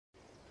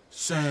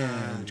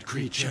Sand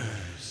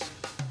creatures.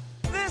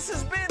 This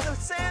has been the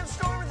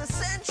sandstorm of the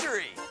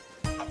century.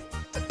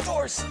 The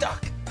door's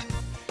stuck.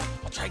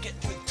 I'll try getting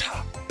to the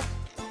top.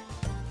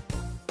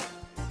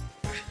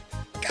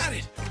 Got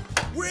it.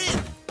 We're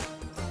in.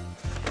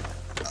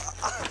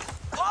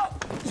 Oh!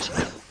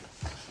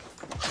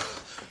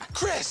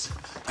 Chris,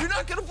 you're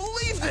not gonna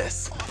believe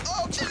this.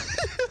 Oh.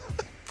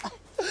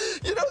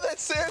 You know that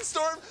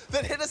sandstorm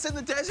that hit us in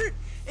the desert?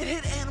 It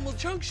hit Animal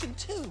Junction,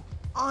 too.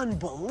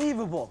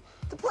 Unbelievable.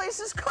 The place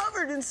is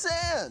covered in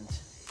sand.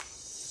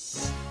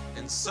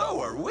 And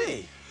so are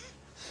we.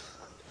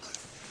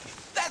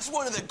 That's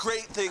one of the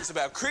great things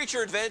about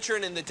creature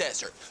adventuring in the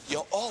desert.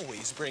 You'll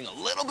always bring a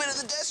little bit of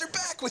the desert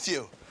back with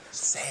you.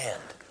 Sand.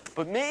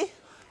 But me,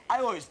 I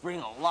always bring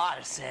a lot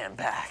of sand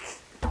back.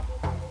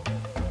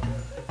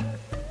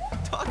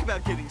 Talk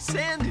about getting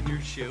sand in your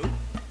shoe.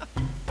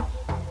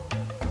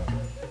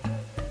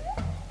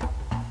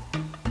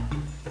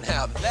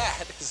 Now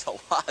that is a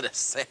lot of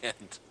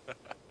sand.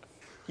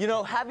 You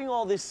know, having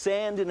all this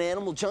sand in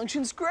Animal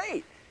Junction's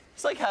great.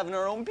 It's like having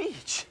our own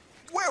beach.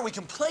 Where we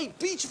can play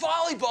beach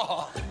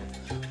volleyball.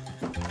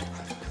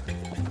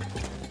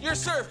 Your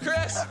serve,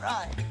 Chris. All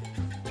right.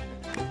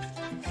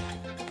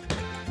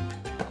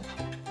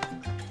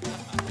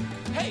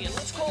 Hey, and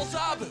let's call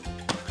Zoboo.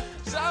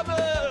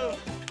 Zoboo!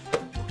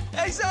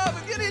 Hey,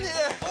 Zoboo, get in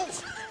here. Oh.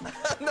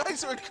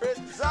 Nice one, Chris.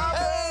 Zoboo!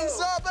 Hey,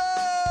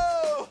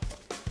 Zoboo!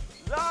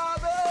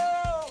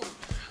 Zoboo!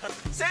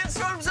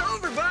 Sandstorm's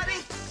over,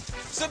 buddy.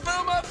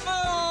 Zoboomafoo!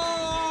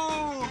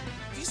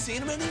 Have you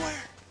seen him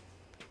anywhere?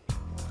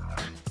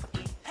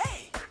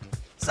 Hey,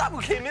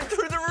 Zoboo came in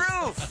through the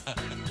roof.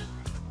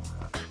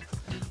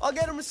 I'll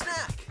get him a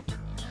snack.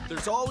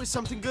 There's always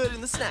something good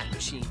in the snack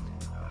machine.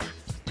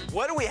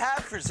 What do we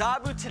have for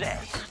Zoboo today?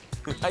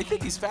 I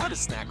think he's found a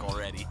snack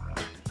already.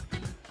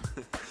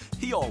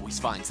 He always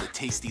finds the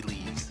tasty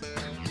leaves.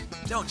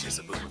 Don't you,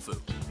 Zoboomafoo?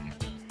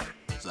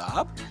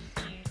 Zob?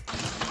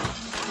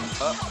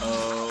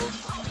 Uh-oh.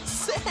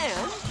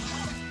 Sand?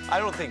 I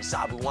don't think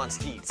Zoboo wants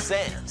to eat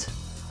sand.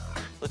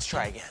 Let's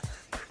try again.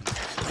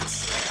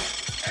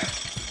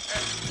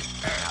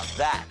 Now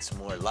that's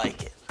more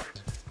like it.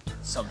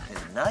 Something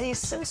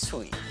nice and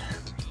sweet.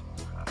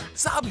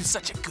 Zoboo's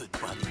such a good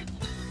buddy.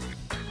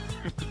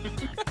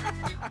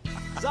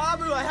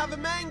 Zoboo, I have a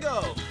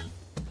mango.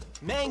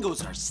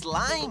 Mangoes are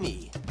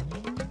slimy.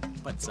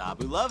 But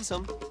Zoboo loves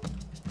them.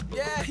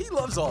 Yeah, he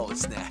loves all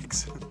his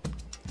snacks.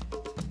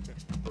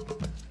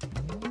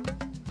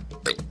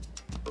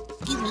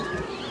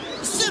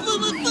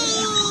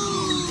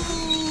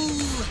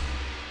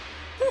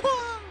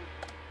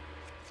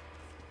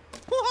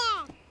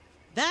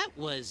 That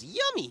was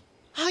yummy.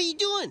 How you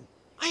doing?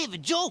 I have a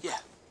joke. Yeah.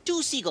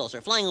 Two seagulls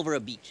are flying over a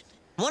beach.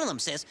 One of them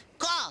says,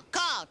 caw,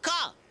 caw,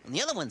 caw. And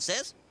the other one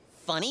says,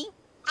 funny?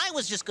 I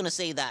was just gonna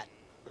say that.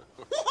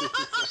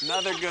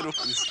 Another good one,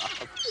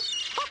 Zob.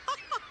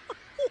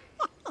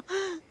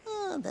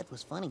 Oh, that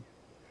was funny.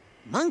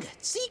 Manga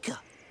Tsika.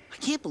 I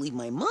can't believe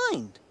my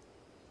mind.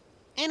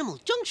 Animal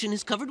Junction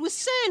is covered with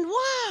sand.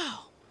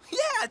 Wow.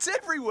 Yeah, it's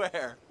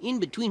everywhere. In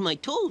between my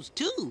toes,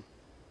 too.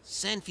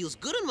 Sand feels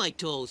good on my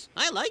toes.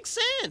 I like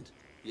sand.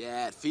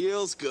 Yeah, it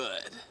feels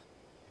good.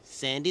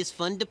 Sand is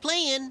fun to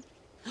play in.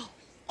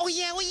 Oh,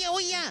 yeah, oh, yeah, oh,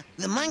 yeah.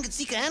 The Manga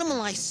Tsika animal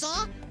I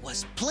saw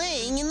was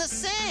playing in the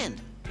sand.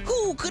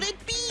 Who could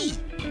it be?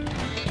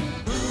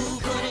 Who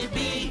could it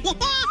be?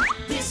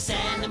 This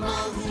animal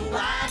who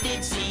I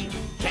did see.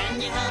 Can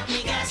you help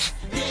me guess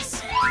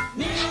this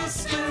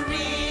mystery?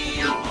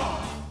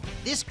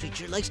 This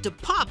creature likes to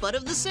pop out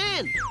of the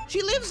sand.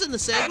 She lives in the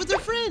sand with her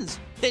friends,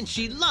 and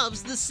she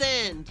loves the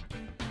sand.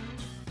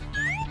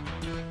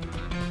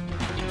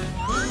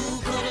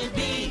 Who could it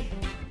be?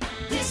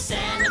 This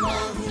animal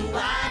who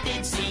I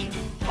did see.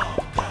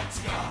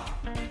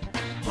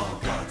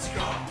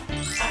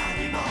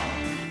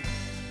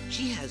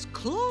 She has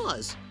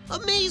claws,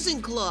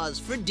 amazing claws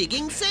for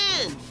digging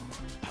sand.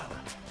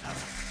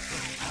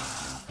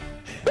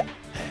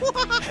 Who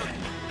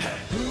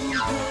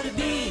could it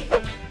be?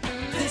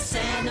 This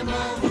animal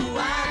who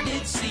I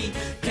did see.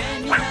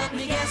 Can you help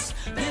me guess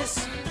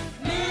this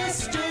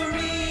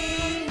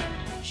mystery?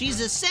 She's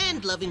a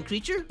sand-loving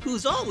creature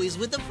who's always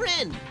with a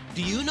friend.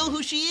 Do you know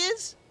who she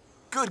is?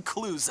 Good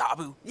clue,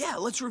 Zoboo. Yeah,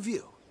 let's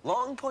review.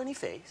 Long, pointy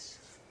face.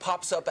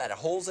 Pops up out of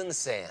holes in the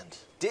sand.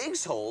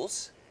 Digs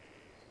holes.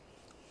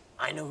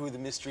 I know who the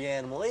mystery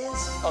animal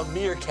is. A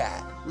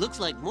meerkat. Looks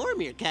like more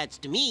meerkats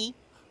to me.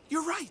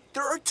 You're right.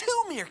 There are 2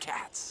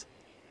 meerkats.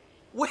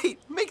 Wait,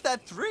 make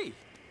that 3.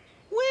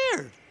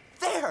 Where?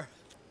 There.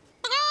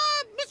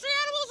 Mystery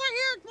animals are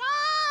here.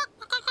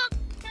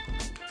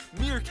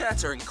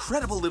 Meerkats are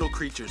incredible little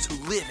creatures who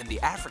live in the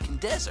African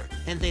desert.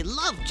 And they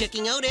love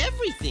checking out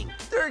everything.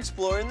 They're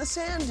exploring the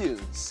sand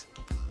dunes.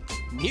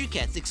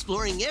 Meerkats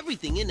exploring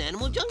everything in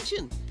Animal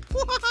Junction.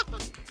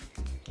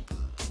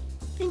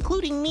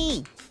 Including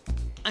me.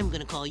 I'm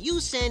gonna call you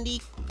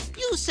Sandy,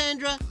 you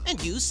Sandra,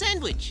 and you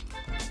Sandwich.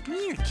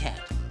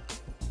 Meerkat.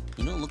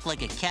 You don't look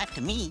like a cat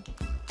to me.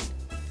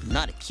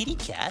 Not a kitty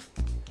cat.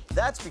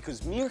 That's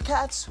because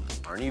meerkats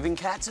aren't even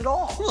cats at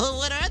all. Well,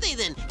 what are they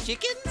then?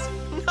 Chickens?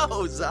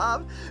 No,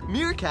 Zob.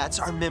 Meerkats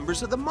are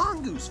members of the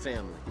mongoose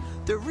family.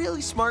 They're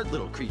really smart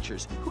little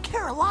creatures who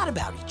care a lot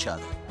about each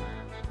other.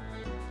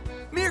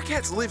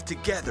 Meerkats live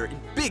together in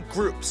big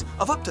groups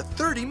of up to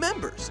 30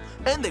 members,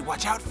 and they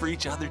watch out for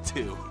each other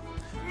too.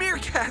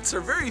 Meerkats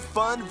are very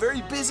fun,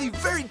 very busy,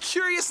 very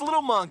curious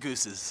little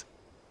mongooses.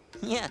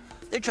 Yeah,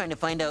 they're trying to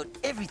find out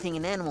everything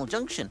in Animal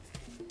Junction.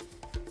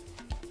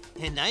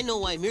 And I know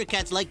why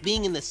meerkats like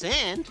being in the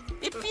sand.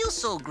 It feels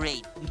so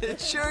great.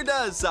 It sure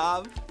does,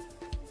 Zob.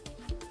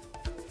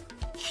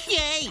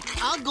 Yay!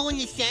 I'll go in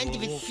the sand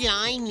if it's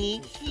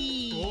shiny.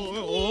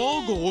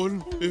 I'll go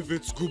on if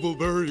it's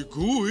goobleberry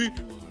gooey.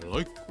 I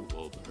like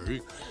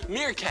goobleberry.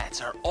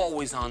 Meerkats are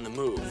always on the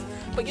move.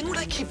 But you know what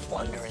I keep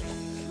wondering?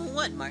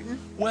 What, Martin?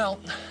 Well,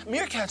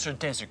 meerkats are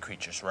desert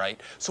creatures, right?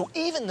 So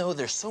even though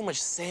there's so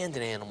much sand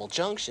in Animal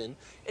Junction,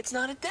 it's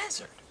not a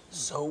desert.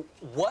 So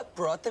what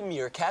brought the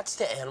meerkats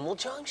to Animal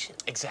Junction?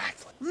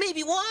 Exactly.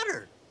 Maybe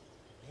water.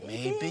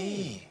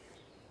 Maybe.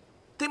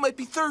 They might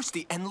be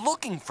thirsty and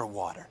looking for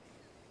water.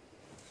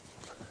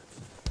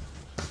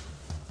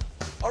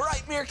 All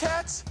right,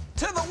 meerkats,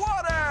 to the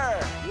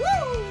water! Woo!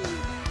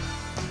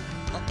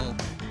 Uh-oh.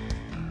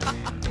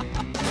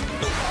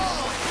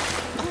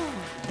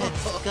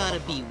 That's gotta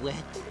be wet.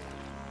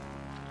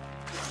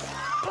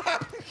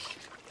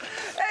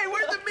 Hey,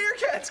 where'd the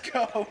meerkats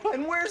go?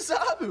 And where's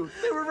Zoboo?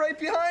 They were right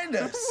behind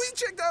us. We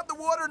checked out the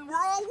water and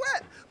we're all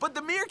wet, but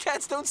the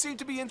meerkats don't seem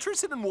to be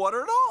interested in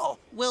water at all.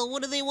 Well,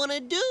 what do they want to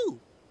do?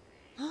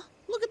 Huh?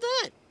 Look at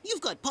that.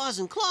 You've got paws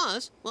and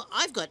claws. Well,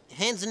 I've got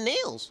hands and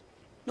nails.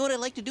 Know what I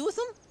like to do with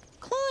them?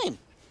 Climb.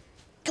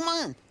 Come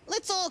on,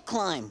 let's all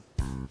climb.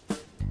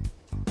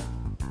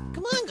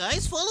 Come on,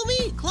 guys, follow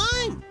me.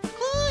 Climb.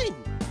 Climb.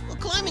 Well,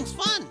 climbing's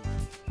fun.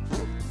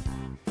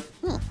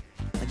 Huh.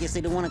 I guess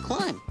they don't want to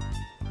climb.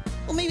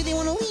 Well, maybe they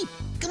want to leap.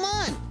 Come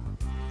on.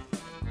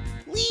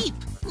 Leap.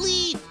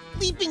 Leap.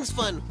 Leaping's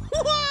fun.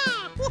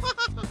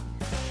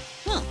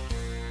 Huh.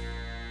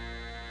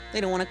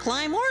 They don't want to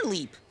climb or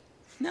leap.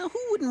 Now, who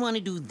wouldn't want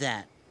to do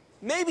that?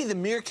 Maybe the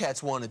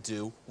meerkats want to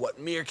do what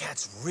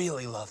meerkats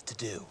really love to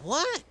do.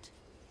 What?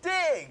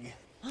 Dig!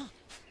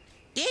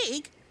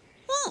 Dig?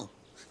 Oh.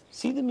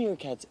 See the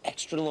meerkats'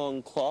 extra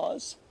long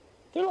claws?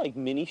 They're like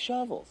mini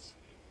shovels.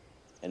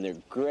 And they're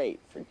great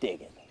for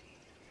digging.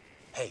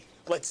 Hey,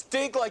 let's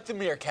dig like the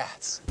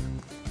meerkats.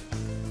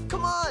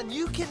 Come on,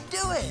 you can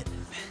do it!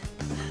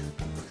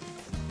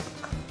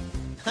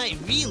 I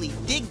really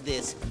dig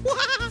this.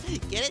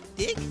 Get it?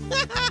 Dig?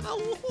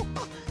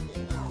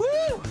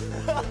 Woo!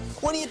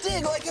 When you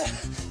dig like a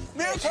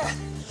meerkat,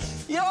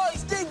 you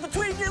always dig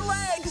between your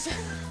legs.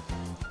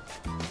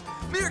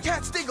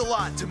 Meerkats dig a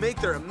lot to make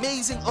their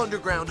amazing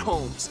underground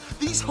homes.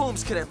 These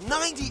homes can have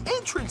 90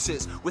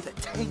 entrances with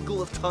a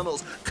tangle of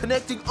tunnels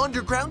connecting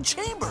underground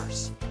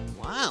chambers.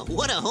 Wow,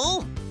 what a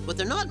home. But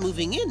they're not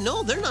moving in.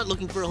 No, they're not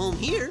looking for a home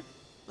here.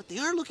 But they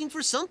are looking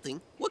for something.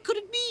 What could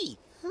it be?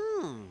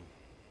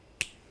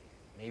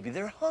 Maybe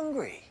they're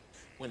hungry.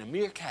 When a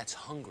meerkat's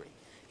hungry,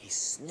 he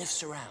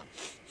sniffs around,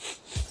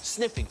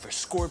 sniffing for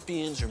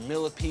scorpions or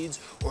millipedes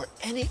or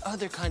any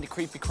other kind of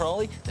creepy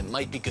crawly that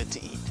might be good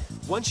to eat.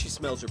 Once she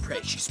smells her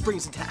prey, she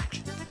springs into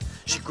action.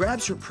 She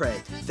grabs her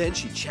prey, then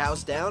she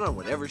chows down on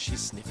whatever she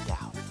sniffed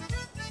out.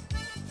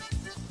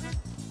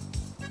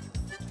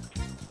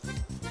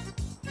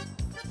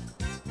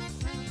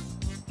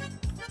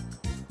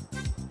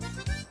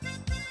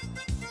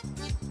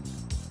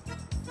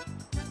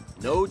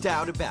 No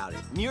doubt about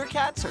it,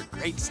 meerkats are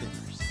great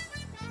sniffers.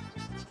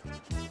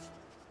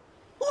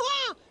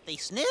 Wah! They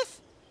sniff?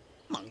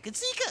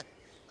 Monkatsika.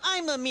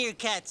 I'm a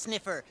meerkat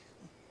sniffer.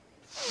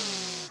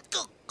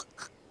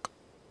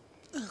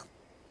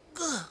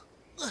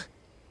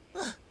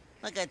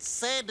 I got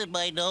sand in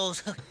my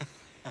nose.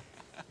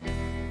 Did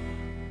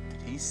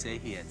he say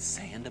he had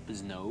sand up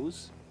his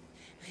nose?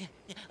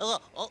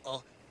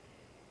 Uh-oh.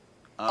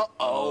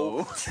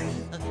 Uh-oh.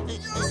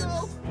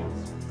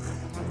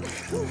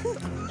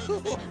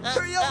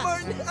 Hurry up,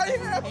 Martin! I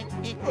have!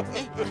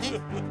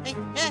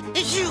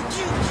 Shoot!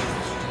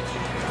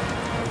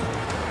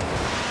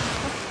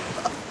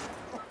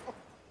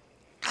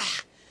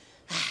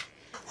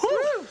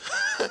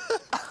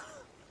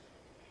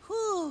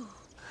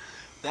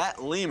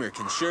 That lemur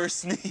can sure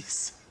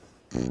sneeze.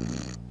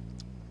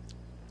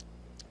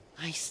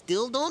 I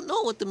still don't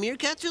know what the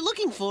meerkats are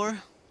looking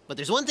for. But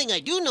there's one thing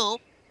I do know.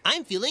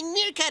 I'm feeling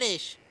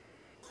meerkatish.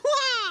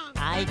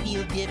 I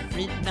feel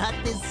different, not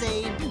the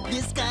same.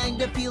 This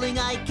kind of feeling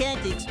I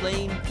can't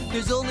explain.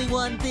 There's only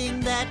one thing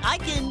that I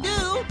can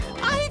do.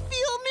 I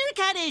feel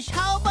meerkatish.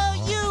 How about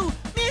you?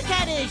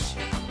 Meerkatish.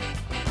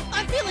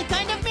 I'm feeling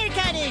kind of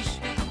meerkatish.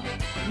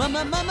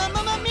 Mama,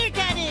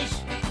 meerkatish.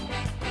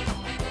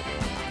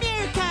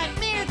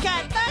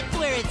 Meerkat, that's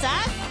where it's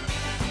at.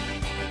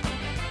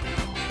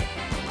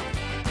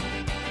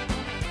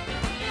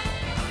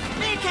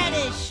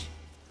 Meerkatish.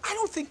 I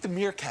don't think the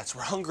meerkats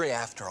were hungry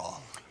after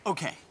all.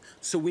 Okay,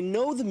 so we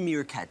know the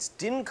meerkats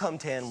didn't come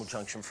to Animal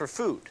Junction for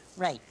food.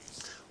 Right.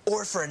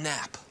 Or for a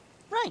nap.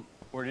 Right.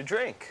 Or to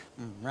drink.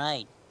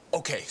 Right.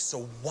 Okay,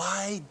 so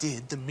why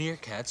did the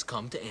meerkats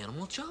come to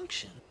Animal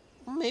Junction?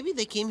 Well, maybe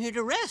they came here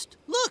to rest.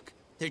 Look,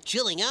 they're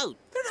chilling out.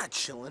 They're not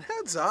chilling.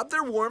 Heads up,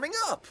 they're warming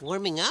up.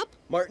 Warming up?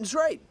 Martin's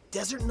right.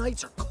 Desert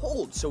nights are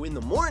cold, so in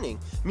the morning,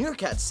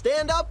 meerkats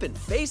stand up and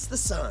face the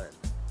sun.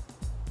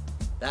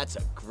 That's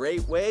a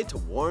great way to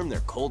warm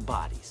their cold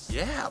bodies.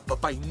 Yeah, but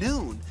by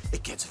noon,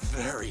 it gets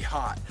very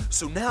hot.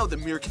 So now the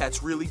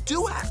meerkats really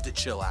do have to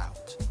chill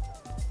out.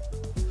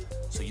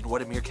 So you know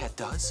what a meerkat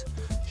does?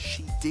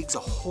 She digs a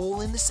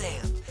hole in the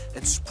sand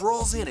and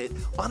sprawls in it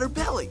on her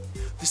belly.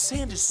 The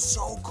sand is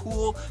so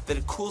cool that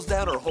it cools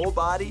down her whole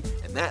body,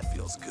 and that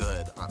feels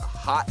good on a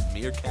hot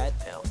meerkat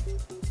belly.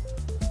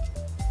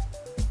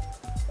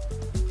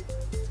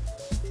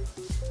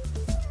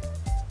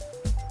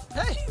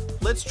 Hey,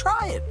 let's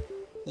try it.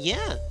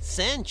 Yeah,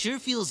 sand sure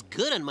feels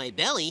good on my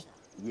belly.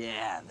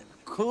 Yeah, they're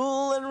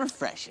cool and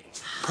refreshing.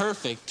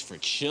 Perfect for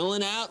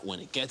chilling out when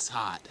it gets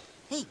hot.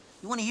 Hey,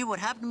 you want to hear what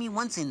happened to me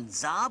once in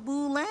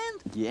Zoboo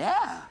land?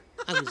 Yeah.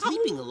 I was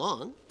leaping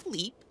along,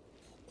 leap,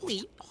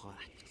 leap,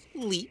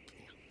 leap,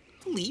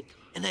 leap,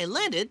 and I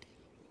landed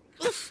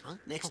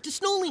next to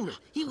Snow Lemur.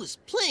 He was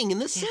playing in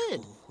the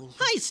sand.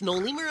 Hi, Snow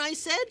Lemur, I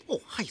said.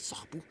 Oh, hi,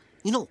 Zoboo.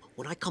 You know,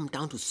 when I come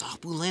down to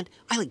Zoboo land,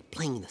 I like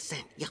playing in the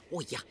sand. Yeah,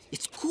 oh yeah,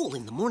 it's cool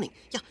in the morning.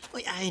 Yeah,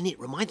 and it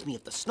reminds me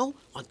of the snow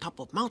on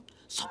top of Mount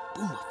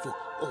Zoboomafoo.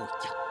 Oh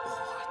yeah,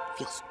 oh, it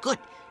feels good.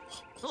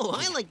 Oh,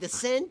 I like the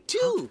sand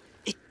too.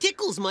 It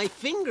tickles my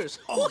fingers.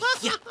 Oh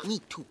yeah, me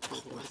too.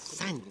 Oh, the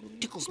sand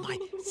tickles my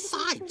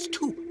sides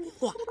too.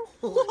 Oh,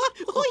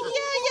 Oh,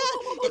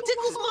 yeah, it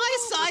tickles my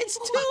sides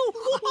too.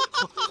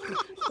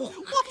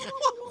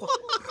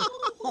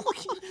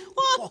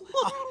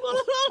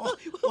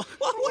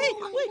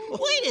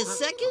 Wait a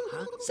second.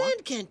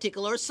 Sand can't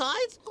tickle our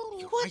sides.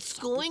 What's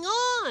going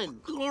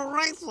on? You're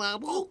right,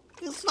 Zoboo.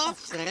 It's not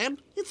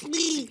sand. It's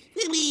me.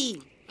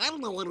 I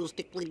don't know what was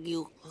tickling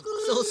you.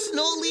 So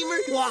Snow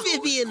Lemur,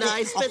 Phoebe, and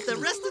I spent the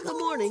rest of the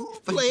morning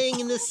playing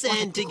in the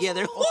sand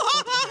together.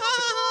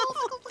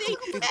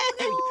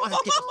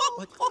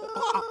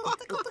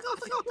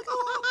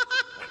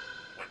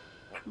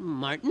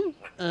 Martin?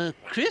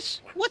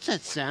 Chris? What's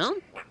that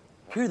sound?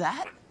 Hear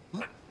that?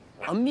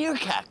 A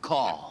meerkat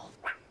call.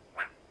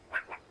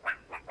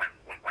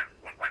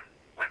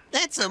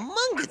 That's a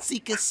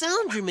Mungatsika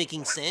sound you're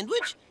making,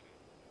 Sandwich.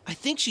 I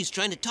think she's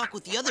trying to talk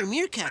with the other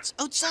meerkats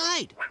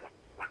outside.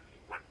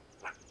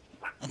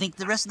 I think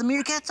the rest of the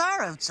meerkats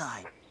are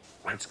outside.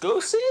 Let's go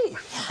see.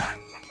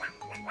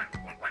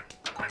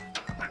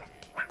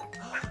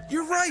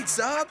 You're right,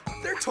 Zob.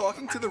 They're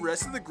talking to the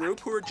rest of the group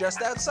who are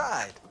just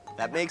outside.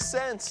 That makes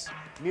sense.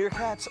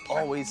 Meerkats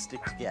always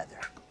stick together.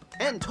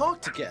 And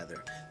talk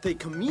together. They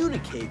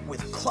communicate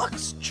with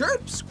clucks,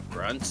 chirps,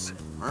 grunts,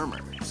 and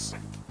murmurs.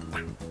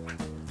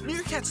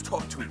 Meerkats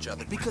talk to each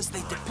other because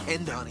they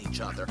depend on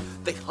each other.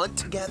 They hunt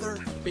together,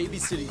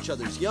 Babysit each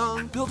other's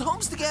young, build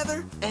homes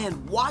together.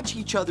 and watch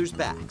each other's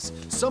backs.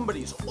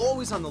 Somebody's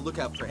always on the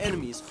lookout for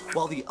enemies,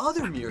 while the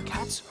other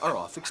meerkats are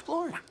off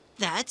exploring.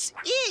 That's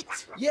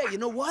it. Yeah, you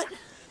know what?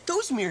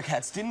 Those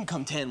meerkats didn't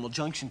come to Animal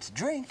Junction to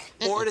drink.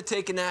 Or to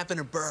take a nap in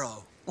a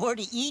burrow. Or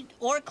to eat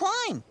or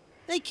climb.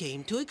 They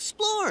came to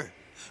explore.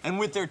 And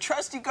with their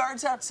trusty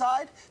guards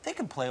outside, they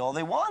could play all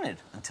they wanted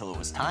until it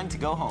was time to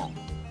go home.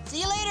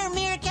 See you later,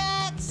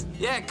 meerkats!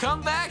 Yeah,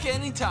 come back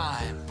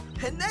anytime.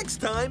 And next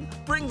time,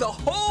 bring the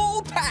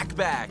whole pack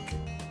back.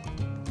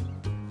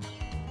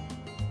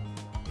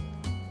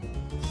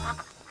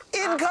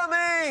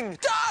 Incoming!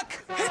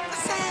 Duck! Hit the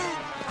sand!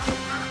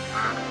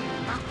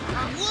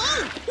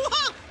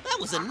 Whoa! That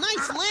was a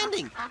nice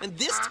landing. And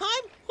this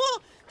time?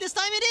 This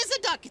time it is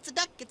a duck. It's a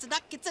duck. It's a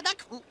duck. It's a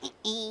duck.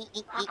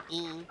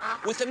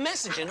 With a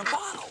message in a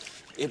bottle.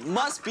 It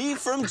must be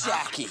from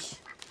Jackie.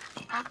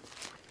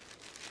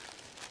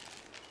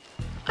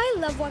 I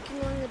love walking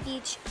along the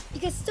beach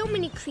because so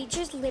many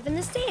creatures live in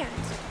the sand.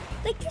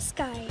 Like this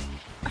guy,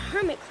 a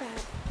hermit crab.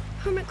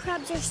 Hermit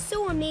crabs are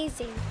so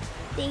amazing.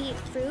 They eat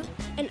fruit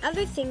and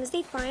other things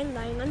they find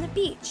lying on the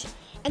beach.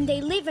 And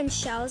they live in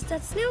shells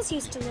that snails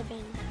used to live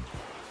in.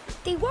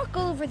 They walk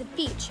all over the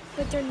beach,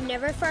 but they're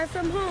never far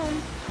from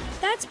home.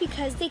 That's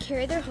because they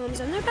carry their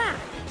homes on their back.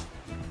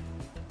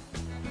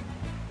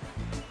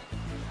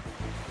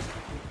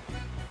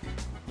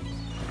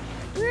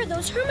 Where are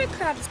those hermit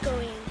crabs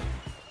going?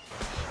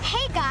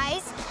 Hey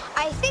guys,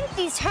 I think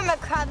these hermit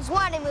crabs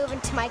want to move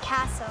into my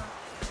castle.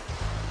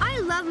 I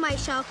love my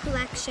shell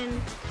collection,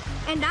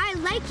 and I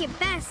like it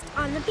best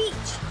on the beach,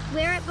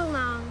 where it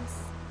belongs.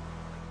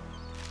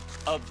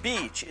 A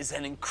beach is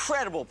an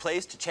incredible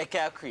place to check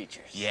out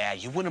creatures. Yeah,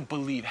 you wouldn't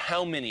believe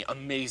how many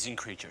amazing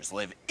creatures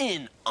live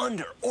in,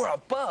 under, or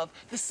above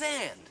the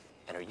sand.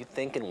 And are you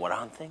thinking what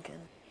I'm thinking?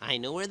 I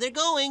know where they're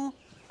going.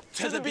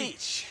 To the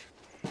beach.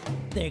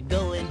 They're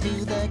going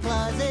to the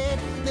closet.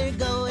 They're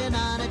going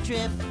on a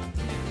trip.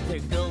 They're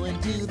going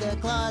to the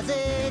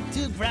closet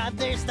to grab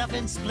their stuff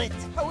and split.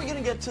 How are we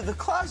gonna get to the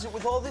closet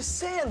with all this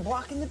sand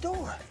blocking the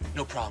door?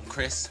 No problem,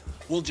 Chris.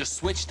 We'll just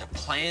switch to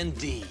Plan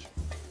D.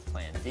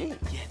 Plan D.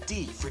 Yeah,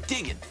 D for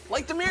digging,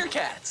 like the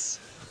meerkats.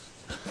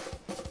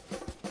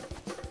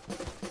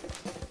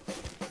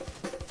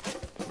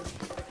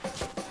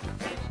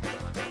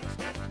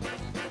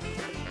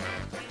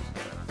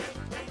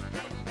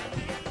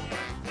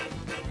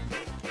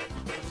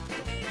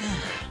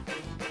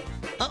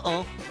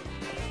 Uh-oh.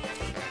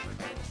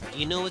 Do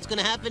you know what's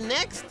gonna happen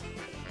next?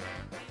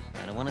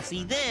 I don't want to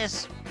see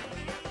this.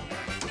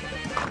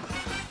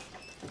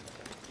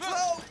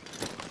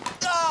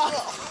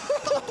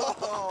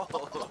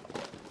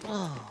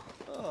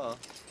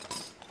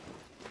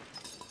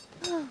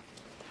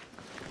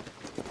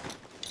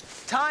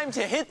 Time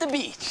to hit the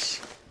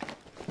beach.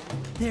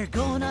 They're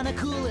going on a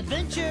cool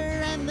adventure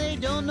and they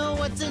don't know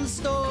what's in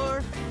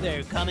store.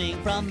 They're coming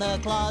from the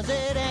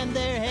closet and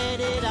they're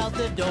headed out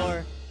the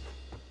door.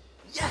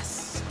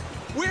 Yes!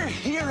 We're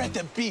here at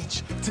the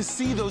beach to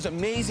see those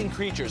amazing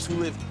creatures who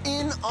live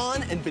in,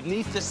 on, and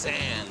beneath the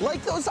sand.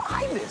 Like those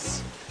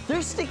ibis.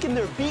 They're sticking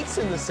their beaks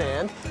in the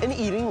sand and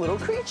eating little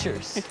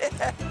creatures.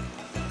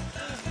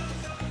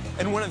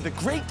 And one of the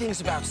great things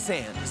about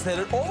sand is that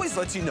it always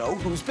lets you know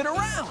who's been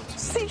around.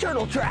 Sea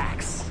turtle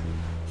tracks.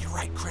 You're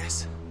right,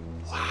 Chris.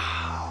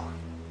 Wow.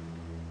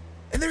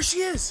 And there she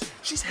is.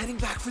 She's heading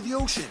back for the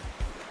ocean.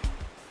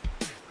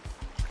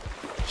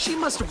 She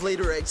must have laid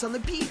her eggs on the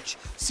beach.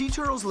 Sea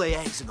turtles lay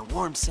eggs in the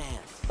warm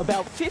sand.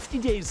 About 50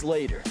 days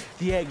later,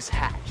 the eggs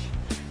hatch.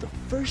 The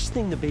first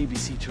thing the baby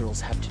sea turtles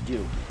have to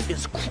do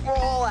is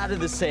crawl out of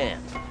the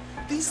sand.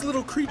 These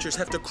little creatures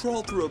have to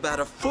crawl through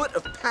about a foot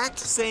of packed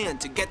sand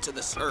to get to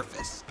the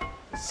surface.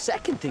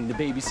 Second thing the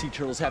baby sea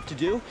turtles have to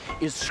do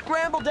is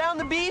scramble down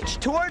the beach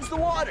towards the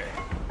water.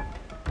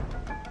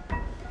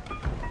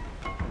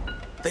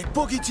 They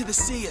boogie to the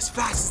sea as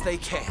fast as they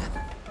can.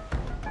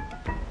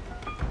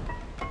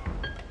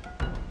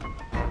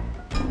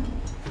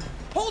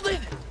 Hold it!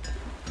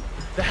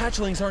 The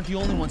hatchlings aren't the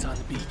only ones on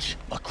the beach.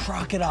 A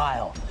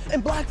crocodile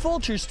and black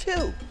vultures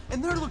too.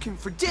 And they're looking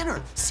for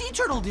dinner, sea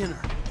turtle dinner.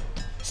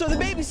 So the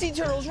baby sea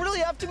turtles really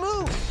have to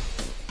move.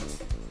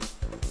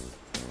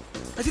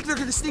 I think they're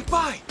gonna sneak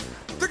by.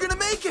 They're gonna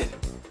make it.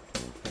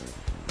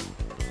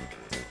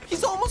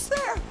 He's almost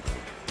there.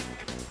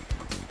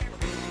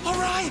 All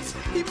right,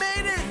 he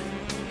made it.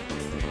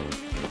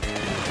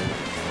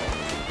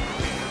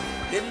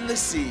 In the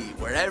sea,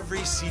 where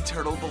every sea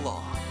turtle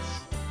belongs.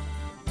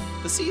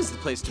 The sea is the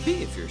place to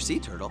be if you're a sea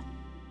turtle.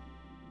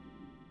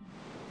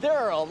 There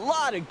are a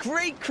lot of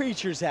great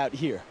creatures out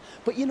here.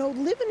 But you know,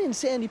 living in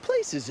sandy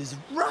places is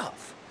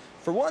rough.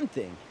 For one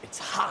thing, it's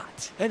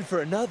hot. And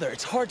for another,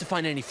 it's hard to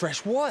find any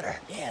fresh water.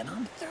 Yeah, and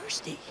I'm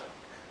thirsty.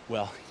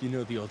 Well, you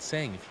know the old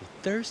saying, if you're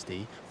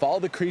thirsty, follow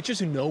the creatures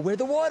who know where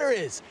the water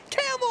is.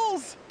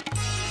 Camels!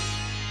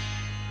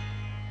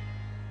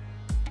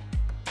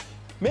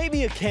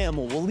 Maybe a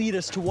camel will lead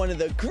us to one of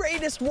the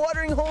greatest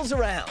watering holes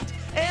around,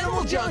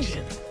 Animal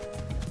Junction.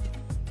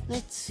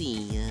 Let's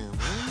see,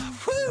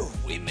 Whew,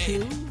 we made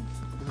two, it.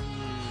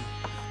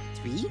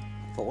 3,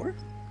 4,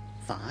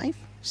 5,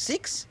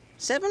 6,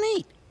 7,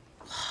 8.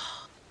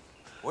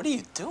 What are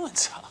you doing,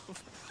 Zob?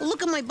 Well,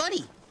 look at my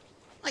buddy.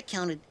 I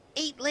counted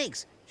 8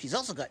 legs. She's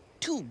also got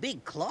 2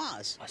 big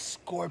claws. A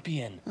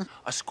scorpion.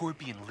 A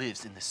scorpion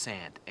lives in the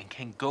sand and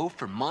can go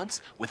for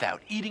months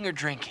without eating or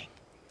drinking.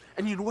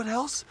 And you know what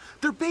else?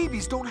 Their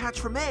babies don't hatch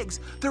from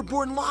eggs. They're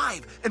born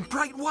live and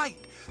bright white.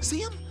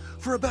 See them?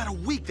 For about a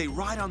week, they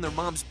ride on their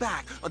mom's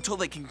back until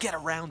they can get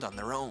around on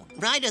their own.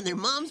 Ride on their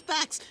mom's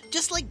backs,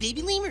 just like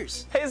baby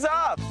lemurs. Hey,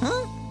 Zob.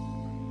 Huh?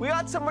 We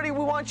got somebody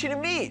we want you to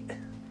meet.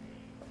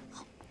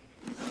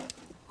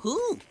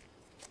 Who?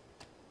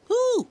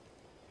 Who?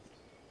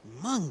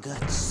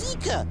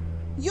 Mangatsika,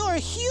 you're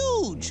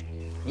huge.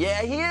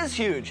 Yeah, he is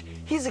huge.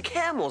 He's a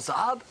camel,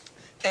 Zob.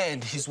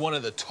 And he's one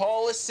of the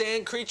tallest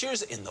sand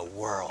creatures in the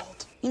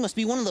world. He must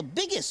be one of the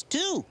biggest,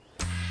 too.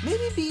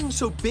 Maybe being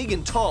so big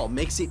and tall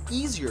makes it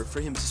easier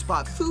for him to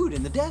spot food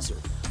in the desert.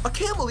 A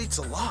camel eats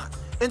a lot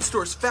and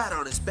stores fat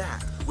on his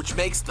back, which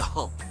makes the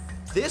hump.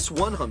 This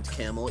one-humped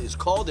camel is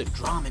called a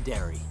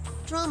dromedary.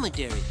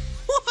 Dromedary.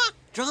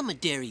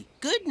 Dromedary.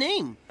 Good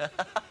name.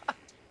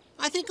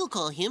 I think I'll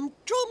call him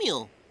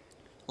Dromio.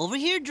 Over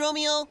here,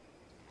 Dromio.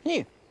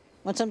 Here,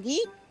 want something to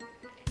eat?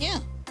 Yeah,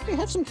 here,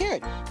 have some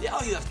carrot. Yeah,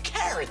 oh, you have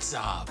carrots,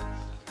 Zob.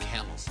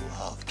 Camels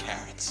love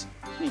carrots.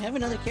 Here, have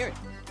another carrot.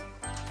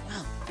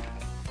 Wow.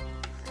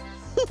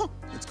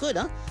 That's good,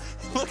 huh?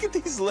 Look at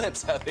these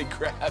lips, how they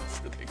grab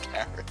for the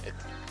carrot.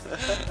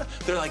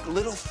 They're like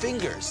little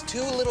fingers,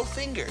 2 little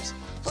fingers.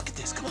 Look at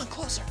this, come on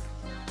closer.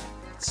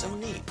 It's so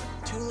neat.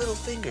 2 little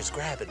fingers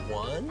grabbing.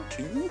 1,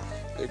 2,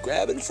 they're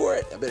grabbing for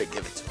it. I better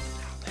give it to them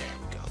now. There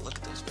we go, look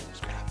at those fingers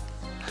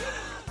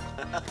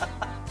grabbing.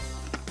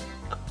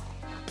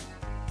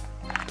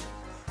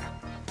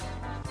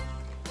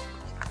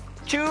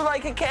 Chew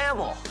like a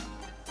camel.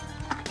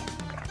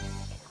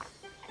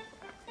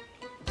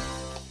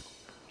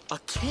 A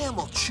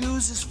camel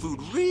chews his food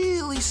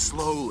really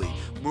slowly,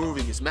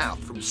 moving his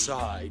mouth from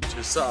side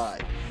to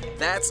side.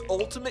 That's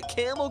ultimate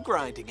camel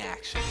grinding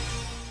action.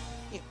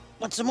 Here,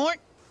 want some more?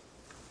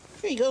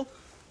 Here you go.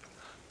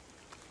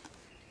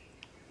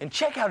 And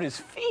check out his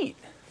feet.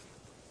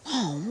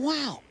 Oh,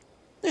 wow.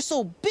 They're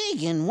so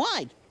big and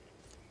wide.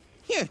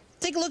 Here,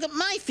 take a look at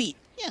my feet.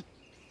 Yeah.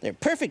 They're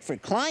perfect for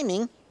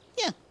climbing.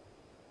 Yeah.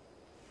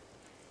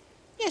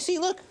 Yeah, see,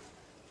 look.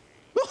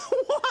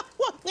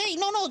 What? Hey,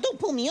 no, don't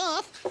pull me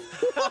off.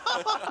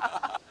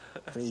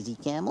 Crazy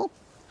camel.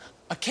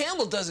 A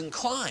camel doesn't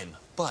climb,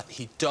 but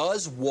he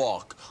does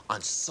walk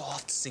on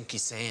soft, sinky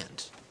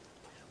sand.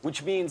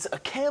 Which means a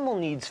camel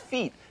needs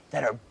feet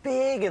that are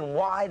big and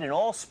wide and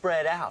all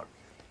spread out.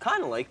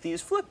 Kind of like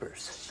these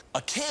flippers.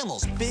 A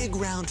camel's big,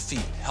 round feet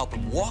help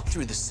him walk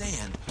through the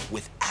sand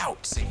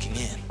without sinking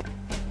in.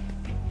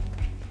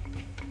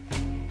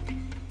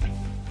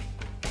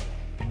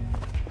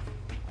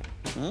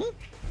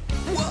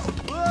 Whoa!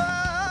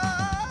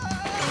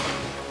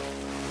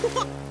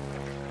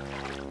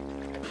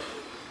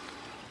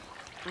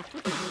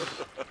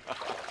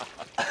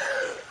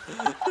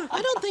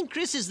 I don't think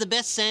Chris is the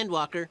best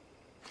sandwalker.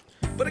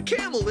 But a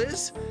camel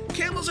is.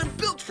 Camels are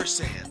built for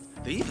sand.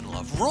 They even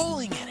love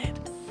rolling in it.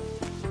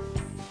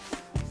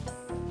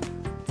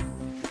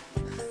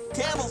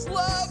 Camels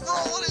love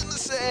rolling in the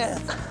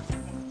sand.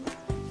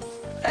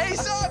 Hey,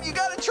 Zob, you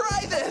gotta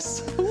try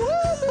this.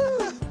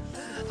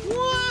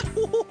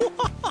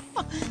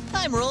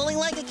 I'm rolling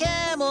like a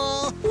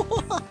camel.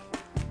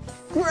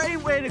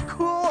 Great way to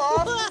cool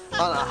off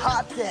on a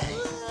hot day.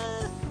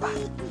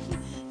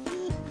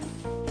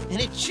 And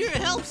it sure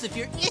helps if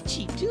you're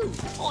itchy, too.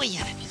 Oh,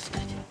 yeah, that feels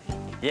good.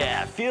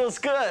 Yeah, feels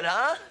good,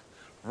 huh?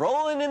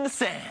 Rolling in the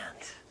sand.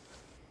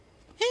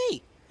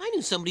 Hey, I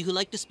knew somebody who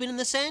liked to spin in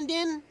the sand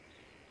in...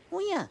 Oh,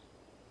 yeah.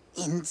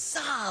 In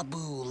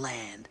Zoboo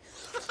land.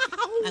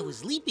 I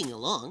was leaping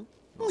along.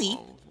 Leap,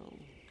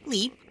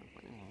 leap,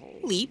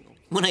 leap.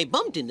 When I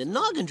bumped into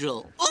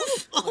Noggin-Drill.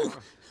 Oh!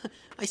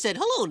 I said,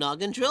 hello,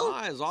 Noggin-Drill.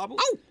 Hi, Zoboo.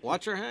 Ow!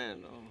 Watch your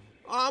hand.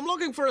 I'm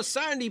looking for a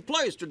sandy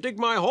place to dig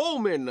my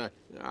home in.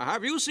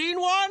 Have you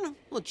seen one?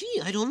 Well, gee,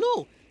 I don't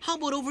know. How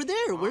about over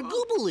there, where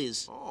Gooble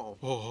is? Oh,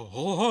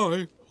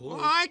 hi.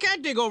 I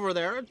can't dig over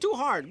there. Too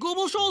hard.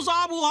 Google, show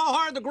Zoboo how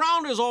hard the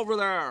ground is over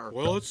there.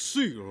 Well, let's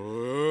see.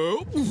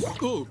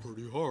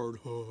 Pretty hard.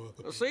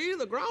 See,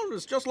 the ground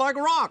is just like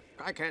rock.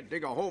 I can't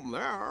dig a home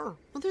there.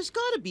 Well, there's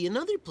got to be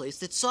another place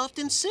that's soft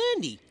and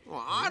sandy.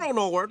 Well, I don't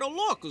know where to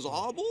look,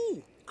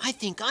 Zoboo. I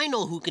think I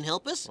know who can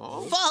help us.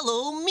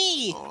 Follow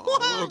me.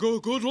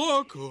 Good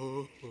luck.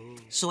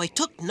 So I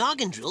took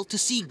Noggin-Drill to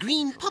see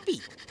Green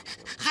Puppy.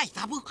 Hi,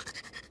 Zoboo.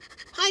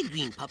 Hi,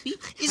 Green Puppy.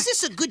 Is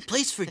this a good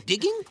place for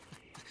digging?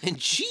 And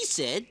she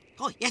said,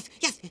 oh, yes.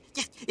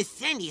 It's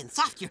sandy and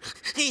soft here.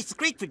 Hey, it's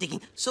great for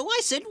digging. So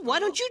I said, why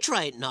don't you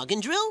try it,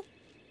 Noggin-Drill?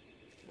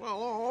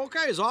 Well,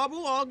 okay,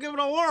 Zoboo. I'll give it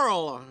a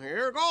whirl.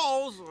 Here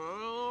goes.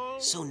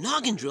 So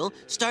Noggin-Drill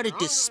started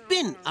to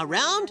spin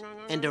around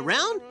and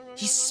around.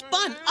 He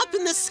spun up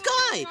in the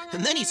sky,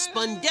 and then he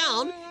spun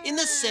down in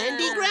the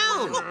sandy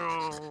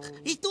ground.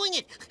 He's doing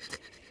it.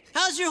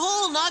 How's your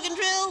hole,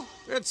 Noggin-Drill?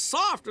 It's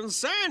soft and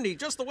sandy,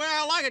 just the way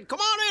I like it. Come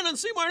on in and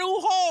see my new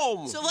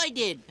home. So I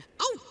did.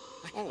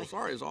 Oh,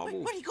 sorry,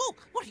 Zoboo. Where'd he go?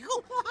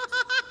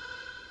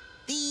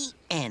 The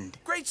end.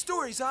 Great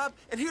story, Zob.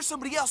 And here's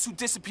somebody else who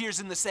disappears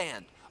in the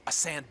sand. A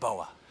sand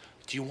boa.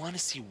 Do you want to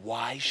see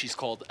why she's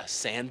called a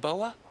sand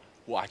boa?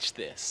 Watch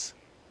this.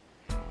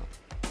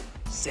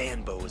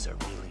 Sand boas are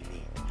really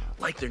neat.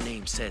 Like their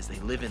name says, they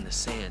live in the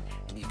sand,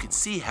 and you can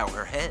see how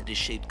her head is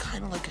shaped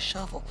kind of like a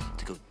shovel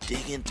to go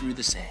digging through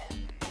the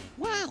sand.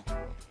 Wow.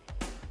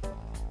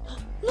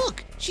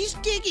 Look, she's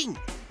digging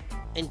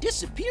and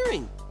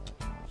disappearing.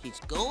 She's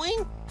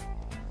going.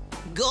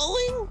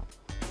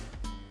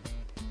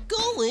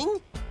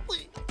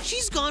 Wait,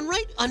 she's gone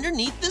right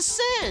underneath the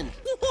sand.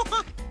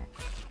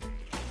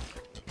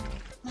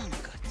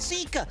 Monica,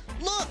 Zika,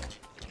 look.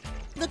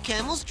 The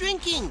camel's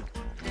drinking.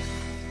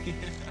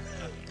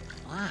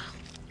 Wow.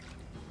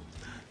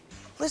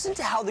 Listen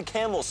to how the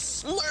camel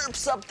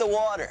slurps up the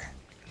water.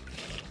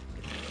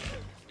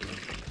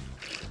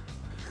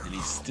 And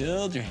he's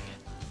still drinking.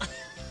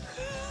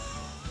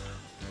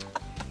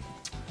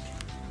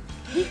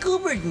 He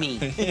goobered me.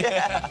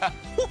 Yeah.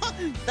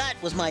 That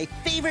was my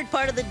favorite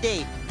part of the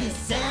day.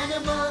 This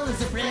animal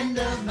is a friend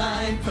of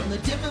mine. From the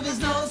tip of his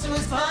nose to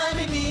his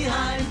climbing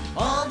behind.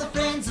 All the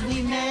friends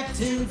we met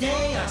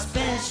today are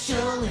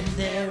special in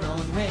their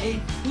own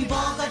way. We've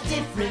all got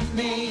different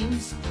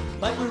names,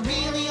 but we're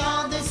really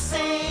all the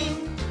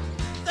same.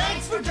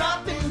 Thanks for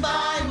dropping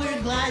by,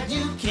 we're glad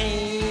you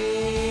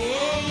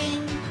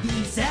came.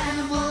 These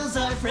animals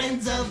are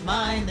friends of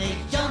mine. They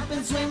jump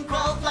and swim,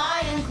 crawl,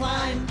 fly and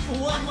climb.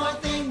 One more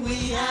thing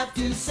we have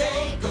to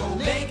say. Go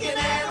make an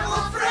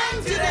animal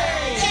friend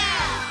today!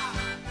 Yeah!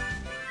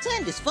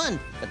 Sand is fun,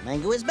 but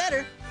mango is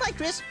better. Bye,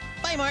 Chris.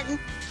 Bye, Martin.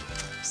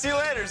 See you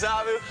later,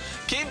 Zoboo.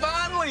 Keep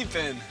on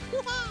leaping.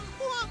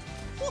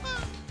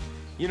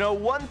 You know,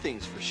 one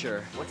thing's for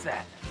sure. What's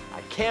that?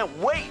 I can't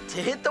wait to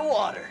hit the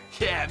water.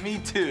 Yeah, me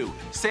too.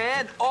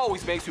 Sand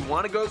always makes me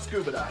want to go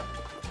scuba dive.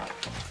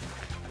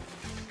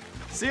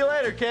 See you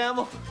later,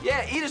 camel.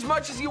 Yeah, eat as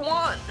much as you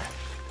want.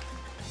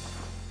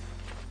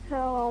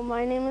 Hello,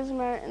 my name is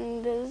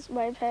Martin. This is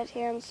my pet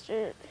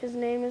hamster. His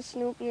name is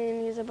Snoopy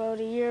and he's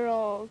about a year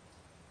old.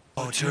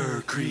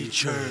 Water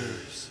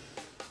creatures.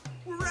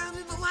 We're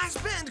rounding the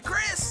last bend,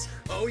 Chris.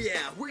 Oh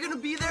yeah, we're gonna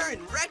be there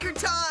in record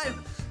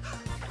time.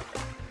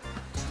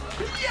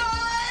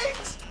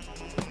 Yikes!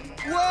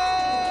 Whoa!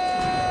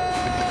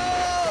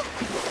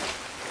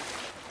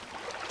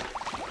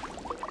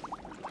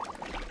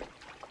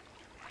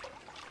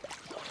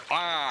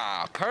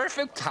 Ah,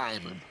 perfect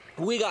timing.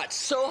 We got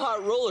so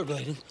hot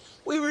rollerblading,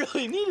 we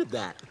really needed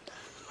that.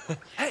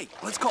 Hey,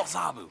 let's call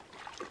Zoboo.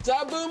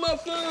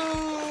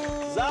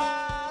 Zoboomafoo!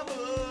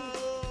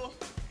 Zoboo!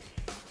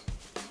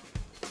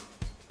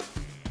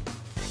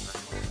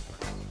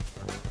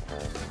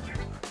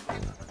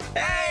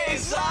 Hey,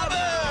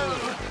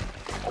 Zoboo!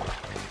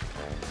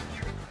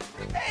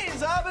 Hey,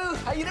 Zoboo!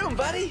 How you doing,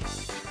 buddy?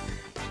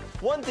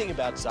 One thing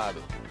about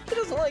Zoboo, he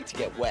doesn't like to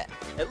get wet.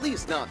 At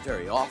least not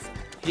very often.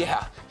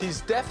 Yeah,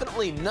 he's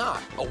definitely not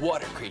a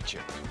water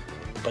creature.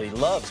 But he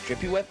loves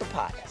drippy wet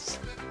papayas.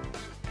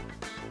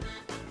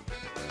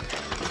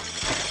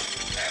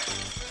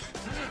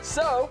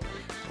 So,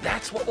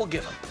 that's what we'll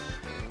give him.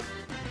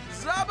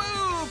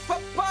 Zoboo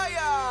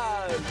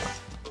papayas!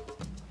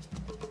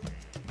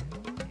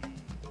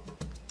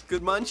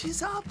 Good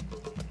munchies, Zob?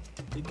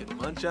 You can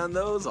munch on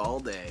those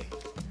all day.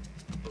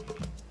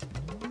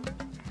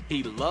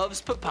 He loves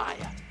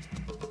papaya.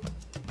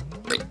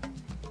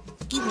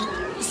 Give me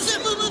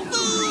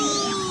Zoboomafoo!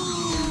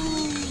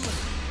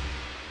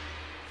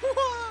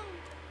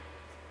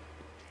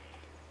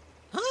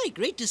 Hi,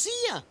 great to see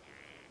ya.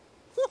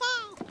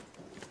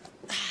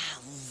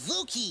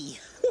 Vuki.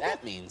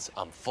 That means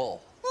I'm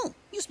full. Oh,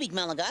 you speak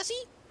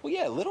Malagasy? Well,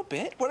 yeah, a little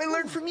bit. What I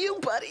learned from you,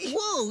 buddy.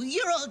 Whoa,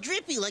 you're all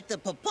drippy like the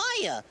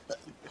papaya.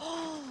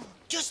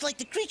 Just like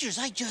the creatures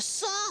I just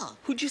saw.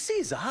 Who'd you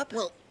see, Zob?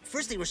 Well,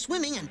 first they were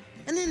swimming and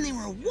then they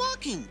were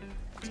walking.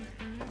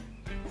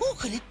 Who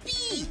could it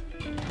be?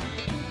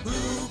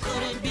 Who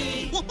could it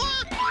be?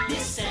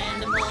 This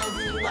animal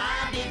who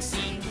I did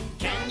see.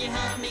 Can you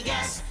help me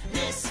guess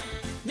this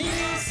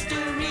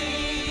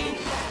mystery?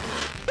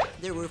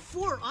 There were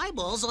 4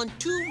 eyeballs on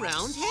 2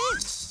 round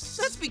heads.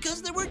 That's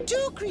because there were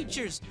 2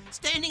 creatures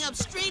standing up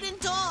straight and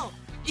tall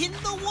in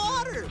the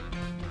water.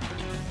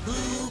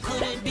 Who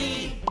could it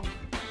be?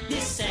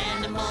 This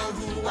animal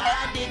who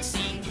I did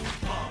see.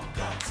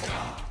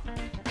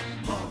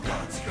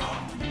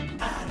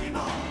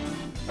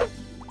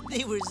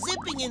 They were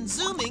zipping and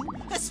zooming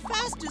as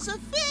fast as a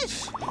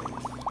fish.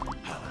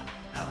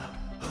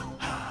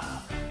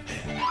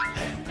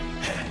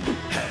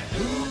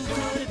 Who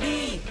could it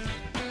be?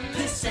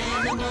 This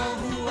animal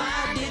who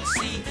I did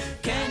see.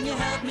 Can you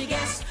help me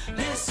guess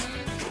this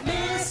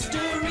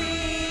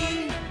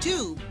mystery?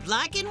 2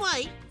 black and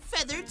white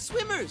feathered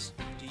swimmers.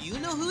 Do you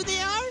know who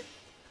they are?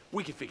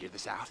 We can figure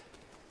this out.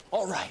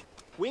 All right.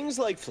 Wings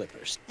like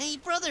flippers. Hey,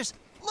 brothers,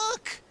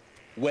 look.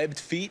 Webbed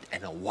feet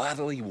and a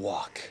waddly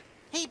walk.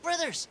 Hey,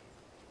 brothers.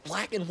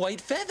 Black and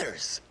white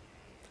feathers.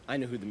 I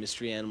know who the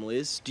mystery animal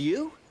is. Do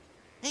you?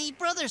 Hey,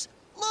 brothers,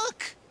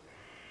 look.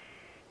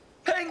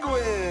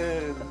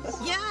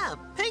 Penguins! Yeah,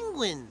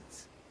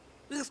 penguins.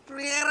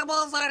 Mystery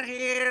animals are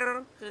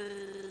here.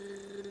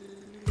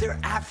 They're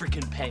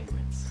African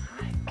penguins.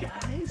 Hi,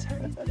 guys. How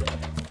are you doing?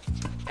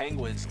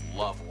 Penguins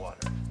love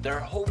water.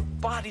 Their whole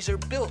bodies are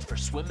built for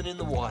swimming in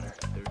the water.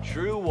 They're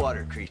true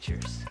water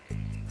creatures.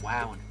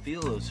 Wow, and feel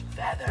those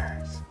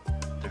feathers.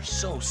 They're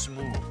so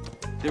smooth.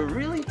 They're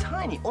really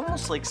tiny,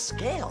 almost like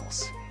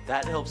scales.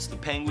 That helps the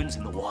penguins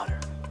in the water.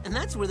 And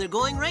that's where they're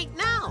going right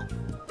now.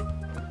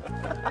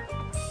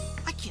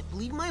 I can't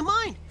believe my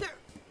mind.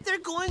 They're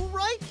going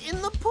right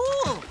in the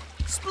pool.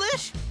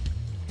 Splish,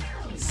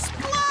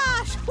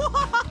 splash.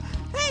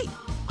 Hey,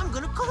 I'm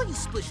gonna call you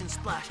Splish and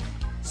Splash.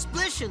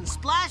 Splish and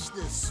Splash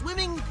the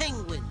swimming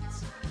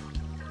penguins.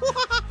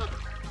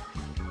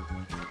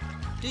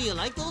 Do you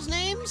like those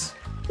names?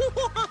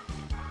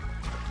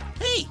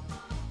 Hey,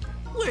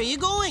 where are you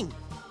going?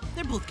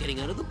 They're both getting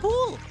out of the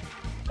pool.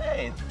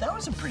 Hey, that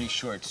was a pretty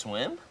short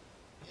swim.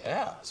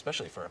 Yeah,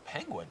 especially for a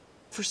penguin.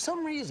 For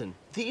some reason,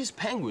 these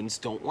penguins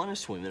don't want to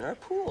swim in our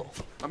pool.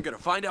 I'm gonna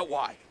find out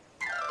why.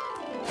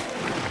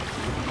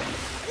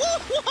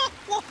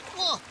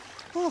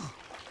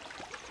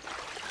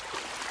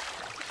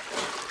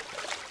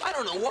 I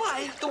don't know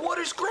why. The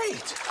water's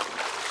great.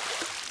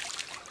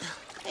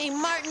 Hey,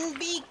 Martin,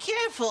 be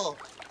careful.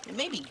 It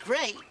may be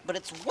great, but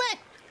it's wet.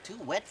 Too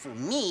wet for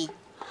me.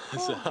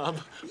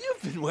 Zob,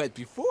 you've been wet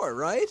before,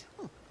 right?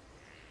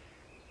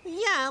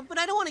 Yeah, but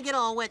I don't want to get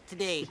all wet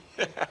today.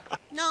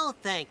 No,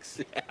 thanks.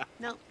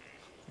 No.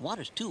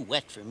 Water's too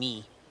wet for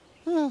me.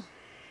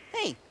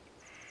 Hey,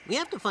 we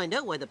have to find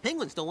out why the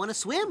penguins don't want to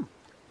swim.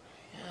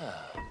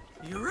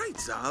 You're right,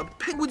 Zob.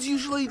 Penguins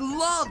usually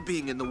love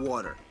being in the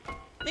water.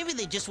 Maybe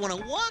they just want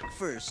to walk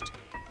first.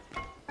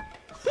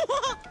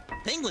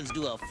 Penguins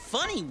do a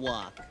funny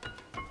walk.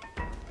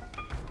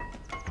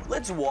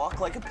 Let's walk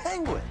like a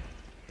penguin.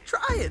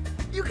 Try it.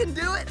 You can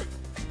do it.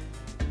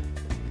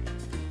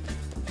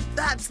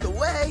 That's the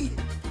way.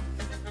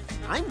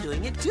 I'm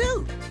doing it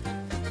too.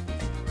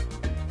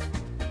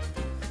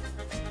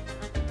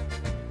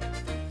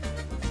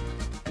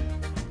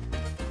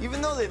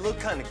 Even though they look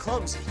kind of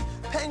clumsy,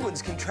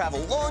 penguins can travel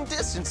long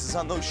distances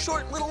on those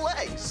short little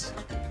legs.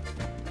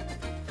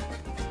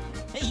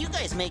 Hey, you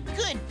guys make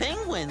good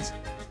penguins.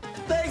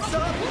 Thanks,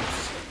 Zob.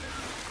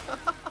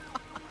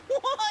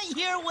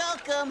 You're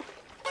welcome.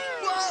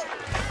 Whoa!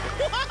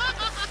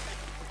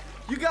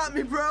 You got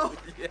me, bro.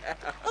 Yeah.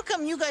 How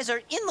come you guys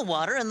are in the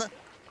water and the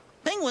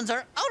penguins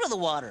are out of the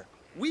water?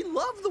 We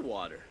love the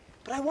water.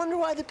 But I wonder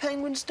why the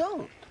penguins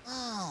don't.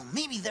 Oh,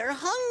 maybe they're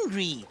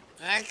hungry.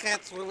 I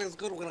can't swim as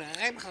good when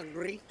I'm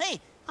hungry. Hey,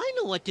 I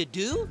know what to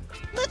do.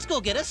 Let's go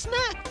get a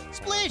snack.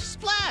 Splish,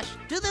 splash,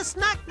 to the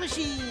snack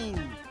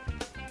machine.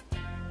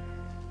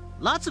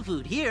 Lots of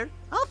food here.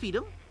 I'll feed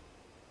them.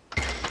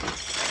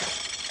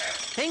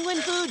 Penguin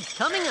food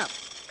coming up.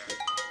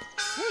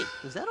 Hey,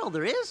 is that all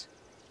there is?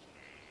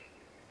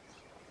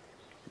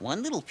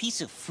 One little piece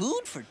of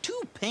food for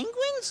 2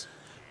 penguins?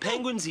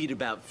 Penguins eat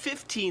about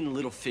 15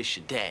 little fish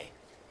a day.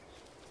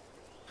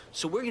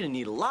 So we're gonna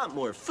need a lot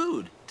more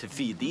food to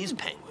feed these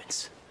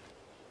penguins.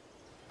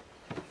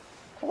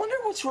 I wonder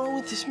what's wrong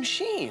with this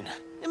machine.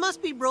 It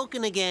must be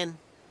broken again.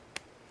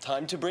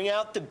 Time to bring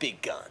out the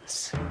big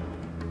guns.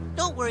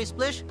 Don't worry,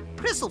 Splish.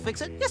 Chris will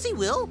fix it. Yes, he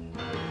will.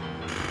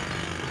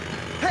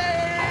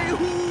 Hey,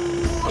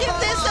 hoo! If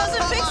this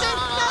doesn't fix it,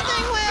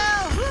 nothing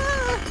will.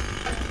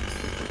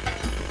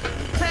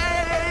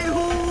 Hey,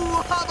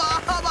 hoo! Hubba,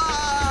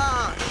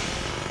 hubba!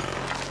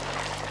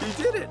 He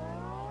did it.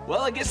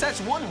 Well, I guess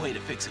that's one way to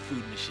fix a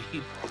food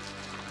machine.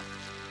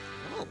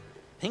 Oh,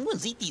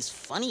 penguins eat these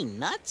funny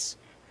nuts?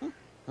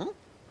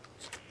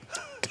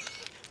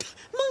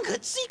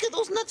 Mungatsika,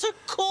 those nuts are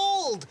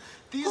cold.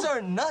 These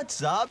are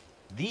nuts, Zob.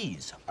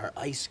 These are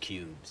ice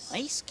cubes.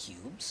 Ice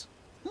cubes?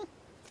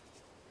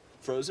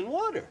 Frozen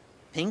water.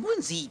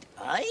 Penguins eat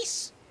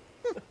ice?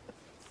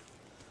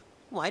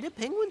 Why do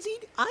penguins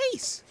eat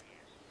ice?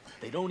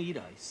 They don't eat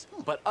ice,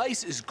 but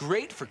ice is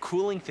great for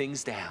cooling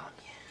things down.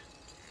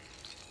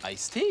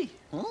 Iced tea.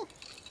 Huh?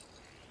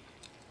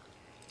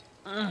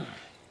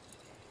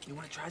 You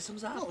want to try some,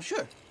 Zob? Oh,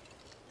 sure.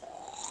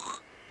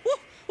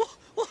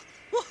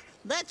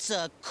 That's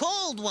a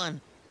cold one.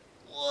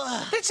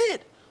 That's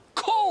it.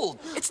 Cold.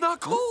 It's not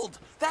cold.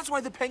 That's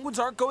why the penguins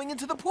aren't going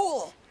into the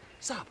pool.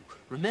 Zoboo,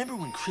 remember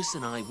when Chris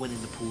and I went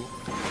in the pool?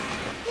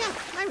 Yeah,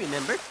 I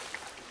remember.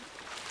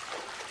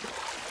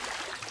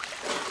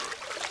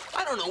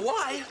 I don't know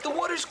why. The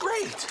water's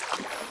great.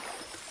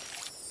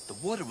 The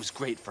water was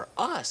great for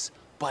us,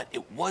 but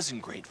it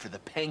wasn't great for the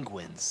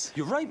penguins.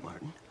 You're right,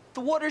 Martin. The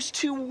water's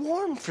too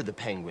warm for the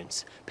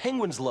penguins.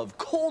 Penguins love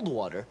cold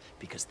water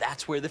because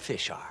that's where the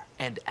fish are.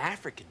 And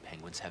African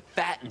penguins have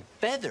fat and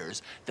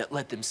feathers that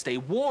let them stay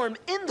warm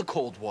in the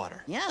cold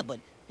water. Yeah,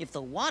 but if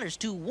the water's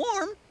too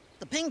warm,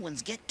 the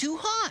penguins get too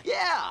hot.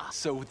 Yeah.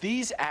 So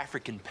these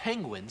African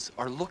penguins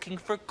are looking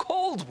for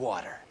cold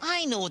water.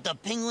 I know what the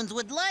penguins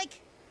would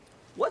like.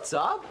 What's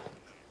up?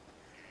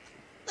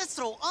 Let's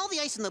throw all the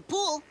ice in the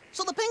pool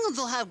so the penguins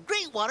will have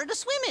great water to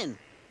swim in.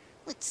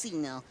 Let's see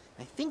now.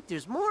 I think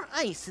there's more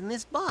ice in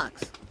this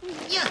box.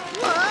 Yeah.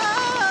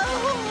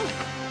 Whoa!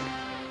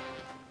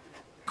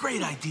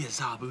 Great idea,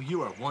 Zoboo.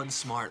 You are one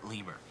smart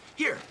lemur.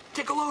 Here,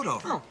 take a load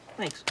over. Oh,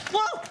 thanks.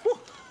 Whoa! Whoa!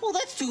 Oh,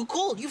 that's too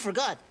cold. You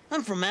forgot.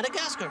 I'm from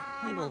Madagascar.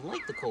 I don't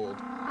like the cold.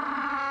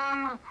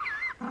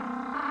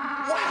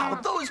 Wow,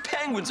 those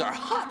penguins are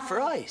hot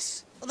for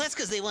ice. Well, that's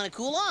because they want to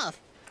cool off.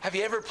 Have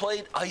you ever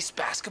played ice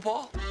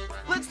basketball?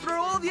 Let's throw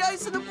all the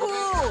ice in the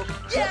pool.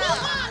 Yeah!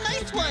 Oh,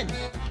 nice one!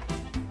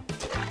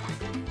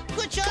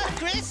 Good shot,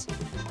 Chris.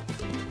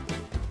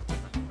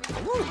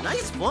 Ooh,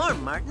 nice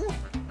form, Martin.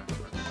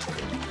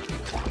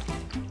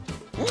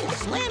 Ooh,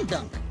 slam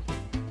dunk.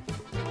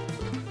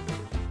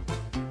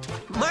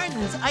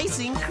 Martin's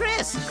icing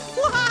Chris.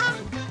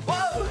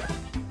 Whoa!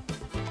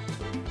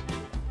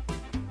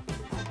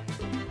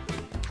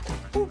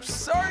 Oops,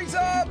 sorry,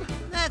 Zob.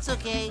 That's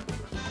okay.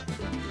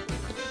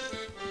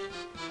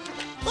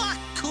 Ah,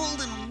 cold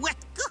and wet.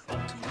 Too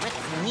wet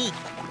for me.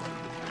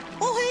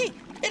 Oh, hey,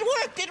 it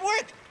worked, it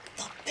worked.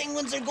 The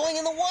penguins are going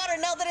in the water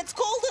now that it's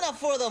cold enough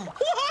for them.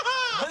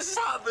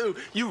 Zoboo,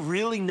 you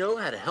really know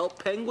how to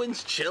help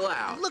penguins chill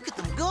out. Look at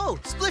them go.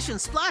 Splish and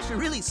Splash are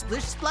really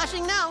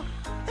splashing now.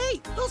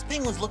 Hey, those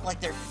penguins look like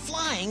they're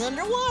flying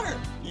underwater.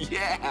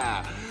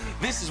 Yeah,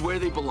 this is where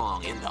they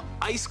belong, in the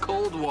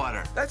ice-cold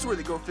water. That's where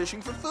they go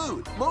fishing for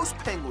food. Most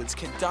penguins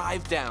can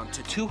dive down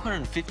to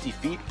 250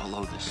 feet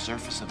below the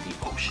surface of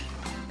the ocean.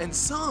 And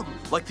some,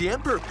 like the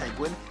emperor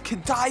penguin,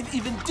 can dive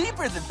even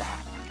deeper than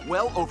that,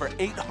 well over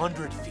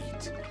 800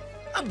 feet.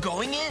 I'm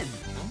going in.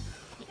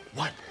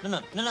 One. No,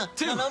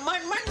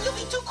 Martin, you'll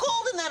be too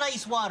cold in that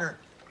ice water.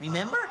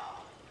 Remember?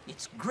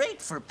 It's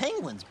great for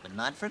penguins, but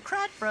not for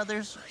Kratt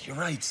Brothers. You're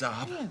right,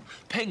 Zob.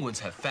 Penguins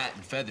have fat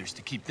and feathers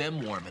to keep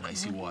them warm in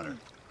icy water.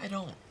 I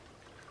don't.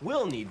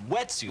 We'll need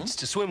wetsuits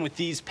to swim with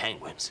these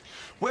penguins.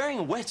 Wearing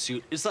a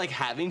wetsuit is like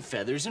having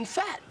feathers and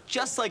fat,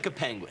 just like a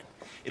penguin.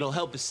 It'll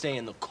help us stay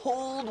in the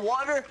cold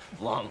water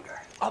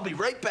longer. I'll be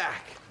right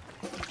back.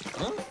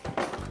 Huh?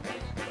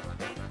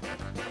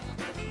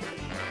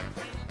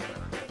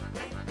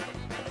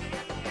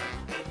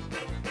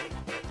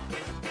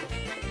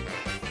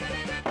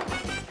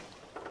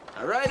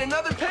 All right,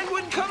 another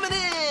penguin coming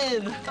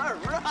in. All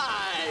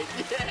right,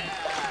 yeah.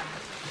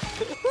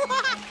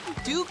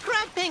 2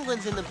 Kratt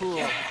penguins in the pool.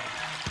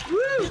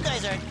 Woo! You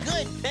guys are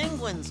good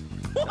penguins.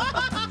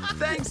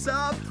 Thanks,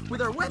 Zob.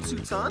 With our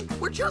wetsuits on,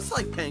 we're just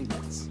like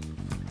penguins.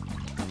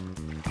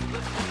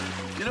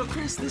 You know,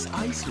 Chris, this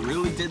ice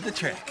really did the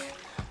trick.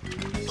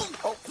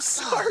 Oh,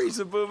 sorry,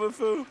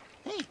 Zoboomafoo.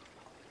 Hey,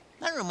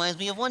 that reminds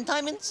me of one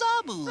time in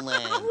Zoboo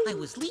land. I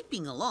was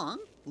leaping along,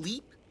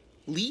 leap,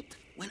 leap,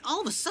 when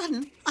all of a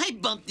sudden I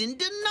bumped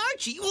into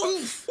Narchi.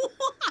 Oof!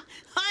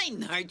 Hi,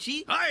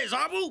 Narchi. Hi,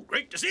 Zoboo.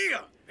 Great to see you.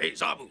 Hey,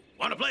 Zoboo,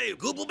 want to play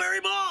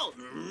googleberry ball?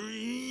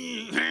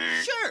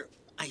 Sure,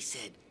 I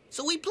said.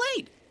 So we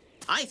played.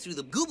 I threw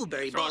the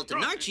googleberry ball to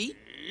Narchi,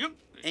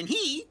 and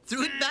he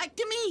threw it back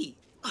to me.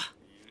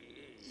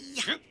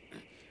 Yeah.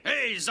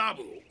 Hey,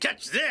 Zoboo,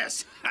 catch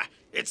this.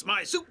 It's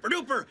my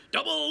super-duper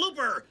double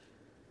looper.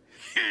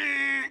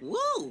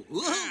 Whoa,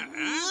 whoa,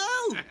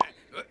 whoa.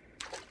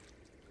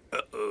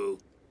 Uh-oh.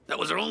 That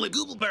was our only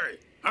googleberry.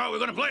 How are we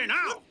going to play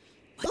now?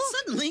 But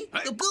suddenly,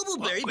 the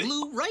googleberry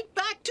blew right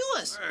back to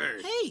us.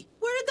 Hey,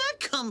 where did that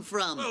come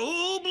from?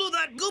 Who blew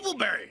that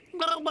googleberry?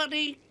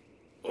 Nobody.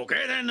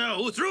 Okay, then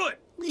who threw it?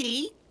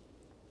 Me?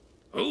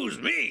 Who's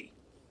me?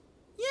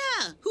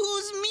 Yeah,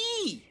 who's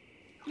me?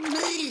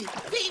 Me,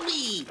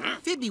 Phoebe.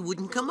 Phoebe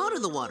wouldn't come out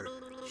of the water.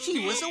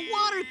 She was a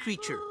water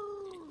creature.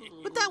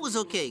 But that was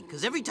okay,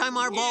 because every time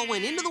our ball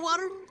went into the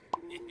water,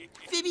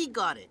 Phoebe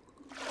got it.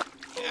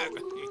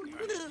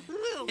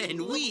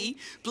 And we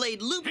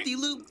played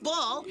loop-de-loop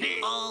ball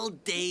all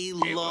day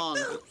long.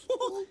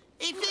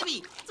 Hey,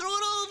 Phoebe, throw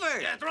it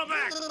over. Yeah, throw it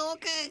back.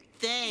 Okay,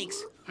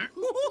 thanks.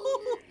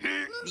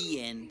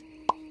 The end.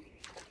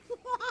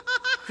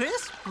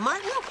 Chris,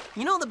 Martin,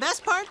 you know the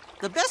best part?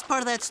 The best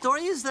part of that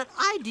story is that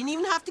I didn't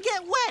even have to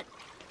get wet.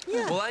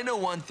 Yeah. Well, I know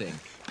one thing.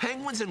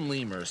 Penguins and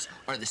lemurs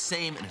are the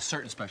same in a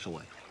certain special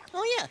way.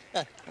 Oh,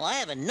 yeah. Well, I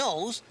have a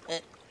nose.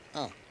 And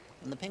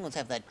the penguins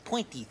have that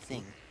pointy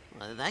thing.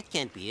 Well, that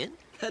can't be it.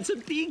 That's a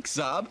beak,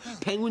 Zob.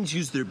 Penguins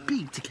use their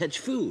beak to catch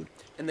food.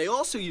 And they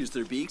also use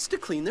their beaks to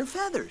clean their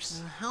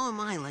feathers. How am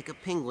I like a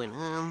penguin?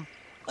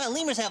 Well,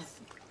 lemurs have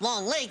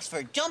long legs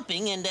for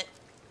jumping, and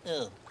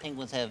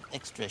penguins have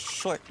extra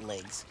short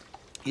legs.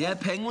 Yeah,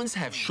 penguins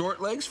have short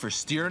legs for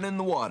steering in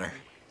the water.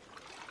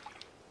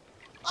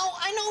 Oh,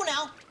 I know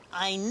now.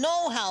 I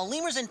know how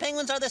lemurs and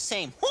penguins are the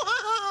same.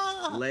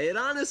 Lay it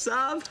on us,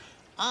 Zob.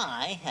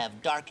 I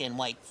have dark and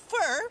white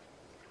fur,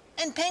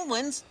 and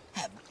penguins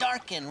have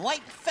dark and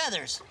white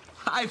feathers.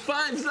 High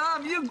five,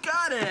 Zob. You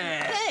got it.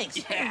 Thanks.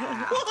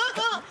 Yeah.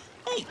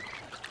 Hey,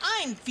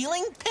 I'm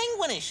feeling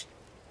penguinish.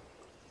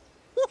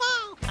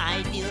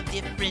 I feel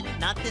different,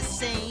 not the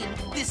same.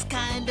 This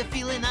kind of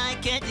feeling I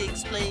can't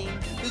explain.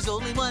 There's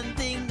only one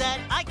thing that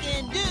I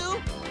can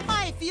do.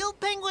 I feel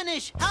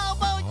penguinish. How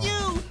about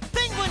you?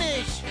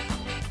 Penguinish.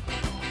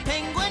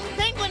 Penguin,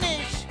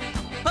 penguinish.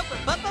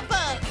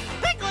 Pa-pa-pa-pa-pa.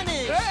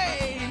 Penguinish.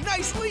 Hey,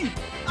 nice leap.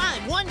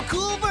 I'm one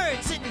cool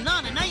bird sitting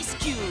on an ice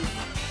cube.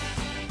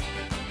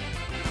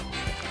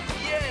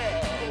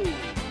 Yeah.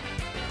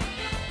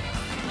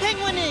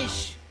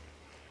 Penguinish.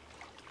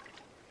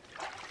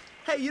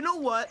 Hey, you know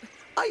what?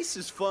 Ice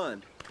is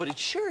fun. But it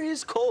sure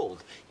is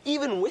cold,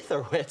 even with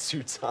our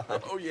wetsuits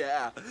on. Oh,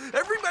 yeah.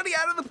 Everybody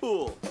out of the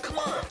pool. Come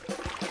on.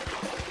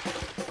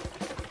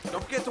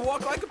 Don't forget to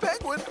walk like a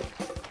penguin.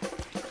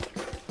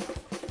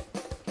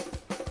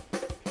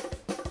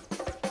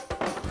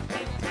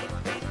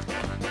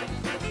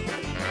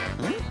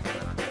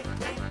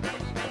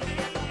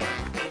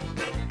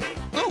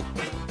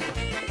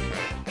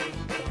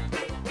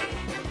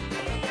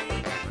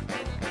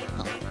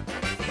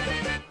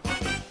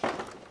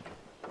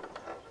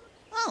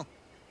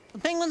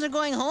 Penguins are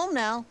going home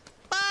now.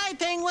 Bye,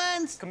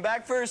 penguins! Come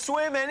back for a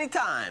swim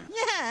anytime.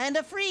 Yeah, and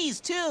a freeze,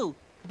 too.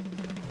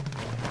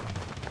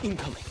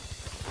 Incoming.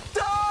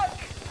 Duck!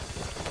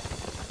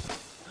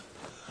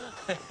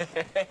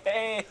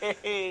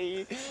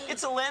 Hey,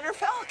 it's a Lanner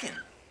Falcon.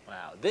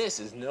 Wow, this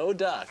is no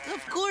duck.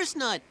 Of course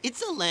not.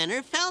 It's a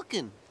Lanner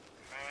Falcon.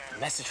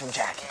 Message from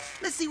Jackie.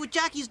 Let's see what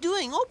Jackie's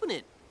doing. Open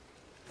it.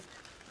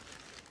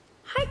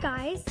 Hi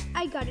guys,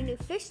 I got a new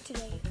fish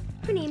today.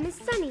 Her name is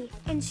Sunny,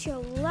 and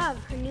she'll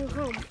love her new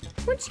home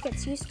once she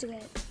gets used to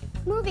it.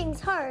 Moving's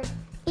hard,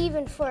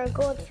 even for a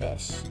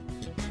goldfish.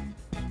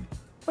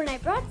 When I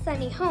brought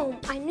Sunny home,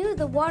 I knew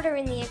the water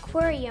in the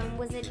aquarium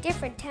was a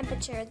different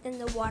temperature than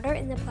the water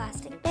in the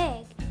plastic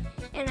bag,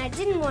 and I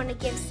didn't want to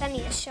give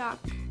Sunny a shock.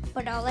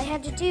 But all I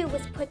had to do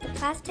was put the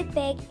plastic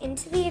bag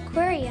into the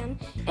aquarium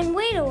and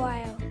wait a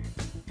while.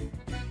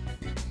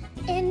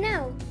 And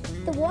now,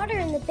 the water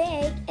in the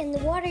bag and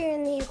the water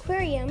in the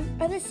aquarium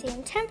are the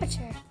same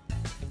temperature.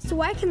 So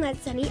I can let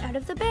Sunny out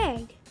of the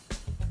bag.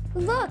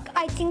 Look,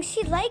 I think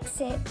she likes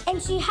it, and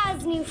she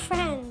has new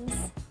friends.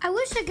 I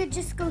wish I could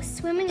just go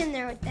swimming in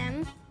there with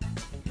them.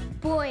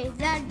 Boy,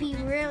 that'd be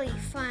really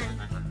fun.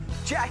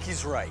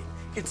 Jackie's right.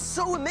 It's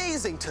so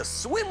amazing to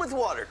swim with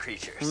water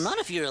creatures. Not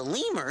if you're a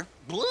lemur.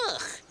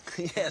 Blech.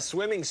 Yeah,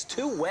 swimming's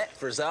too wet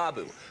for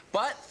Zoboo.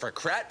 But for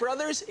Kratt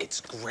Brothers, it's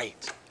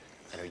great.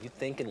 And are you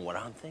thinking what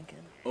I'm thinking?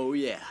 Oh,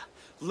 yeah.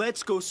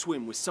 Let's go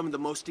swim with some of the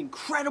most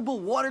incredible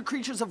water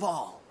creatures of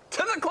all.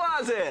 To the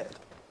closet!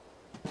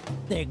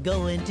 They're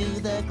going to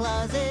the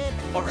closet.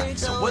 All right,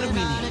 so what do we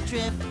on need? a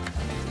trip.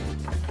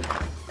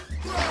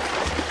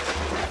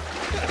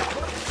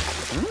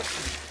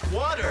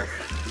 Water!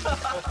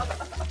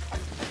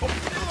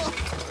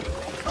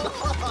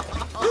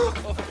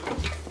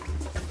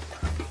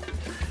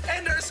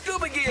 And our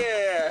scuba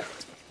gear!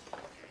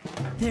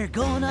 They're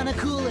going on a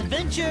cool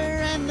adventure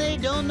and they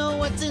don't know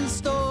what's in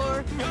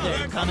store.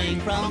 They're coming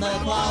from the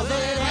closet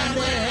and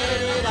they're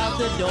headed out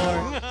the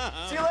door.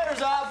 See you later,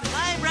 Zob.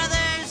 Bye,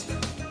 brothers.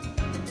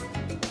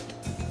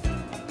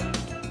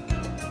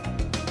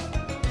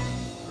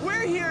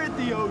 We're here at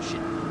the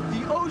ocean.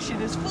 The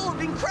ocean is full of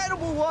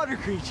incredible water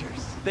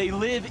creatures. They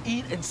live,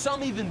 eat, and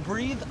some even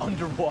breathe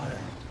underwater.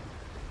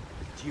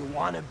 Do you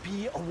want to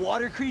be a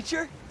water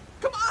creature?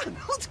 Come on,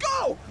 let's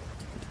go!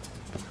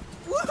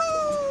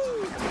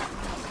 Woohoo!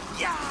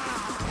 Yeah!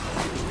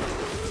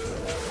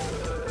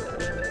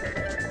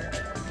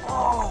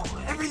 Oh,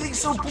 everything's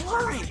so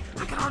blurry.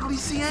 I can hardly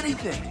see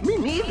anything. Me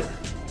neither.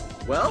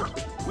 Well,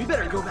 we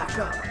better go back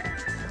up.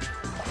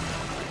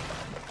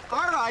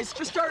 Our eyes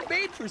just aren't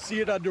made for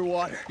seeing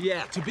underwater.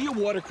 Yeah, to be a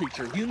water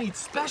creature, you need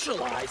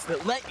special eyes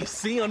that let you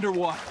see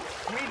underwater.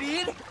 We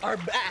need our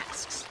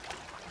masks.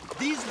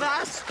 These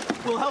masks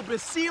will help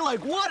us see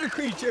like water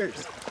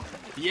creatures.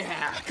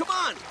 Yeah. Come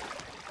on!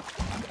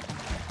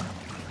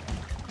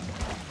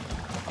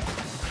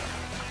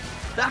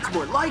 That's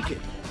more like it.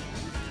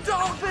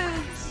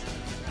 Dolphins!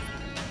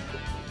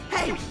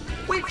 Hey,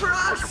 wait for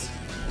us!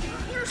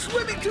 You're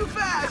swimming too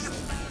fast!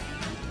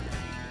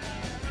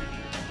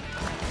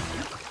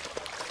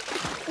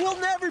 We'll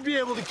never be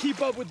able to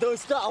keep up with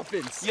those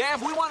dolphins. Yeah,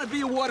 if we want to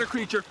be a water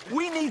creature,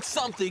 we need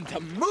something to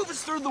move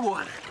us through the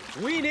water.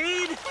 We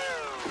need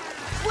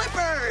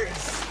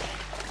flippers!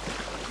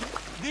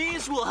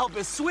 These will help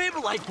us swim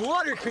like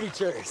water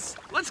creatures.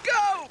 Let's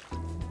go!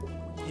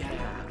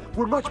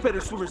 We're much better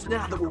swimmers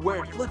now that we're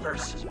wearing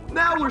flippers.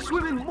 Now we're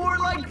swimming more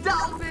like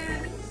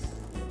dolphins!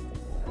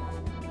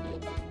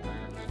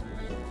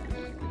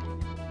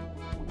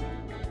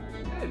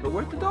 Hey, but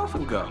where'd the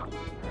dolphin go?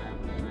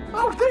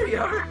 Oh, there you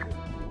are!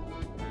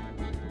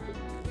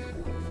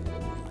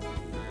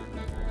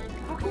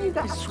 How can you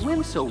guys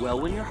swim so well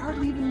when you're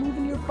hardly even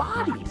moving your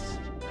bodies?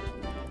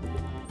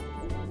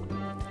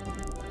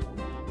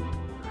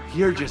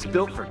 You're just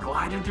built for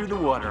gliding through the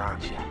water,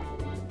 aren't you?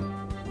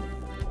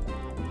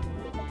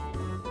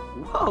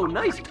 Whoa,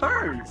 nice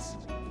turns!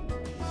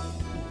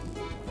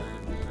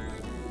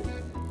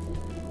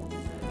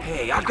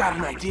 Hey, I've got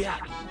an idea.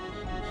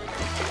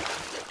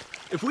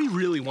 If we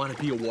really want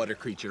to be a water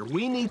creature,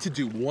 we need to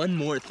do one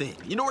more thing.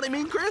 You know what I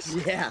mean, Chris?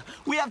 Yeah,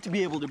 we have to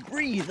be able to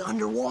breathe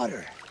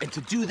underwater. And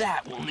to do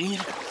that, we'll need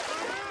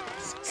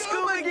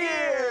Scuba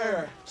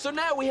gear! So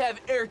now we have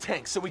air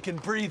tanks so we can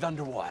breathe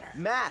underwater.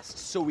 Masks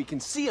so we can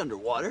see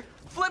underwater.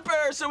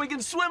 Flippers so we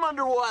can swim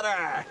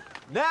underwater.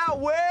 Now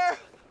we're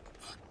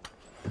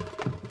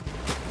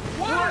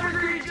Water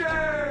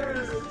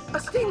creatures! a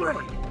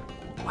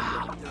stingray!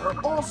 Wow, there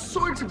are all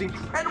sorts of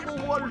incredible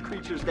water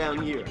creatures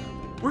down here.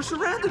 We're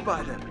surrounded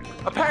by them.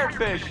 A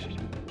parrotfish.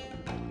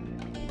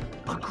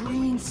 A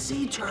green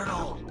sea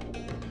turtle.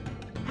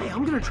 Hey,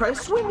 I'm gonna try to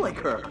swim like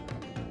her.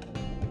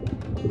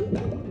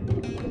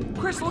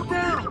 Chris, look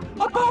down.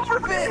 A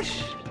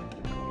pufferfish.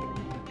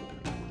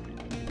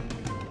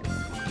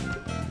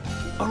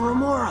 A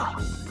remora.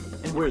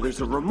 And where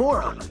there's a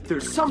remora,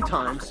 there's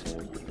sometimes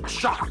a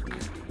shark.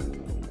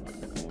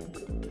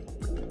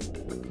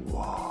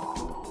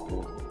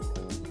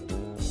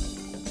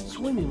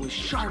 Swimming with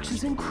sharks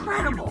is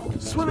incredible.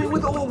 Swimming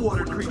with all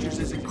water creatures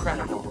is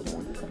incredible.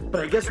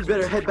 But I guess we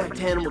better head back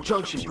to Animal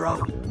Junction,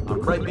 bro.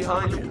 I'm right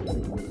behind you.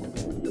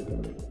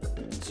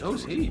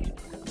 So's he.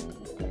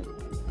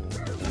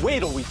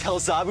 Wait till we tell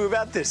Zoboo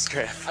about this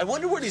trip. I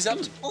wonder what he's up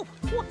to.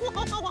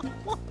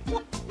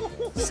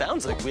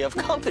 Sounds like we have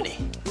company.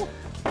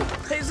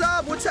 Hey,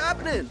 Zob, what's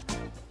happening?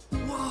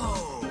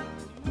 Whoa!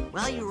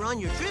 While you were on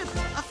your trip,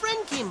 a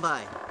friend came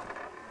by.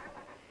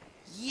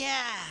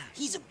 Yeah,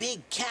 he's a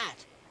big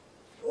cat.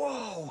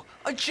 Whoa,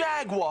 a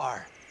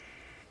jaguar.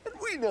 And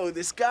we know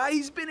this guy.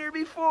 He's been here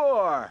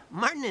before.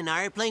 Martin and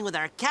I are playing with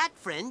our cat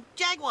friend,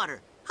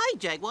 Jagwater. Hi,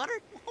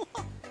 Jagwater.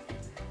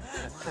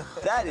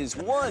 That is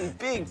one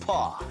big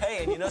paw.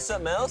 Hey, and you know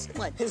something else?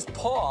 What? His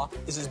paw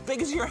is as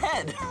big as your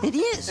head. It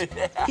is.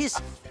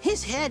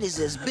 His head is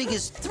as big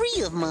as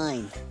 3 of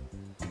mine.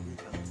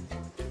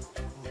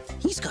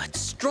 He's got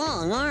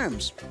strong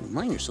arms.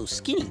 Mine are so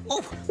skinny.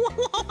 Oh.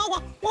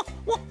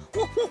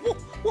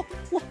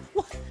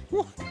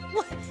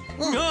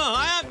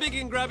 I have big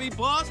and grabby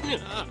paws.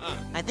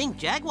 I think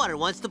Jagwater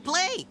wants to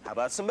play. How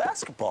about some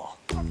basketball?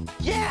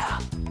 Yeah!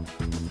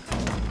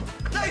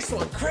 Nice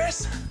one,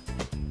 Chris!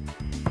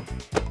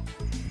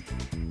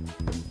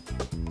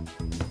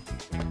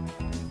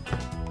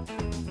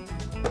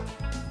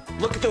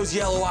 Look at those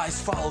yellow eyes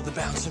follow the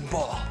bouncing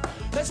ball.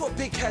 That's what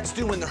big cats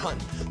do when they're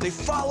hunting. They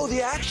follow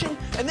the action,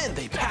 and then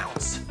they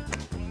pounce.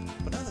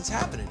 But now that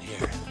happening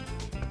here?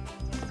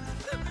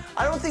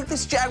 I don't think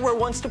this jaguar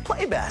wants to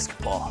play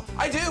basketball.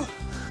 I do.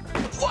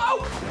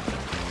 Whoa!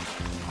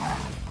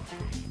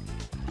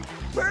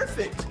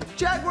 Perfect.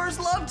 Jaguars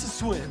love to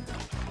swim.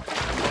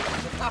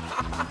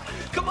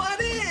 Come on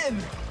in.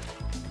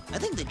 I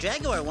think the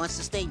jaguar wants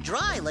to stay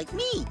dry like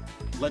me.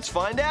 Let's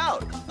find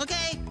out.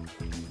 Okay.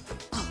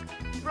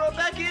 Throw it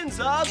back in,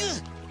 Zob.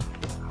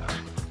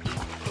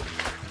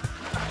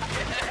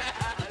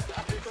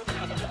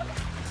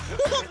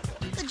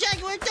 The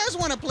jaguar does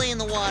want to play in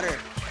the water.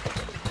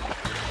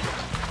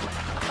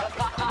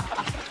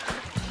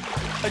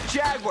 A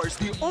jaguar's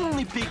the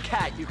only big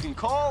cat you can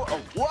call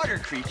a water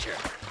creature.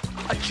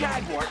 A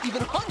jaguar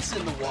even hunts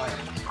in the water.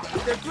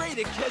 They're great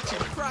at catching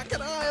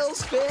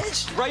crocodiles,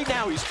 fish. Right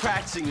now he's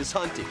practicing his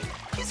hunting.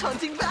 He's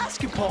hunting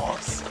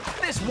basketballs.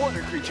 This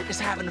water creature is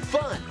having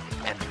fun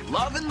and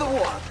loving the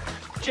water.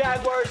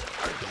 Jaguars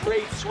are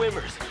great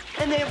swimmers,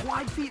 and they have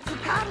wide feet for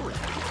paddling.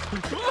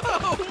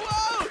 Whoa,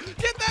 whoa!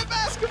 Get that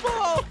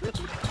basketball!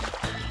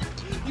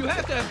 You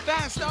have to have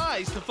fast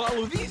eyes to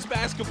follow these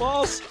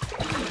basketballs.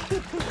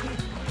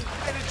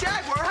 And a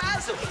jaguar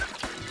has them.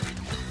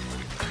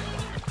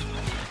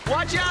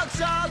 Watch out,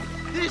 Zob!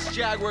 This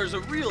jaguar's a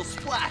real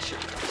splasher.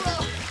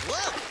 Whoa!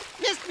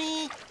 Missed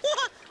me.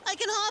 I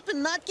can hop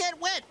and not get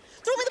wet.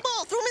 Throw me the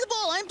ball. Throw me the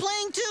ball. I'm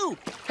playing too.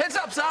 Heads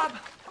up, Zob!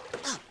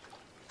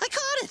 I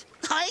caught it.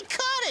 I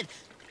caught it.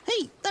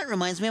 Hey, that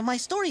reminds me of my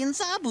story in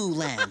Zoboo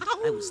land.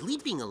 I was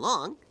leaping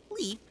along,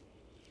 leap,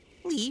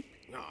 leap,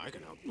 No, I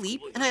can help.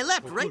 leap, and I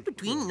leapt right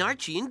between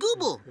Narchi and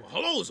Gooble.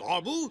 Hello,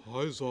 Zoboo.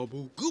 Hi,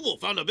 Zoboo. Google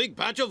found a big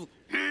patch of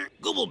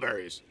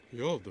goobleberries.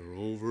 Yeah, they're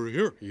over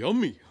here.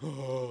 Yummy.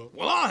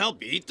 Well, I'll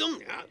help you eat them.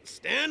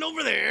 Stand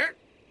over there,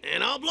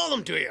 and I'll blow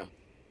them to you.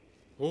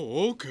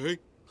 Oh, okay.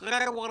 Phoebe?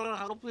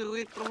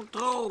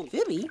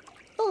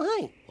 Oh,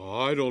 hi.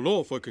 I don't know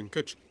if I can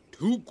catch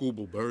 2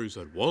 goobleberries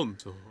at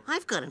once.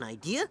 I've got an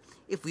idea.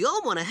 If we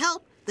all want to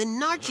help, then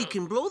Narchi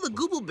can blow the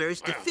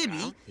goobleberries to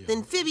Phoebe,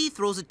 then Phoebe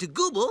throws it to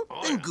Gooble,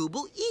 then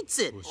Gooble eats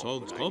it. It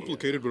sounds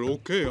complicated, but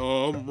okay,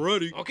 I'm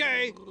ready.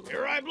 Okay,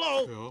 here I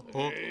blow.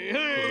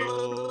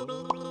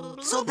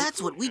 So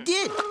that's what we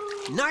did.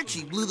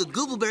 Narchi blew the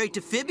goobleberry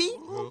to Phoebe,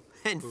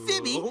 and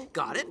Phoebe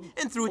got it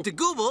and threw it to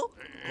Gooble,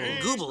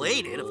 and Gooble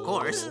ate it, of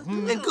course,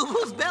 and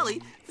Gooble's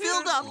belly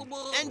filled up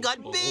and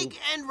got big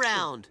and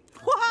round.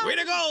 Way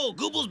to go!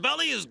 Gooble's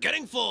belly is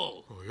getting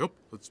full. Oh, yep,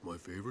 that's my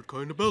favorite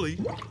kind of belly.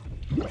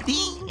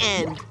 The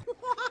end.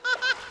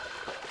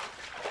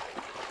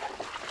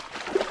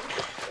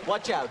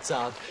 Watch out,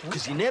 Zob,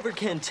 because you never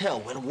can tell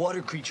when a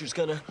water creature's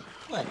gonna...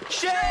 What?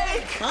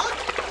 Shake! Huh?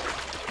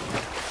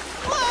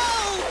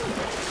 Whoa!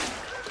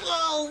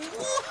 Whoa!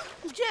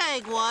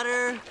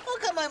 Jagwater. How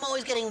come I'm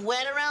always getting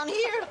wet around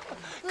here?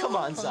 Come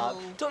on, Zob.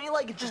 Don't you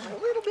like it just a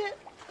little bit?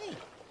 Hey,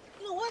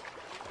 you know what?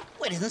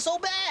 Wet isn't so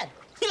bad.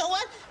 You know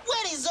what?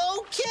 Wet is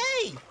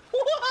okay.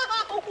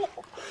 Wow!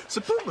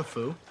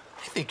 Zoboomafoo,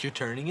 I think you're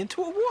turning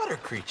into a water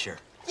creature.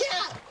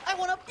 Yeah, I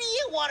want to be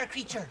a water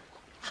creature.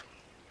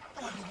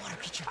 I want to be a water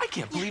creature. I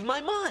can't believe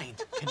my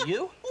mind. Can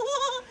you?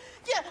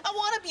 Yeah, I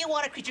want to be a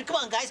water creature. Come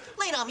on, guys.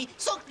 Lay it on me.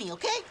 Soak me,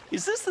 okay?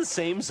 Is this the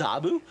same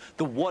Zoboo?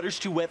 The water's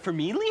too wet for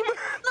me, lemur?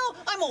 No,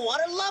 I'm a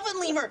water-loving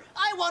lemur.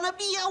 I want to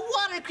be a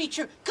water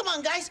creature. Come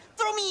on, guys.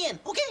 Throw me in,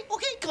 okay?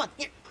 Okay, come on.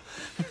 Here.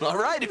 All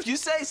right, if you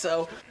say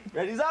so.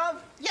 Ready,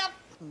 Zob? Yep.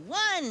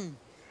 1,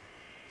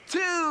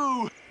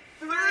 2,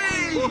 3.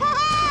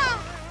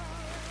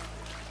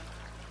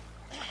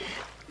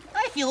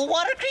 I feel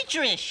water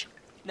creature-ish.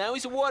 Now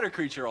he's a water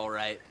creature, all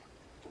right.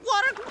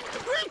 Water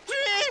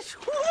creature-ish.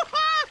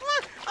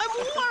 I'm a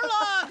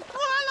warlock.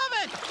 Oh, I love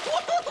it.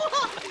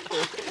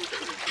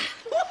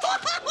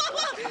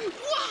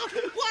 Wow,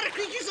 water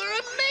creatures are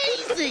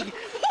amazing.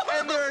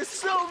 And there are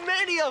so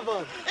many of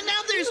them. And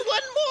now there's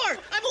one more.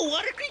 I'm a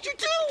water creature,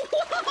 too.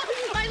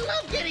 I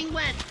love getting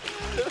wet.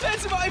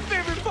 That's my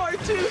favorite part,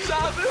 too,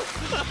 Zoboo.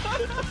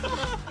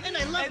 And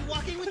I love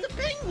walking with the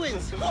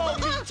penguins. Oh,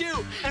 me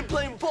too. And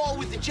playing ball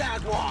with the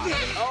jaguar.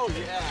 Oh,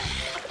 yeah.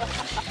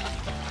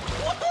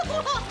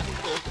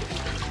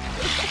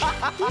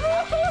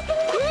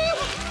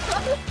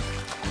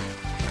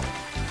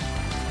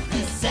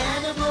 This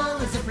animal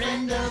is a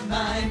friend of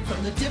mine.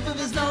 From the tip of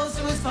his nose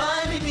to his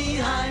climbing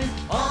behind.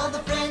 All the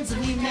friends that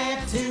we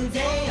met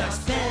today are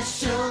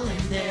special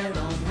in their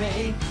own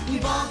way.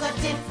 We've all got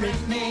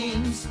different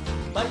names,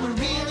 but we're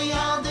really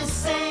all the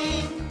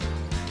same.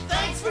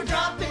 Thanks for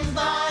dropping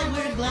by,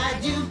 we're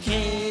glad you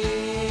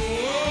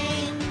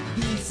came.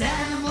 These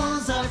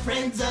animals are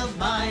friends of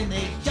mine.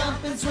 They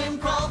jump and swim,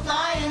 crawl,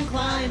 fly and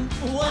climb.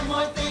 One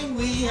more thing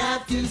we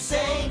have to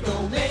say,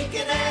 go make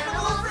an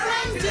animal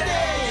friend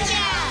today.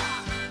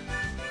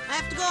 I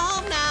have to go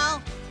home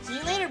now. See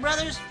you later,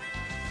 brothers.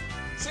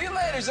 See you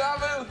later,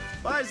 Zoboo.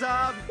 Bye,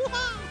 Zob.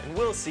 And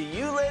we'll see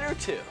you later,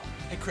 too.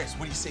 Hey, Chris,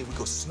 what do you say we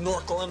go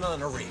snorkeling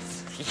on a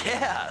reef?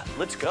 Yeah,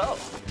 let's go.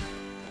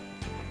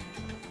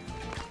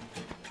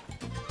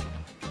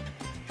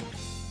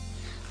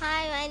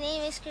 Hi, my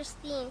name is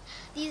Christine.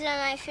 These are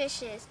my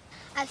fishes.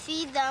 I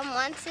feed them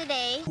once a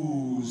day.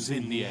 Who's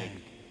in the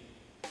egg?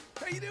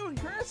 How you doing,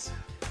 Chris?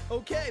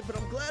 Okay, but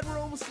I'm glad we're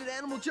almost at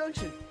Animal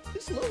Junction.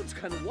 This load's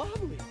kind of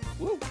wobbly.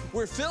 Woo.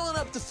 We're filling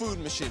up the food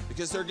machine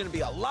because there are going to be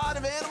a lot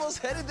of animals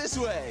headed this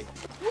way.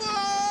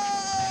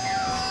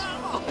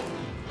 Whoa!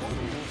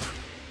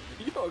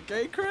 You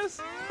okay, Chris?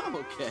 I'm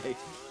okay.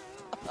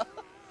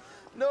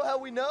 Know how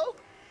we know?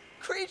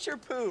 Creature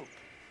poop.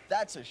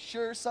 That's a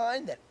sure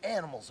sign that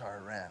animals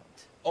are around.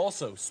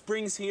 Also,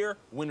 spring's here,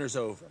 winter's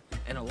over.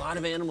 And a lot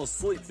of animals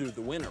sleep through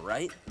the winter,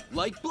 right?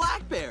 Like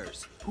black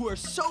bears, who are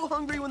so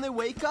hungry when they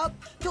wake up,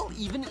 they'll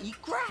even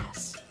eat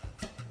grass.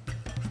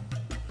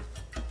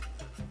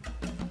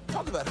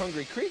 Talk about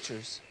hungry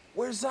creatures.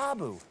 Where's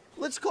Zoboo?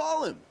 Let's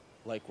call him.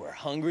 Like we're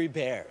hungry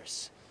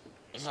bears.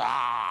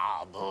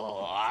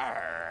 Zoboo.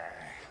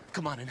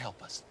 Come on and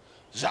help us.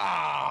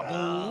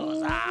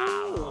 Zoboo.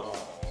 Zoboo.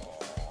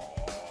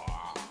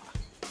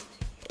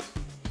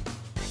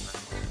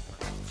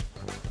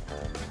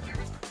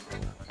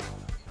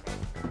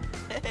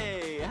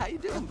 Hey, how you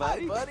doing,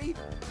 buddy? Hi, buddy.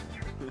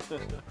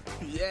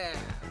 Yeah,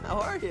 how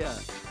are you?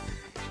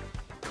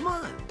 Come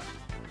on,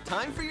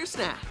 time for your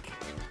snack.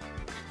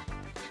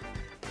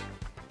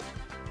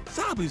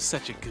 Zoboo's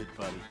such a good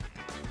buddy.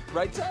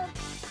 Right, Zob?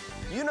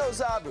 You know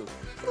Zoboo.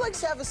 He likes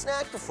to have a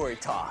snack before he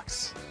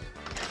talks.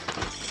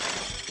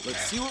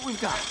 Let's see what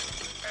we've got.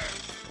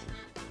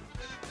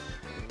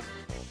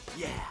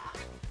 Yeah.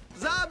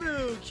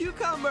 Zoboo,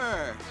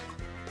 cucumber.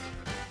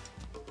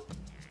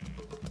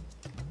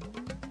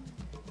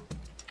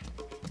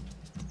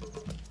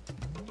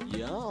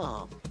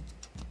 Yum.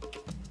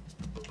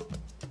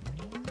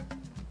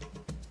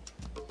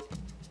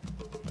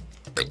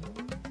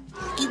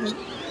 Give me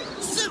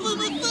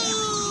Zoboomafoo!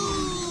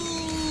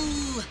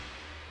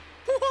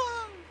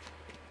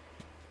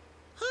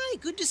 Hi,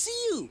 good to see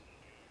you.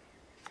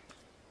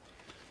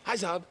 Hi,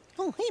 Zob.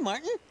 Oh, hey,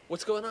 Martin.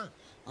 What's going on?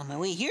 On my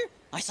way here,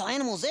 I saw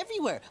animals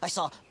everywhere. I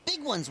saw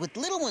big ones with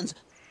little ones.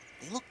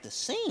 They look the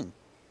same.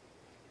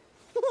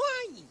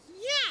 Why,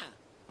 yeah.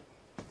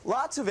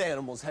 Lots of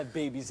animals have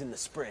babies in the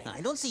spring.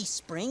 I don't see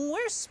spring.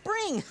 Where's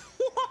spring?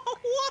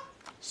 What?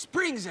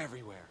 Spring's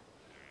everywhere.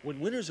 When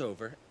winter's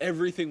over,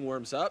 everything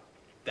warms up.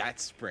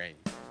 That's spring.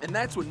 And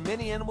that's when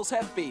many animals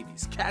have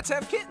babies. Cats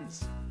have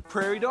kittens.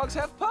 Prairie dogs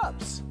have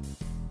pups.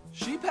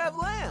 Sheep have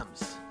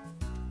lambs.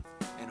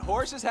 And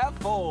horses have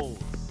foals.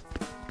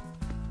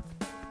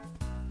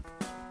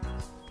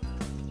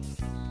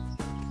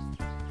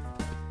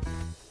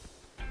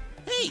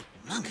 Hey,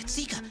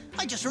 Mangatsika,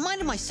 I just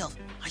reminded myself.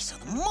 I saw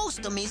the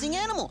most amazing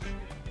animal.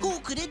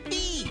 Who could it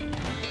be?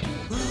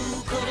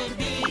 Who could it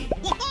be?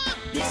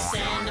 This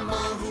animal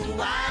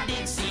who I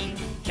did see.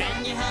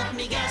 Can you help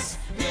me guess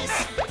this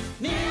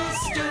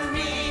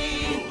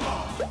mystery?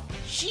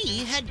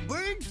 She had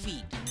bird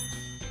feet.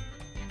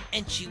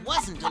 And she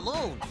wasn't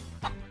alone.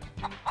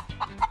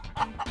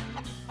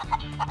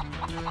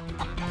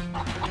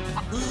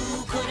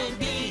 Who could it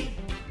be?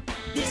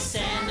 This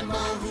animal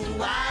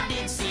who I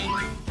did see.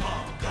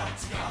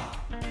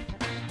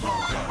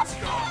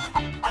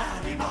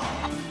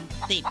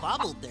 They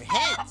bobbled their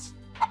heads.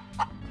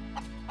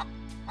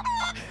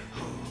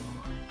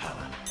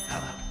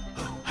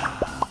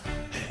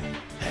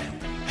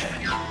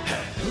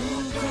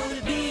 Who could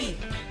it be?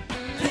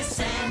 This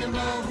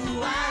animal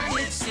who I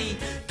did see.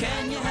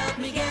 Can you help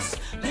me guess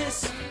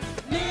this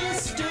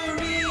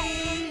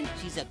mystery?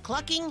 She's a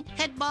clucking,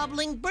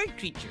 head-bobbling bird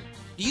creature.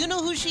 Do you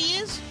know who she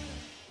is?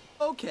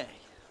 Okay,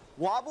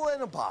 wobble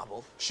and a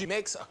bobble. She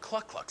makes a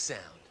cluck-cluck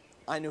sound.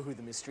 I know who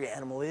the mystery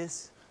animal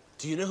is.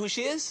 Do you know who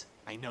she is?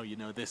 I know you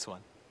know this one.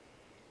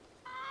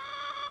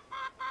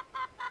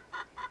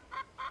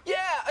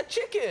 Yeah, a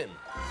chicken.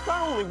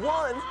 Not only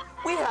one,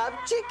 we have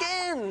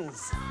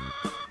chickens.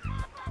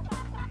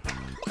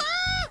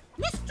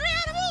 Mystery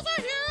animals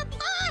are here.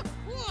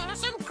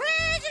 Some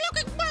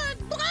crazy-looking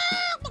birds.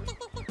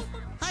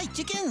 Hi,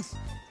 chickens.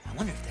 I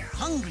wonder if they're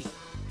hungry.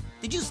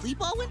 Did you sleep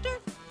all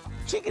winter?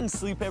 Chickens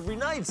sleep every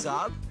night,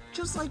 Zob,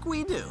 just like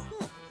we do.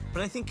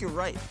 But I think you're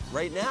right.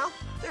 Right now,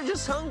 they're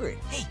just hungry.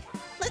 Hey,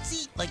 let's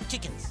eat like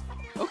chickens.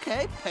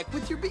 Okay, peck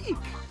with your beak.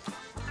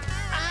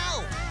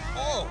 Ow!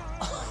 Oh,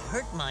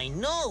 hurt my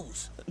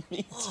nose.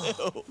 Me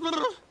too.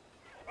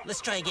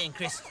 Let's try again,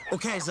 Chris.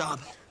 Okay, Zob.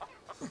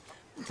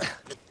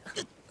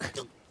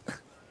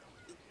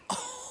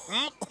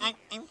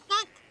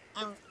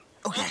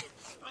 Okay.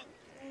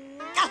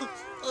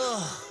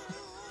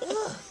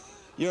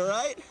 You all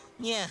right?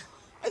 Yeah,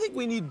 I think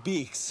we need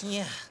beaks.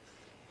 yeah.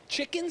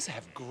 Chickens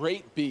have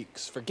great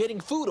beaks for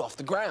getting food off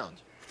the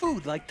ground.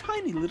 Food like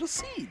tiny little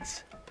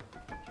seeds.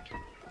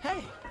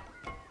 Hey,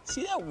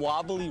 see that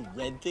wobbly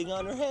red thing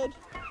on her head?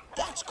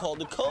 That's called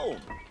a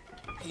comb.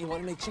 Hey, you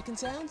want to make chicken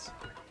sounds?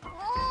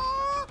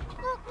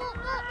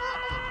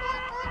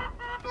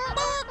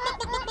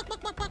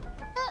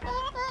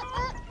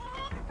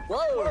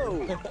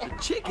 Whoa! The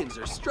chickens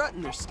are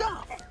strutting their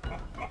stuff.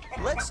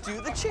 Let's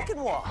do the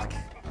chicken walk.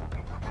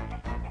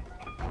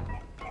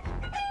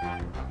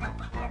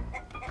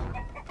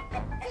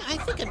 I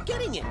think I'm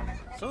getting it.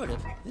 Sort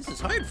of. This is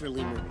hard for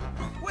Lemur.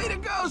 Way to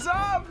go,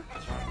 Zob!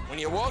 When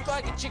you walk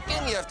like a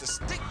chicken, you have to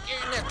stick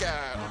your neck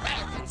out.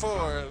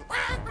 for...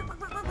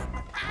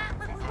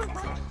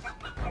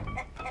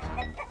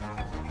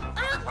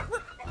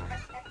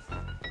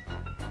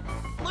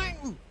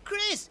 Martin,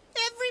 Chris,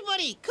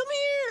 everybody, come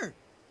here.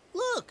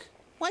 Look,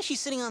 why is she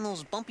sitting on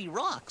those bumpy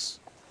rocks?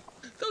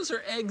 Those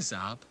are eggs,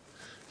 Zob.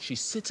 She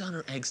sits on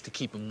her eggs to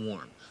keep them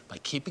warm. By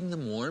keeping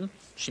them warm,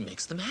 she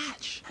makes them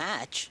hatch.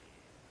 Hatch?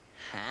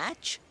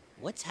 Hatch?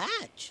 What's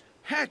hatch?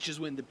 Hatch is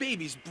when the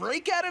babies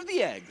break out of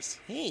the eggs.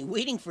 Hey,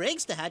 waiting for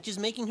eggs to hatch is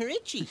making her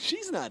itchy.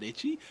 She's not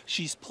itchy.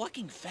 She's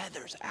plucking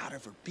feathers out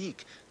of her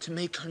beak to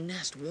make her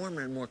nest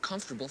warmer and more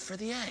comfortable for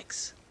the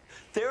eggs.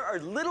 There are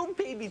little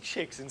baby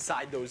chicks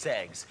inside those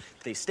eggs.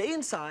 They stay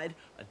inside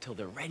until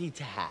they're ready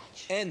to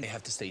hatch. And they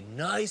have to stay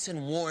nice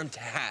and warm to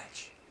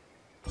hatch.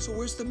 So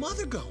where's the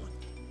mother going?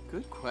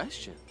 Good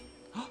question.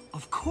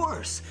 Of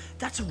course,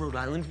 that's a Rhode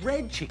Island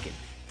red chicken.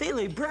 They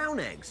lay brown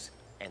eggs,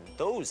 and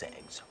those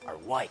eggs are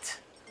white.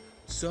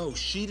 So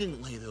she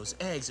didn't lay those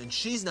eggs, and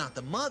she's not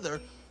the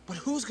mother, but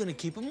who's gonna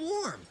keep them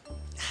warm?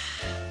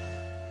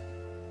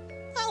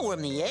 I'll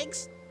warm the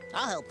eggs.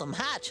 I'll help them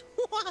hatch.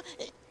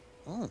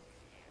 Oh,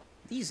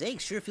 these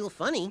eggs sure feel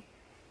funny.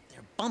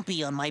 They're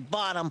bumpy on my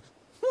bottom.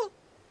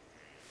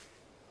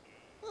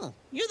 Oh,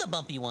 you're the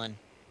bumpy one.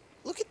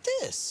 Look at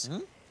this.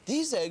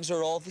 These eggs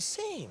are all the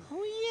same.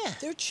 Oh, yeah.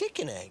 They're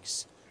chicken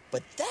eggs,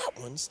 but that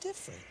one's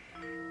different.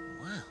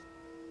 Wow.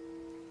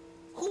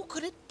 Who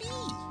could it be?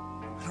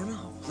 I don't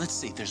know. Let's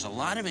see. There's a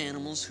lot of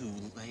animals who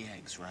lay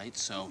eggs, right?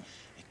 So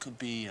it could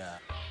be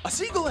A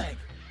seagull egg.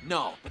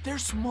 No, but they're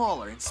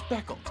smaller and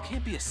speckled.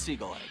 Can't be a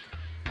seagull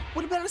egg.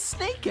 What about a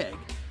snake egg?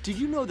 Did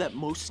you know that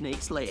most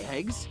snakes lay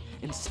eggs?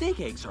 And snake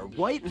eggs are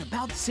white and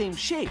about the same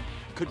shape.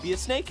 Could be a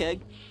snake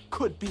egg.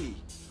 Could be.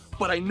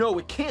 But I know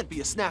it can't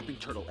be a snapping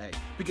turtle egg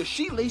because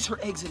she lays her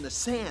eggs in the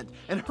sand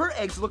and her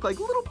eggs look like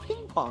little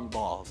ping pong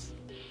balls.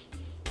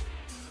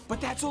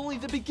 But that's only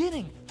the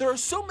beginning. There are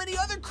so many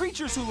other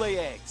creatures who lay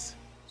eggs.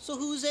 So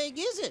whose egg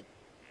is it?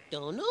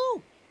 Don't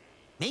know.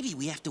 Maybe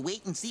we have to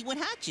wait and see what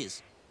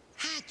hatches.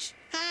 Hatch,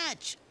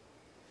 hatch.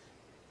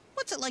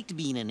 What's it like to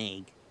be in an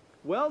egg?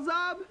 Well,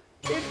 Zob,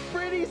 it's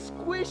pretty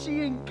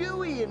squishy and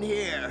gooey in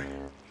here.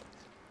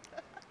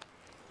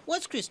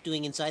 What's Chris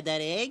doing inside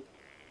that egg?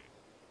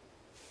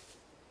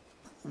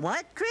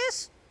 What,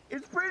 Chris?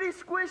 It's pretty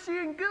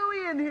squishy and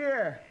gooey in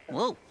here.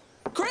 Whoa.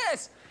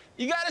 Chris,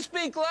 you gotta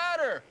speak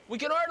louder. We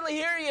can hardly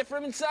hear you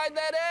from inside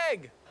that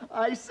egg.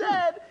 I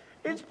said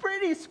it's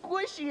pretty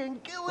squishy and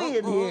gooey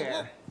in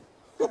here.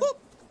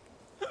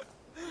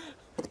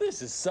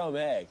 This is some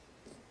egg.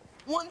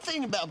 One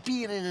thing about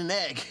being in an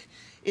egg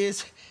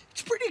is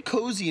it's pretty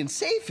cozy and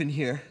safe in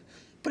here,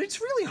 but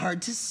it's really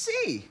hard to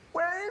see.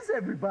 Where is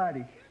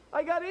everybody?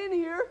 I got in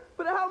here,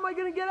 but how am I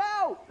gonna get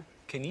out?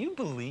 Can you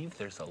believe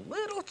there's a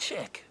little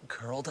chick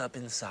curled up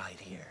inside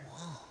here?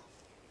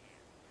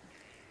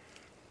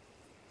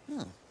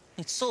 Whoa.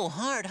 It's so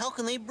hard. How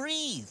can they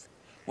breathe?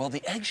 Well,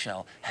 the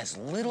eggshell has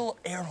little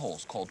air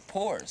holes called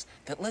pores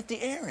that let the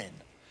air in.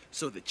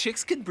 So the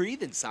chicks can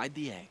breathe inside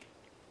the egg.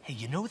 Hey,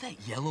 you know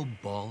that yellow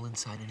ball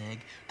inside an egg?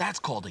 That's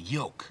called a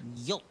yolk.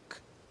 Yolk.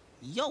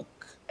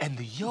 Yolk. And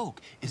the yolk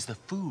is the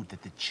food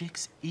that the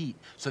chicks eat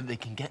so that they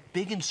can get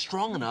big and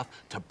strong enough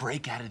to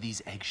break out of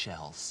these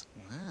eggshells.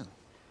 Wow.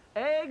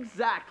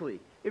 Exactly.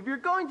 If you're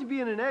going to be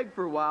in an egg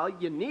for a while,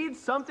 you need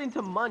something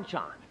to munch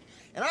on.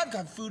 And I've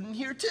got food in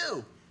here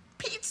too.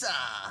 Pizza!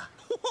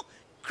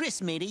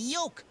 Chris made a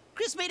yolk.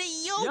 Chris made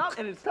a yolk. Yep,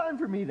 and it's time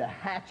for me to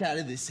hatch out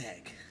of This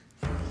egg.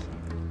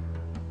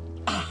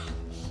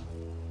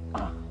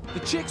 The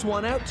chicks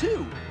want out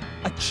too.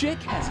 A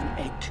chick has an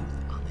egg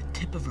tooth on the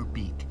tip of her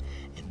beak.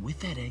 And with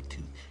that egg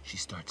tooth, she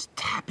starts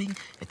tapping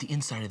at the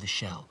inside of the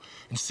shell.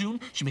 And soon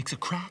she makes a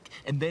crack,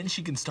 and then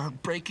she can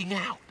start breaking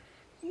out.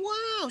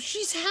 Wow,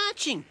 she's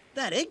hatching.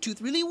 That egg tooth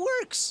really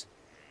works.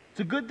 It's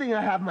a good thing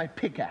I have my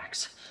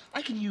pickaxe.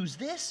 I can use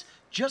this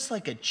just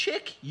like a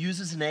chick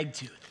uses an egg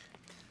tooth.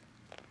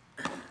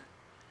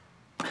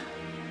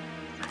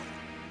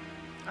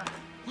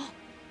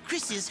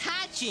 Chris is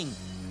hatching.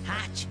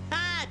 Hatch,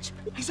 hatch.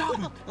 He's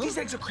on. These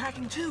eggs are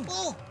cracking too.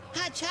 Oh,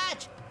 hatch,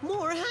 hatch.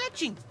 More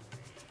hatching.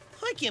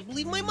 I can't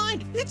believe my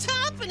mind. It's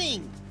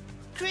happening.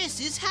 Chris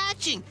is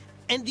hatching,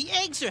 and the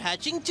eggs are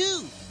hatching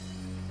too.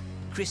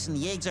 Chris and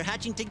the eggs are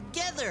hatching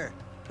together.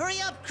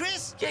 Hurry up,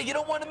 Chris. Yeah, you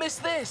don't want to miss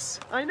this.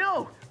 I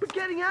know, but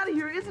getting out of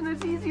here isn't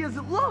as easy as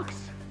it looks.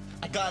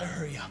 I gotta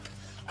hurry up.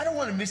 I don't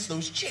want to miss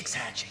those chicks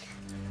hatching.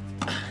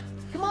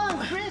 Come on,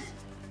 Chris.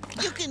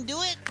 You can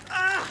do it.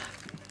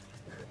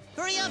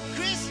 Hurry up,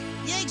 Chris.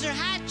 The eggs are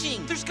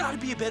hatching. There's got to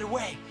be a better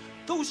way.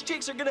 Those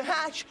chicks are gonna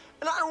hatch,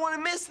 and I don't want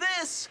to miss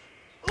this.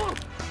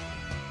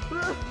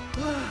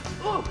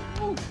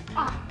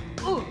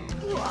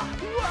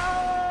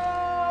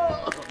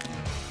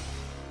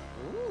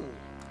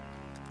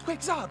 Quick,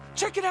 Zob,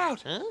 check it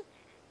out. Huh?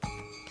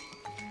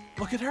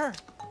 Look at her.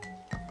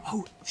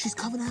 Oh, she's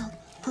coming out.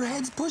 Her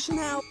head's pushing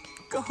out.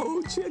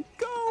 Go, chick,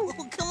 go.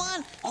 Oh, come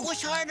on.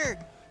 Push harder.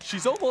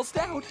 She's almost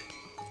out.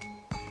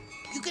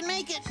 You can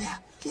make it. Yeah.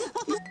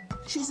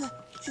 She's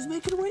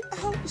making her way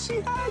out.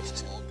 She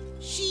hatched.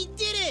 She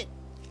did it.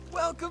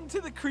 Welcome to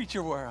the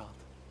creature world.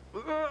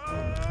 Ooh,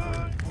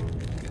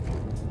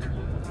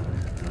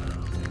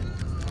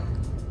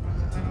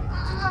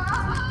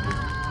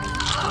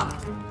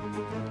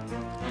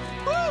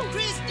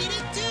 Chris did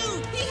it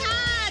too! He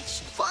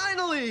hatched!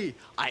 Finally!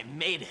 I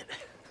made it.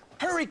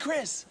 Hurry,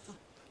 Chris.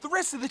 The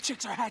rest of the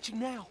chicks are hatching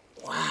now.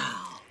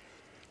 Wow.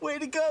 Way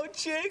to go,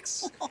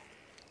 chicks.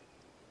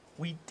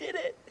 We did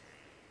it.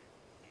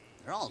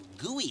 They're all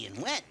gooey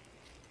and wet,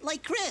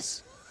 like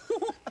Chris.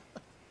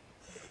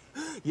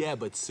 Yeah,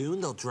 but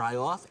soon they'll dry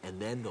off and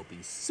then they'll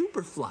be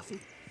super fluffy.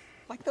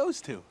 Like those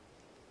two.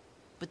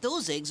 But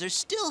those eggs are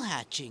still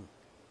hatching.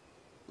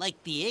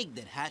 Like the egg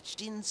that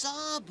hatched in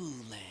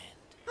Zoboo land.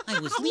 I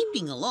was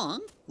leaping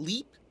along,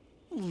 leap,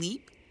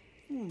 leap,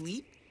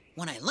 leap,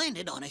 when I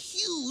landed on a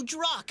huge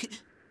rock.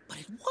 But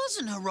it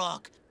wasn't a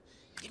rock.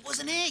 It was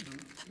an egg.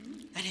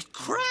 And it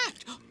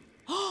cracked.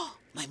 Oh,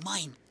 my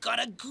mind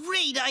got a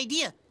great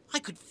idea. I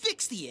could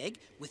fix the egg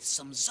with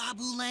some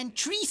Zoboo land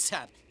tree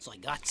sap. So I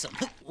got some.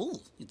 Oh,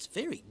 it's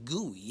very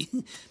gooey.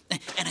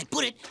 And I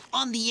put it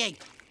on the egg.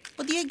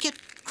 But the egg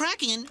kept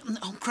cracking and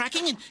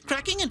cracking and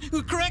cracking and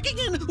cracking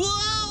and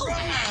whoa!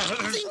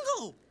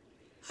 Zingo!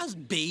 How's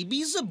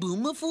baby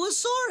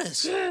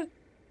Zoboomafoo?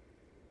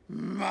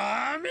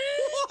 Mommy?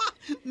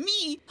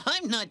 Me?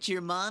 I'm not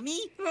your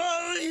mommy.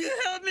 Oh, will you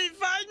help me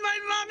find my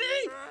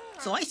mommy?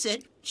 So I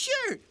said,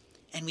 sure.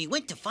 And we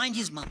went to find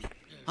his mommy.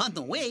 On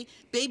the way,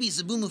 baby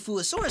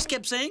Zoboomafoo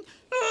kept saying,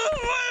 oh,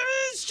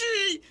 where is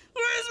she?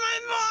 Where's my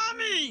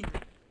mommy?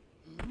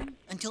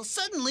 Until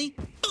suddenly,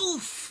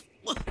 poof!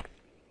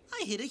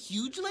 I hit a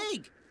huge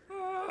leg.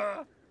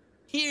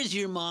 Here's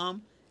your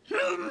mom.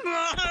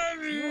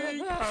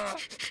 Mommy!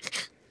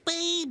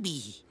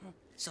 Baby.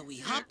 So we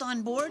hopped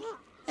on board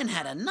and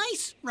had a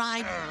nice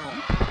ride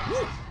home.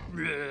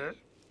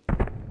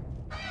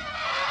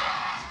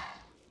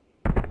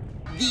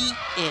 The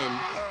end.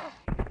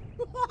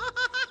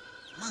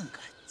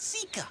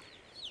 Mangatsika.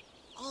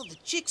 All the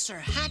chicks are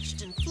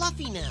hatched and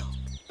fluffy now.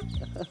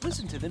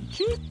 Listen to them.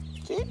 Cheep,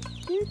 cheep,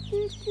 cheep,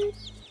 cheep, cheep,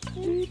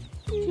 cheep,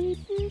 cheep,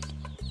 cheep.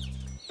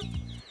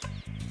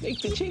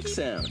 Make the chick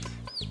sound.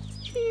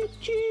 Cheep,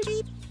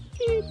 cheep,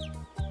 cheep.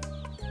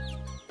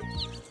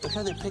 Look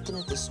how they're picking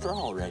at the straw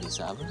already,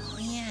 Zoboo. Oh,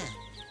 yeah.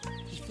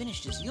 He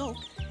finished his yolk,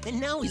 and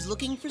now he's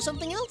looking for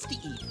something else to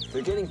eat.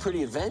 They're getting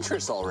pretty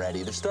adventurous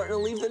already. They're starting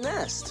to leave the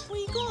nest. Where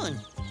are you going?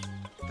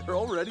 They're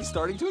already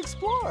starting to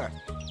explore.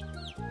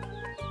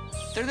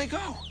 There they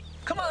go.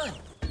 Come on.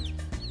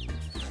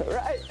 All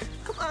right.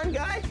 Come on,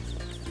 guy.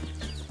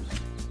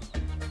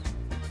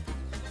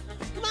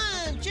 Come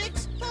on,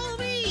 chicks, follow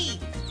me.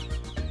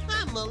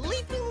 I'm a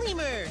leaping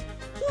lemur.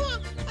 Whoa,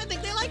 I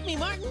think they like me,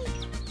 Martin.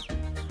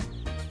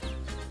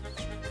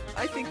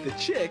 I think the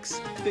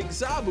chicks think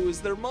Zoboo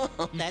is their mom.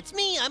 That's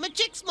me. I'm a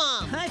chick's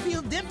mom. I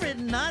feel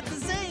different, not the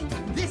same.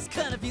 This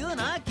kind of feeling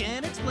I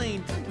can't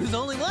explain. There's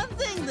only one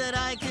thing that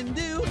I can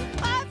do.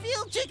 I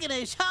feel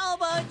chickenish. How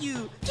about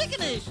you?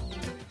 Chickenish.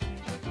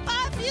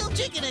 I feel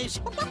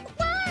chickenish.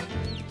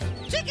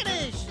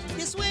 Chickenish.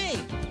 This way.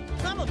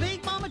 I'm a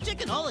big mama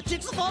chicken. All the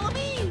chicks will follow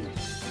me.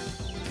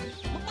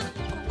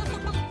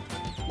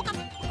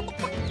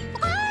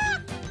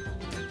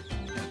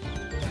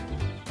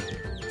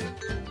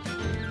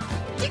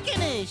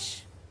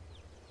 Chickenish.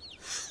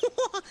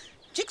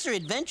 Chicks are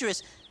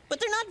adventurous, but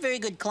they're not very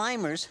good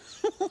climbers.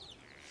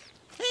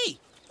 Hey,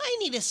 I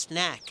need a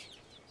snack.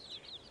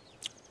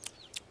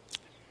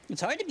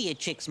 It's hard to be a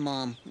chick's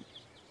mom.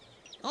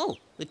 Oh,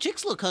 the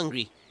chicks look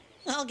hungry.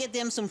 I'll get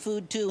them some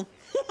food, too.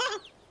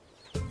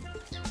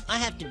 I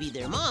have to be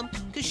their mom,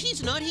 because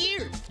she's not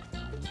here.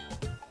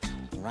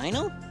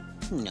 Rhino?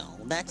 No,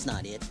 that's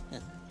not it.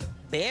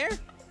 Bear?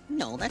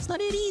 No, that's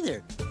not it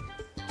either.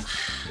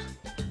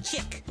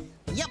 Chick.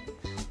 Yep,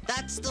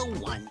 that's the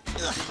one.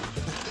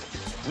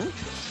 Hmm?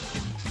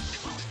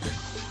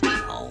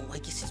 Oh, I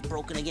guess it's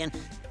broken again.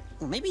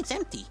 Or maybe it's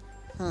empty.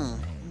 Huh.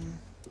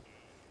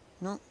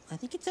 No, I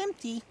think it's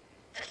empty.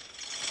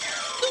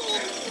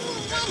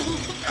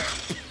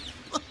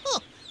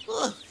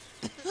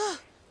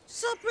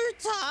 Supper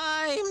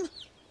time!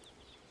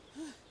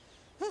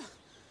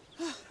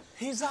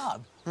 Hey,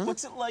 Zob,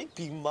 what's it like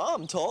being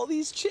mom to all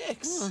these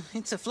chicks?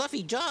 It's a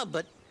fluffy job,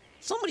 but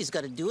somebody's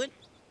got to do it.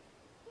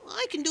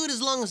 I can do it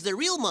as long as their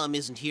real mom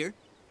isn't here.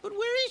 But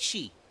where is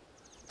she?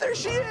 There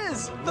she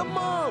is, the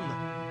mom.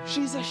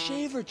 She's a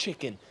shaver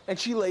chicken, and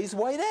she lays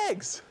white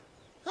eggs.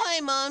 Hi,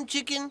 Mom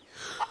Chicken.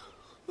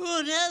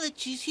 Oh, now that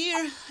she's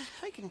here,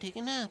 I can take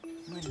a nap.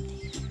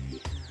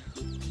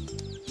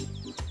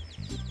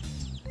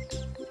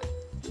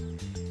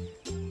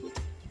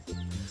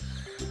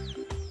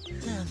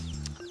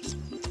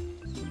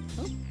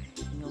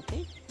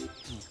 Okay?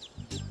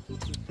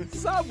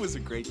 Zob was a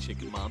great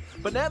chicken mom,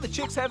 but now the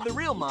chicks have the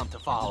real mom to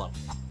follow.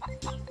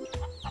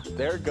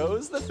 There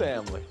goes the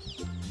family.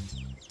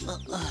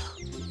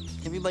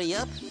 Everybody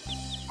up?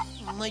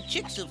 My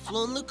chicks have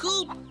flown the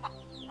coop.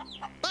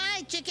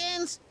 Bye,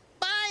 chickens.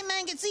 Bye,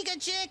 Mangatsika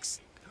chicks.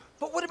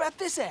 But what about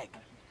this egg?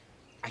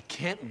 I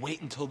can't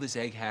wait until this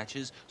egg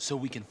hatches so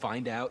we can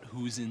find out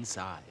who's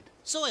inside.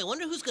 So I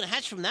wonder who's gonna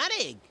hatch from that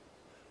egg.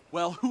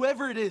 Well,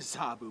 whoever it is,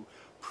 Zoboo,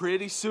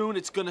 pretty soon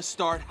it's gonna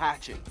start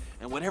hatching.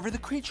 And whatever the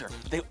creature,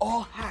 they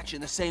all hatch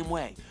in the same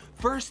way.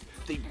 First,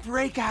 they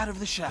break out of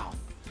the shell.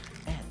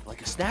 And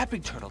like a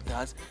snapping turtle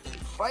does, they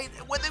fight,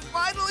 and when they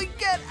finally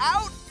get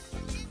out,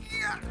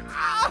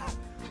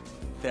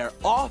 they're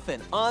off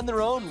and on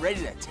their own,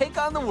 ready to take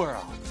on the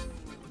world.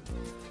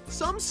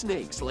 Some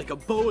snakes, like a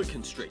boa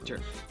constrictor,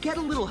 get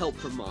a little help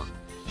from Mom.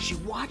 She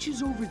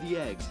watches over the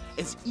eggs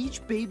as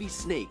each baby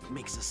snake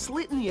makes a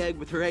slit in the egg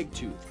with her egg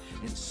tooth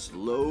and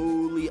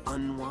slowly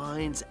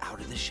unwinds out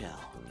of the shell.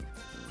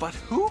 But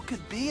who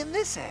could be in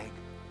this egg?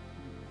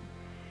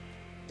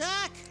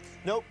 Duck!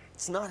 Nope,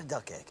 it's not a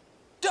duck egg.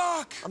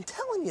 Duck! I'm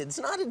telling you, it's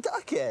not a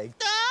duck egg.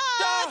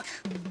 Duck!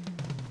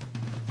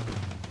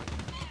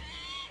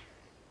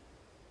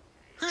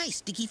 Hi,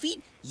 Sticky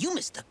Feet. You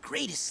missed the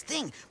greatest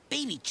thing.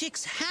 Baby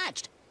chicks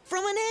hatched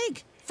from an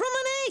egg. From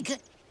an egg.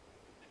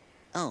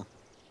 Oh,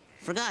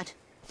 forgot.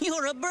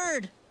 You're a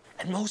bird.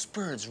 And most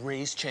birds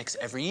raise chicks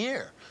every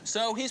year.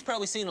 So he's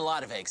probably seen a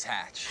lot of eggs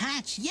hatch.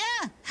 Hatch,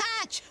 yeah,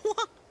 hatch.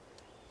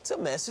 It's a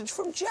message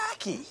from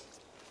Jackie.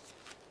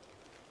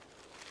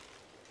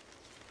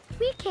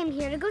 We came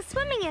here to go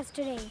swimming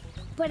yesterday,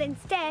 but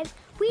instead,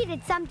 we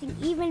did something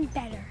even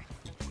better.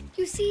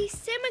 You see,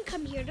 salmon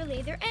come here to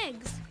lay their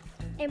eggs,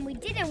 and we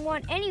didn't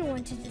want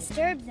anyone to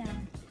disturb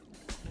them.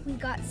 We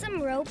got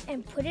some rope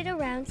and put it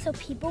around so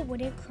people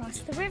wouldn't cross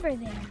the river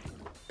there.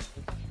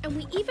 And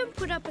we even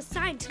put up a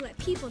sign to let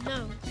people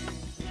know.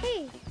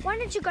 Hey, why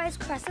don't you guys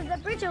cross the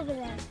bridge over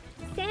there?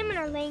 Salmon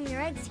are laying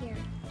their eggs here.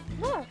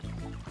 Look.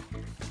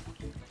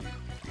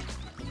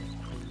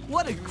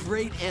 What a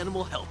great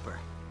animal helper.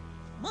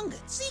 Munga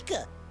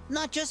Tsika.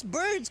 Not just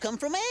birds come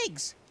from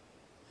eggs.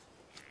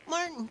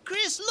 Martin,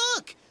 Chris,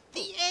 look!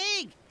 The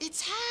egg!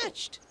 It's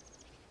hatched!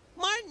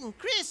 Martin,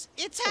 Chris,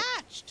 it's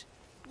hatched!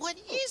 What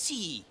is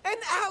he? An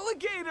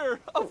alligator,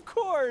 of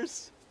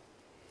course!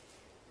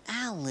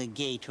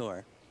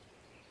 Alligator.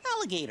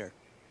 Alligator.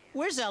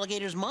 Where's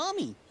Alligator's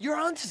mommy? You're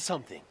onto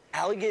something.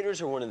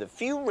 Alligators are one of the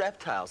few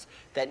reptiles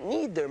that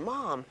need their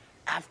mom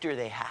after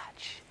they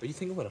hatch. Are you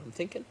thinking what I'm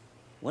thinking?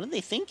 What are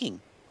they thinking?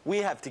 We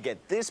have to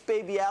get this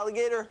baby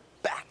alligator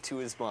back to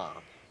his mom.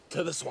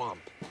 To the swamp.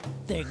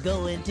 They're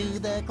going to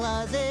the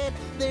closet.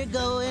 They're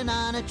going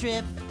on a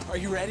trip. Are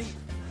you ready?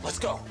 Let's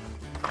go.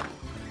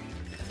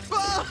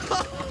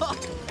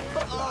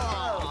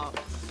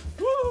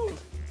 Woo!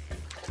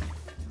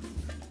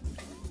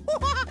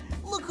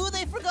 Look who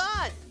they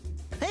forgot!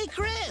 Hey,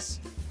 Chris!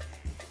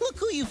 Look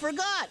who you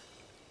forgot!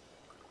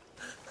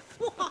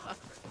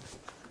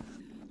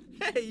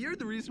 Hey, you're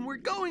the reason we're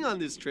going on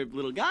this trip,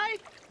 little guy.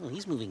 Oh,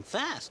 he's moving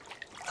fast.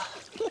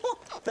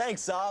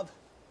 Thanks, Zob.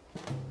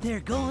 They're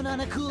going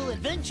on a cool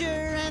adventure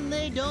and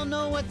they don't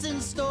know what's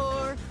in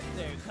store.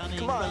 They're coming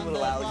Come on, from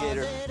little the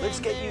alligator. closet Let's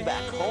and get they're you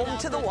back headed home out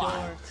to the door.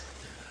 wild.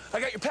 I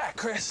got your pack,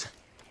 Chris.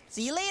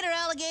 See you later,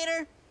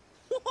 alligator.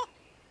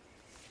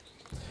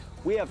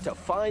 We have to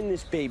find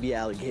this baby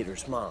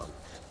alligator's mom.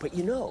 But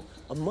you know,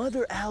 a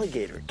mother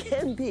alligator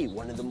can be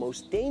one of the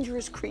most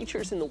dangerous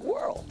creatures in the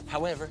world.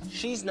 However,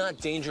 she's not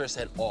dangerous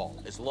at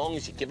all. As long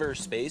as you give her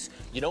space,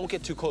 you don't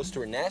get too close to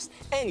her nest,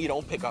 and you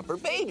don't pick up her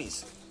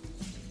babies.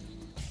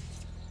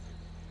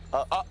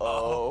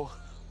 Uh-oh.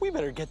 We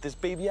better get this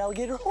baby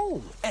alligator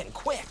home. And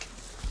quick.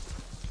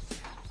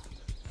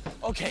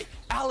 Okay,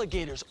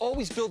 alligators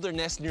always build their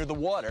nest near the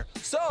water,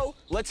 so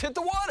let's hit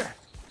the water.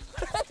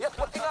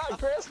 Hang on,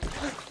 Chris.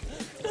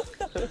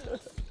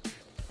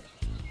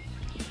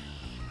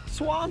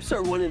 Swamps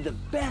are one of the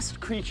best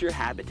creature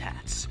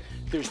habitats.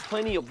 There's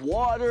plenty of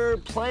water,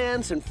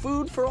 plants, and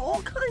food for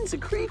all kinds of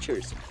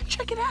creatures.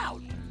 Check it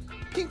out.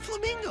 Pink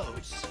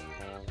flamingos.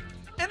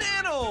 An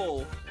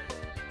anole.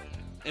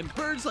 And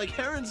birds like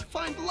herons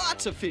find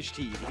lots of fish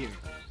to eat here.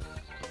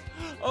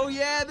 Oh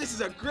yeah, this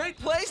is a great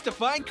place to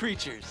find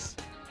creatures.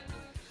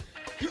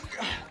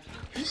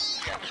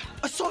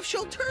 A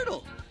soft-shelled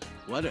turtle.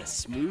 What a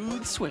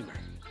smooth swimmer.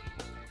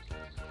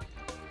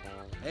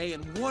 Hey,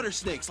 and water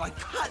snakes like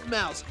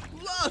cottonmouths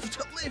love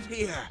to live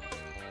here.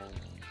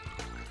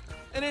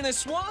 And in a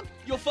swamp,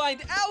 you'll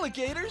find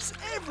alligators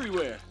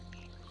everywhere.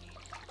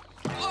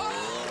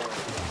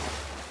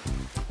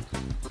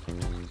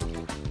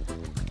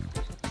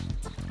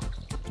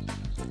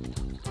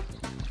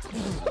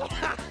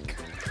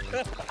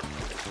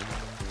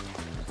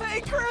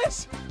 Hey,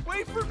 Chris,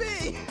 wait for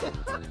me.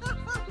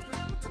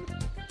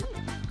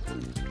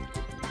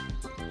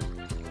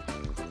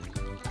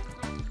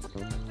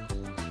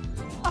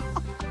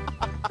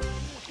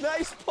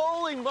 Nice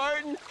bowling,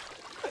 Martin.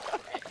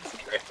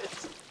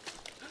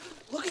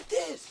 Look at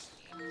this,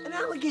 an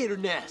alligator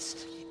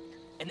nest.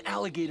 An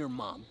alligator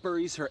mom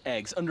buries her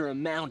eggs under a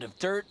mound of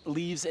dirt,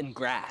 leaves, and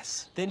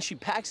grass. Then she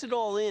packs it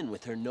all in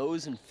with her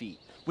nose and feet.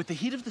 With the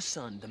heat of the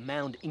sun, the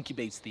mound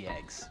incubates the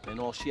eggs. Then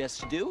all she has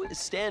to do is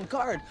stand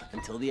guard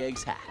until the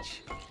eggs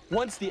hatch.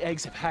 Once the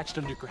eggs have hatched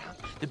underground,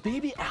 the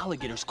baby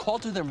alligators call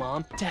to their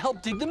mom to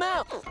help dig them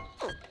out.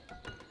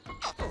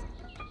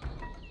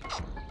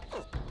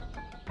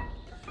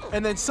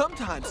 And then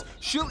sometimes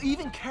she'll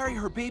even carry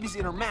her babies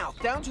in her mouth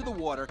down to the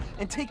water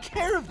and take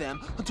care of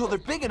them until they're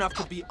big enough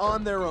to be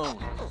on their own.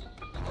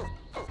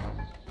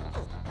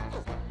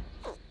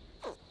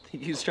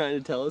 Think he's trying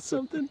to tell us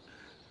something?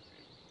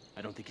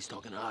 I don't think he's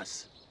talking to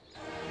us.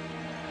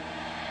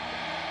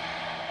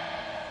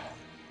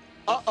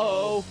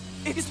 Uh-oh!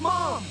 It's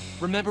Mom!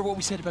 Remember what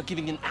we said about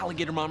giving an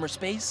alligator mom her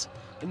space?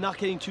 And not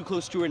getting too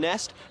close to her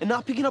nest? And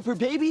not picking up her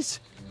babies?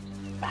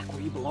 Back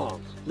where you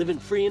belong, living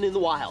free and in the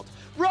wild.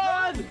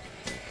 Run!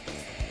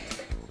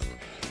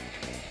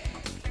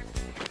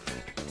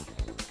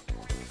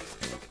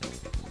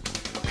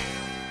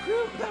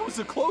 Whew, that was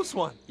a close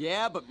one.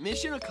 Yeah, but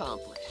mission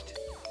accomplished.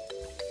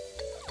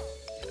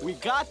 We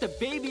got the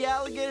baby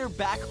alligator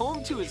back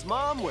home to his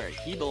mom where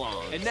he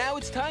belongs. And now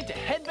it's time to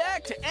head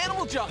back to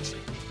Animal Junction.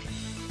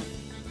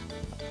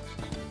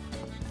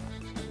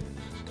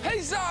 Hey,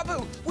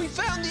 Zoboo! We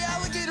found the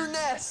alligator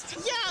nest!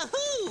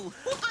 Yahoo!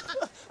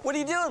 What are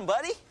you doing,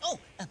 buddy? Oh,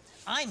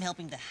 I'm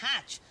helping to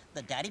hatch.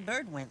 The daddy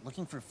bird went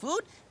looking for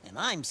food, and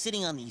I'm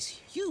sitting on these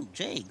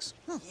huge eggs.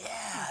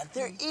 Yeah,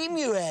 they're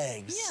emu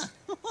eggs. Yeah.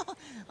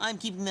 I'm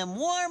keeping them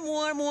warm,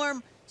 warm,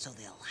 warm, so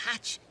they'll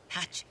hatch,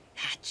 hatch,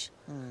 hatch.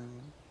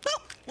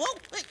 Oh, whoa,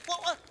 wait,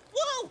 whoa,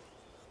 whoa!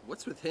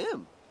 What's with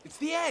him? It's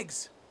the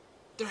eggs.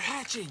 They're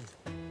hatching.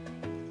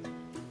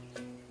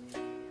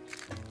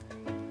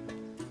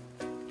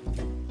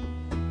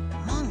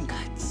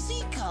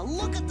 Mangatsika,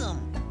 look at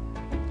them.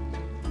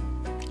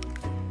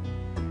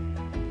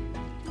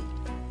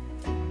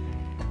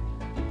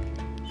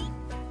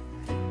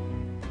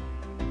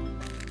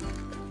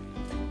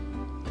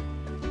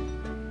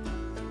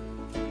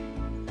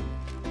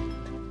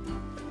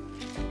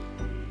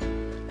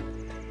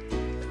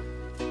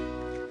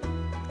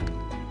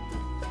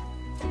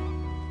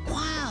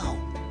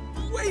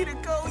 Way to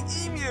go,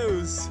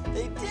 emus!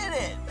 They did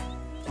it!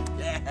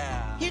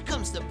 Yeah! Here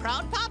comes the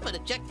proud papa to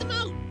check them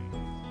out.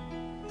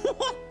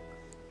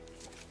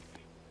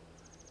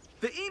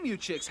 The emu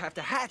chicks have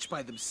to hatch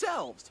by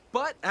themselves,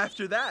 but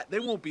after that, they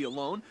won't be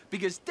alone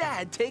because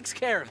Dad takes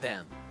care of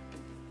them.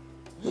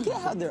 Look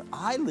at how their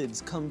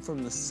eyelids come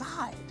from the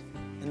side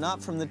and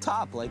not from the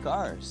top like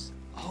ours.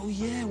 Oh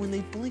yeah, when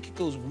they blink it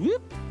goes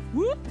whoop,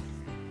 whoop.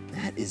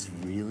 That is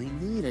really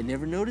neat. I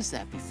never noticed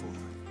that before.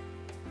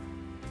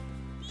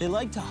 They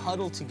like to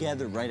huddle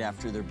together right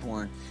after they're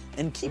born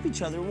and keep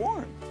each other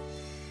warm.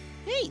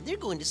 Hey, they're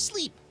going to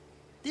sleep.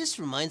 This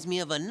reminds me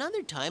of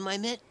another time I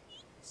met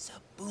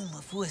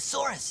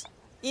Zoboomafoo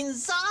in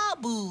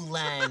Zoboo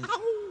land.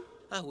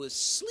 I was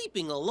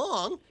sleeping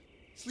along.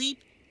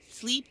 Sleep,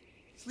 sleep,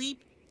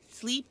 sleep,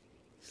 sleep,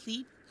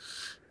 sleep.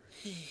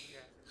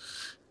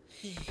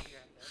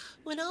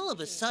 When all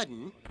of a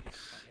sudden...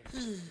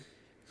 Hey,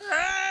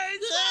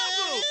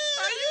 Zoboo!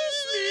 Are you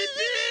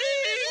sleeping?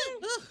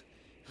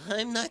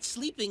 I'm not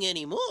sleeping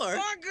anymore.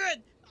 Oh,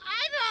 good.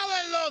 I'm all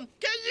alone.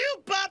 Can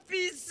you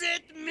puppy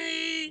sit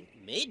me?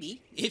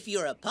 Maybe, if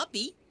you're a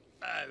puppy.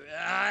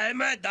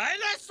 I'm a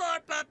dinosaur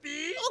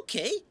puppy.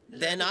 Okay,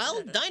 then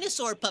I'll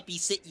dinosaur puppy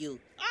sit you.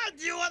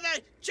 Do you want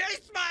to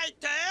chase my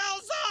tail,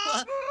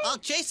 Zoboo? I'll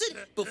chase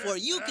it before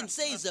you can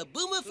say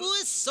Zoboomafoo.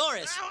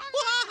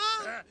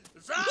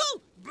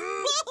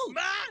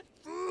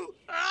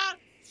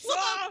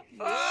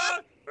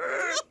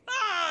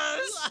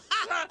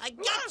 I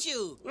got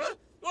you.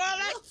 Well,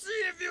 let's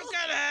see if you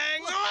can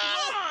hang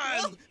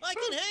on. I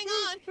can hang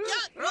on.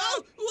 Yeah.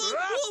 Whoa,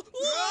 whoa,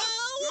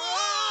 whoa,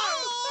 whoa.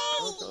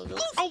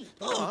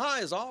 Oh,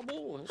 hi,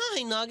 Zoboo.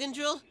 Hi, Noggin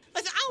Drill.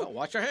 Oh,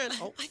 watch your hand.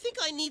 Oh. I think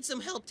I need some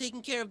help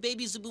taking care of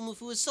baby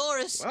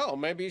Zoboomafoo. Well,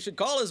 maybe you should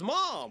call his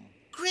mom.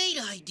 Great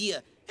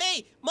idea.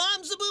 Hey,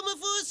 Mom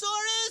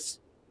Zoboomafoo.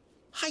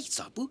 Hi,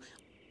 Zoboo.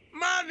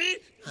 Mommy,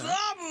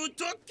 Zoboo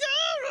took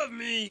care of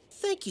me.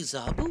 Thank you,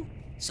 Zoboo.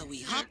 So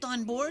we hopped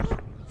on board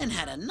and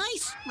had a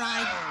nice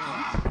ride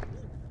home.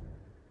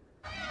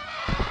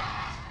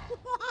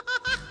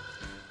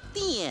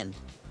 The end.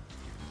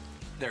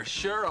 There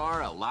sure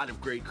are a lot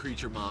of great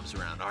creature moms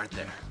around, aren't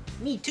there?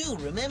 Me too,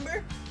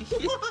 remember?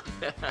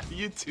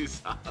 You too,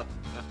 Zob.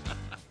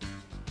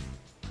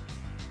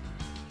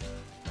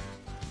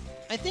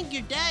 I think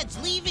your dad's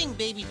leaving,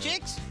 baby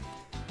chicks.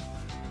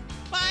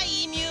 Bye,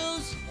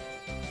 emus.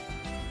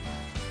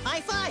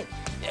 High five.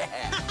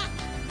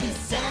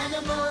 This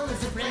animal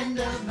is a friend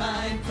of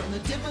mine. From the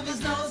tip of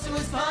his nose to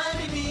his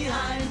spine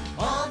behind.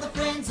 All the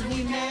friends that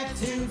we met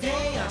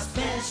today are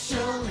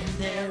special in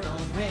their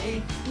own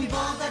way. We've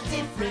all got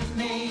different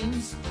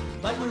names,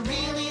 but we're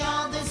really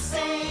all the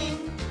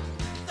same.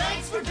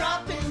 Thanks for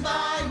dropping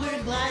by,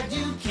 we're glad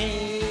you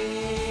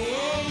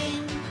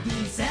came.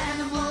 These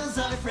animals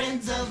are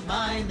friends of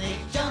mine. They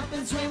jump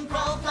and swim,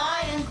 crawl,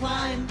 fly and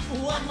climb.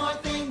 One more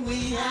thing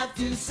we have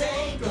to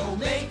say. Go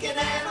make an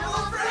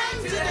animal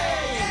friend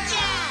today.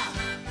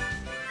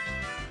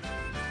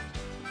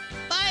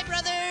 Bye,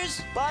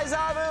 brothers. Bye,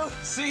 Zoboo.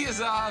 See you,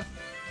 Zob.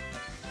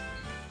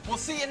 We'll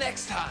see you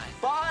next time.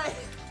 Bye.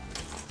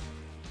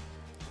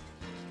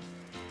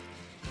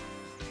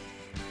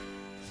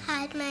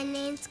 Hi, my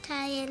name's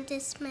Kai and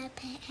this is my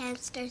pet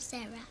hamster,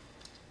 Sarah.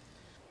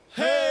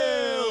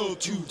 Hail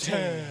to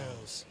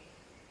Tails!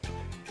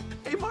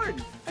 Hey,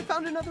 Martin, I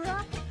found another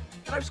apple,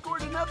 and I've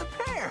scored another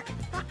pear.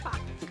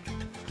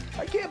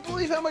 I can't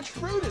believe how much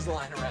fruit is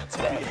lying around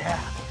today. Yeah.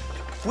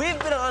 We've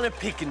been on a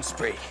picking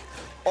spree.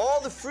 All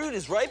the fruit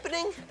is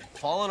ripening and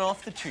falling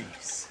off the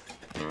trees.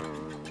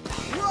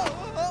 Whoa!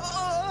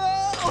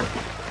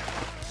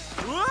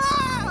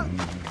 Whoa!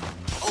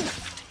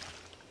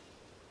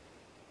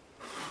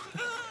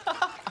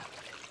 Oh.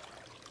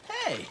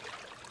 Hey,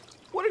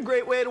 what a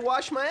great way to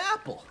wash my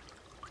apple.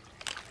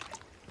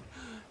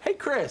 Hey,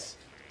 Chris,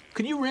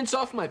 could you rinse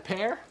off my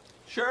pear?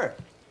 Sure.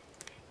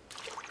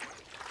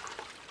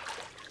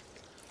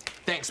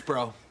 Thanks,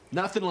 bro.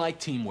 Nothing like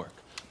teamwork.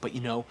 But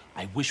you know,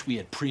 I wish we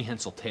had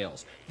prehensile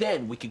tails.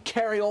 Then we could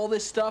carry all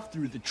this stuff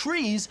through the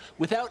trees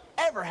without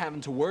ever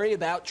having to worry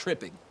about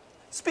tripping.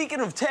 Speaking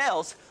of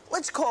tails,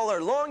 let's call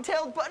our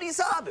long-tailed buddy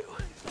Zoboo.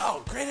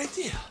 Oh, great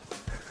idea.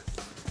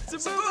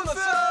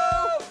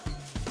 Zoboomafoo!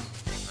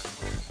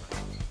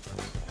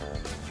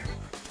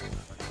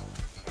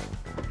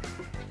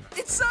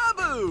 It's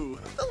Zoboo,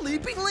 the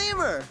leaping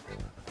lemur.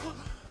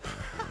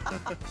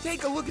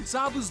 Take a look at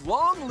Zoboo's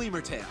long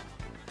lemur tail.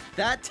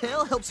 That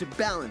tail helps him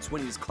balance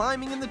when he's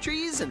climbing in the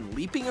trees and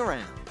leaping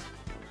around.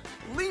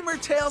 Lemur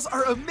tails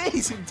are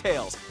amazing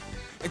tails.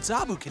 And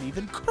Zoboo can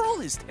even curl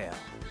his tail.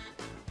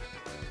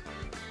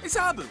 Hey,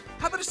 Zoboo,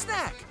 how about a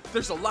snack?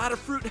 There's a lot of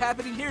fruit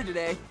happening here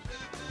today.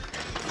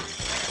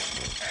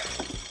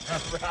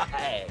 All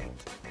right.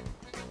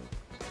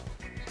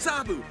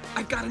 Zoboo,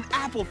 I've got an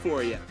apple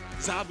for you.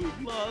 Zoboo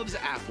loves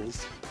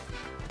apples.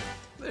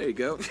 There you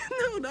go.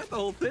 No, not the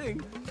whole thing.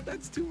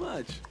 That's too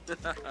much.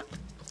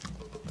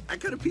 I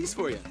cut a piece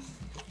for you.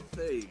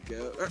 There you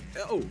go.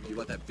 Oh, you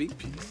want that big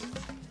piece?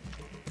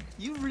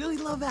 You really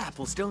love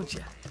apples, don't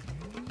you?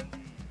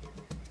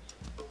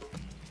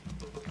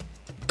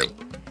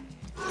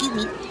 Give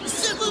me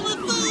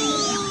Zoboomafoo!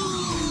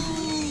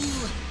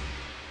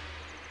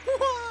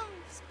 Whoa!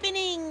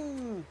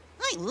 Spinning!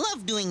 I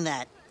love doing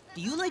that.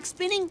 Do you like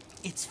spinning?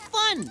 It's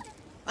fun.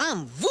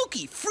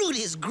 Vookie, fruit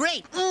is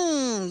great.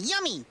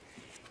 Yummy.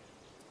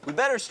 We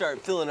better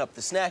start filling up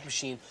the snack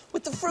machine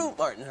with the fruit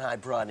Martin and I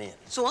brought in.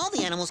 So all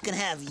the animals can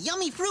have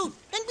yummy fruit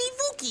and be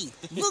Vookie.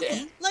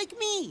 Vookie like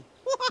me.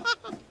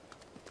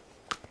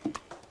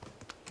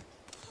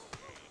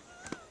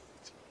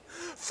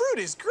 Fruit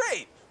is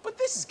great, but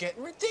this is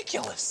getting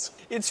ridiculous.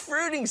 It's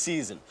fruiting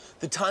season,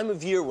 the time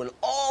of year when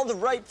all the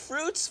ripe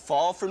fruits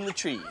fall from the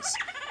trees.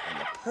 And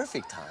the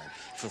perfect time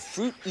for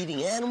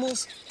fruit-eating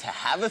animals to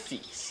have a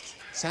feast.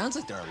 Sounds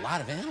like there are a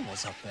lot of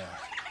animals up there.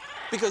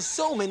 Because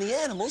so many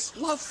animals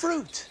love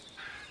fruit.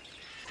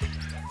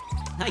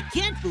 I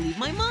can't believe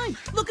my mind.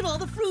 Look at all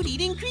the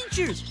fruit-eating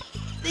creatures.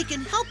 They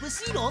can help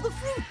us eat all the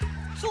fruit,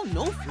 so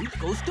no fruit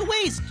goes to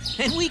waste,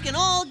 and we can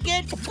all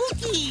get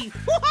Vookie.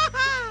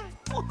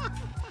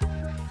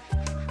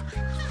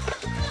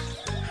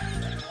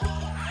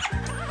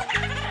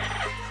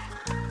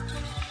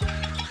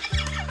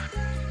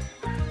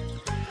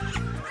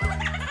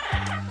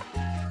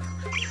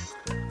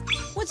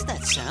 What's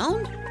that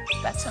sound?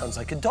 That sounds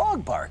like a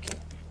dog barking.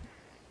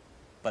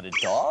 But a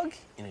dog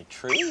in a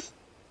tree?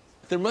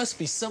 There must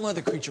be some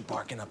other creature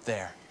barking up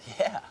there.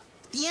 Yeah.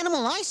 The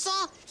animal I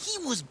saw, he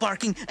was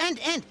barking and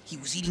he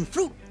was eating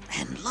fruit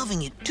and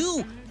loving it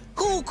too.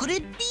 Who could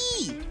it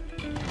be?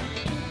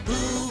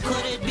 Who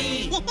could it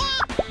be?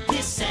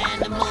 This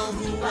animal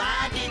who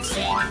I did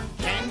see.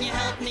 Can you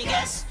help me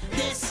guess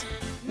this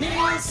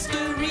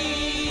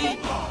mystery?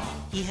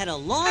 He had a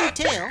long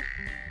tail,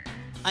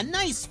 a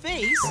nice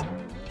face,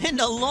 and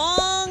a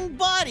long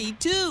body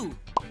too.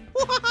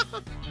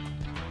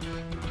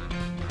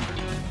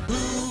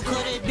 Who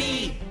could it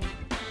be?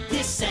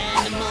 This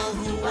animal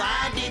who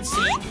I did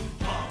see.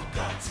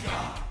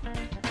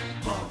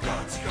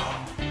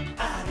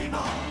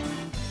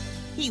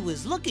 He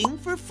was looking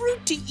for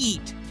fruit to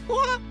eat.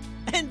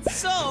 And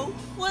so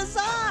was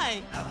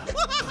I.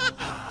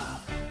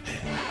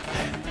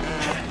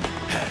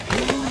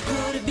 Who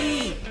could it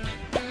be?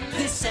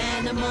 This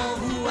animal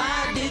who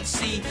I did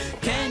see.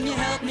 Can you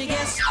help me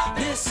guess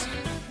this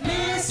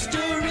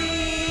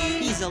mystery?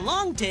 He's a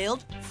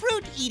long-tailed,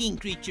 fruit-eating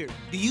creature.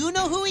 Do you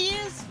know who he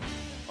is?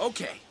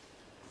 Okay.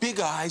 Big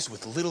eyes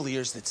with little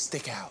ears that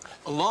stick out.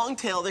 A long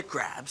tail that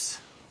grabs.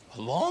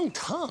 A long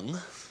tongue?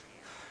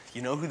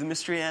 You know who the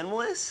mystery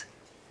animal is?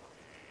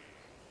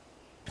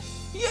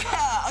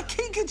 Yeah, a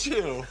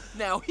kinkajou.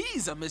 Now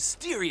he's a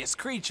mysterious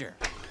creature.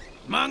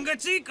 Manga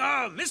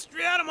Chica,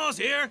 mystery animals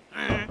here.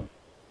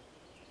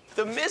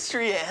 The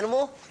mystery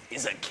animal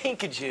is a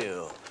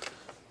kinkajou.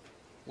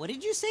 What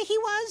did you say he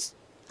was?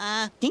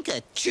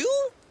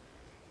 Kinkajou?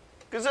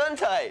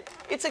 Gesundheit.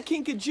 It's a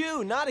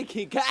kinkajou, not a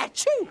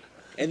kinkajou.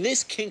 And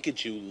this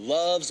kinkajou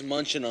loves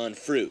munching on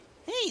fruit.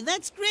 Hey,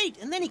 that's great.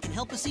 And then he can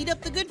help us eat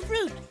up the good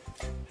fruit.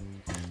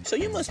 So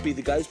you must be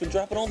the guy who's been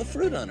dropping all the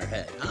fruit on her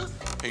head, huh?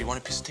 Here, you want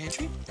a piece of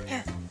tangerine?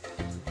 Here.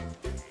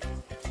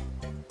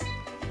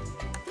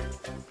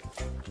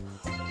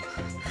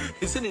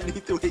 Isn't it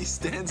neat the way he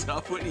stands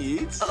up when he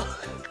eats?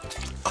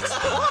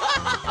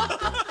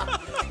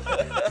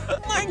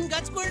 Martin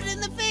got squirted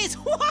in the face.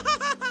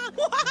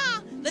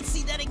 Let's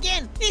see that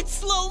again. It's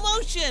slow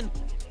motion.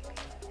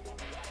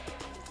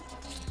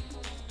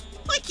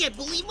 I can't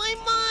believe my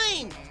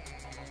mind.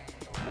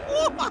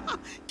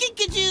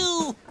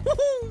 Kinkajou!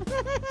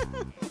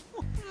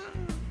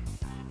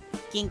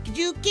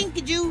 Kinkajou,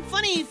 Kinkajou,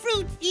 funny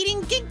fruit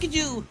eating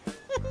Kinkajou.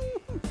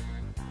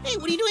 Hey,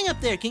 what are you doing up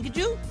there,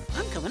 Kinkajou?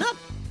 I'm coming up.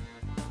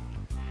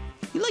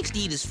 He likes to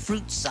eat his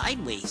fruit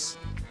sideways.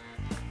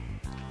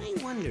 I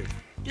wonder,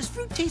 does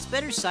fruit taste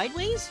better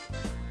sideways?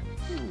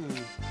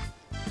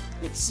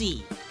 Let's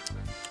see.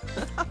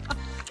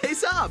 Hey,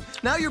 Zob,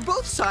 now you're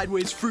both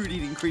sideways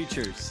fruit-eating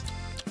creatures.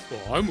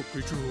 Well, I'm a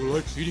creature who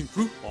likes eating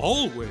fruit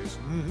always.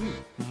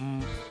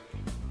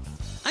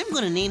 I'm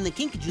gonna name the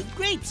Kinkajou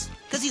Grapes,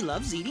 because he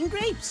loves eating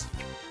grapes.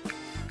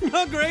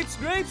 Grapes,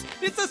 grapes,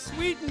 it's a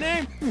sweet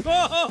name.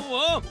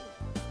 Whoa.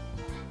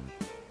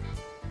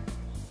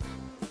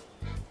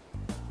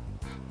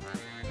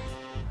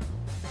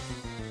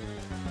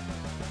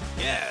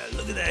 Yeah,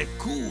 look at that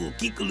cool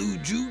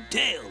Kikaloo-Ju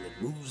tail.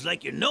 It moves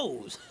like your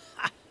nose.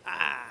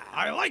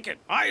 I like it.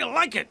 I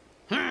like it.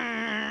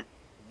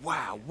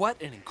 Wow,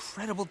 what an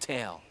incredible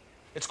tail.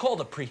 It's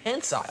called a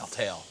prehensile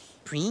tail.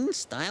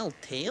 Prehensile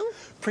tail?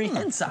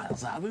 Prehensile,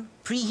 Zoboo.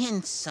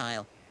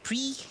 Prehensile.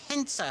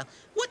 Prehensile.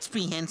 What's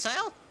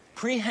prehensile?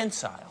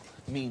 Prehensile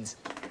means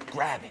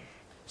grabbing.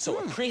 So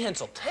a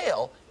prehensile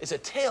tail is a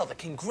tail that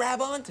can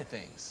grab onto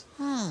things.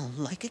 Oh,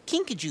 like a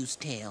Kinkajou's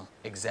tail.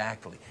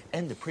 Exactly.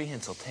 And the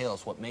prehensile tail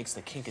is what makes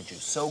the Kinkajou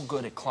so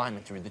good at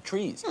climbing through the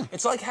trees.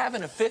 It's like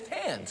having a fifth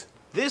hand.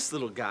 This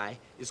little guy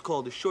is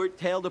called a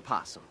short-tailed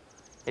opossum.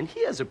 And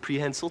he has a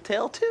prehensile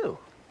tail, too.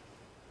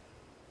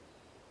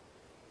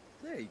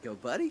 There you go,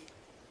 buddy.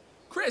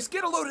 Chris,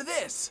 get a load of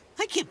this.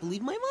 I can't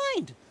believe my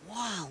mind.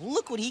 Wow,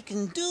 look what he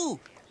can do.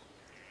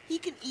 He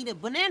can eat a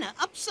banana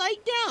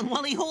upside down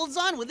while he holds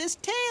on with his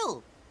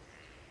tail.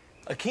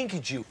 A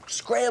Kinkajou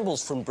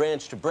scrambles from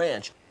branch to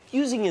branch,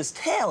 using his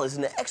tail as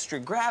an extra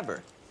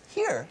grabber.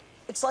 Here,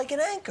 it's like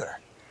an anchor.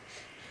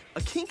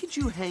 A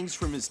Kinkajou hangs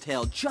from his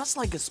tail just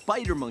like a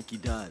spider monkey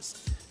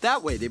does.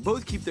 That way, they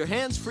both keep their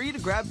hands free to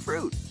grab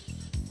fruit.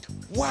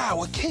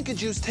 Wow, a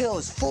Kinkajou's tail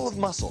is full of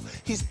muscle.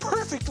 He's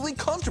perfectly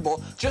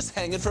comfortable just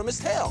hanging from his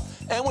tail.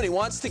 And when he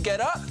wants to get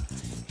up,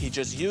 he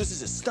just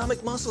uses his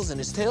stomach muscles and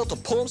his tail to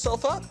pull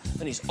himself up,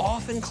 and he's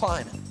off and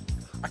climbing.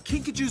 A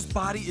Kinkajou's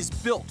body is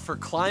built for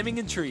climbing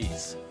in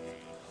trees.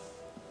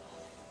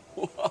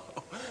 Whoa,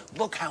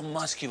 look how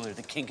muscular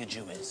the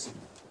Kinkajou is.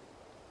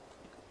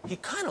 He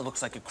kind of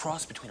looks like a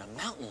cross between a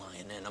mountain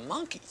lion and a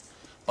monkey.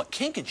 But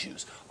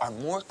Kinkajous are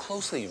more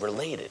closely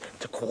related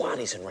to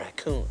coatis and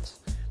raccoons.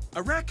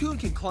 A raccoon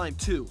can climb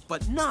too,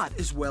 but not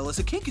as well as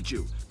a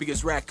Kinkajou,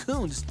 because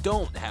raccoons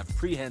don't have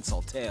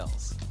prehensile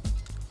tails.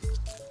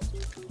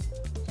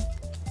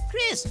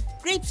 Chris,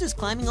 Grapes is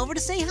climbing over to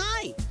say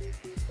hi.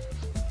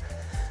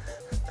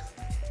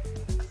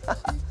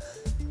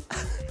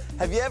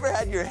 Have you ever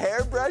had your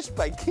hair brushed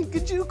by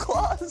Kinkajou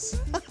claws?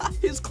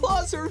 His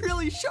claws are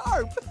really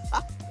sharp.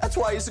 That's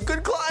why he's a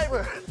good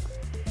climber.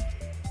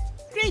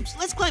 Grapes,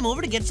 let's climb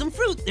over to get some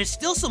fruit. There's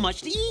still so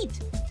much to eat.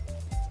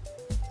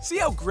 See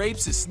how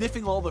Grapes is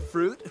sniffing all the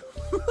fruit?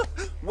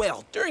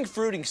 Well, during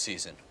fruiting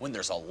season, when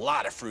there's a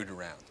lot of fruit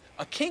around,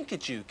 a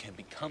Kinkajou can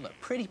become a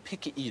pretty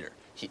picky eater.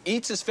 He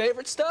eats his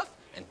favorite stuff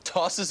and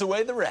tosses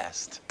away the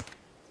rest.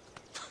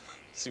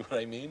 See what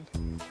I mean?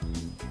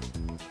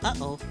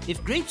 Uh-oh,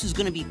 if Grapes is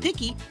gonna be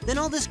picky, then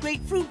all this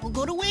great fruit will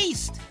go to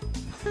waste.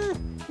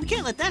 We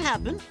can't let that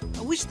happen.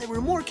 I wish there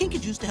were more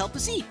Kinkajous to help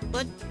us eat,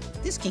 but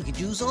this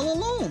Kinkajou's all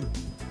alone.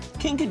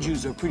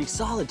 Kinkajous are pretty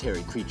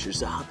solitary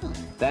creatures, Zob.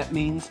 That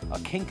means a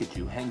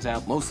Kinkajou hangs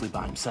out mostly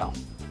by himself.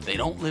 They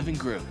don't live in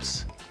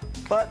groups.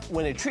 But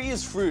when a tree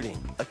is fruiting,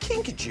 a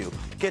Kinkajou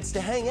gets to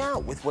hang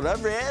out with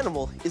whatever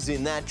animal is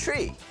in that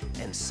tree.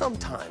 And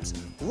sometimes,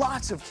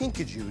 lots of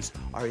Kinkajous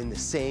are in the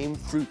same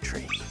fruit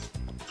tree.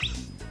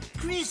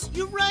 Chris,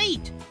 you're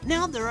right.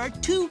 Now there are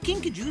 2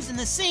 Kinkajous in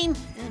the same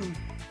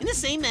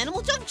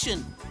Animal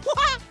Junction.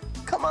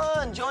 Come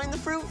on, join the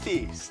fruit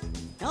feast.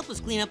 Help us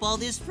clean up all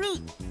this fruit.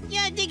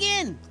 Yeah, dig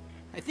in.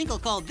 I think I'll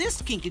call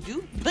this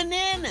Kinkajou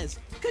Bananas,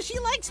 because she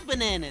likes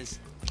bananas.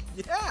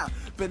 Yeah,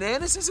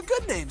 Bananas is a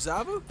good name,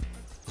 Zoboo.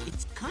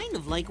 It's kind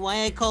of like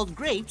why I called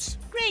Grapes,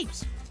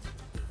 Grapes.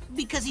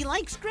 Because he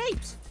likes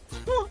grapes.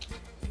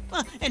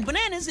 And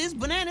Bananas is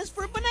bananas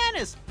for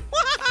bananas.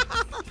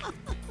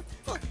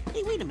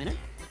 Hey, wait a minute.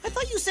 I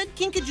thought you said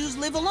Kinkajous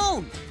live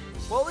alone.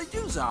 Well, they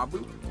do,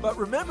 Zoboo. But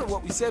remember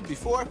what we said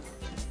before?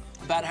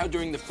 About how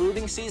during the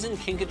fruiting season,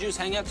 Kinkajous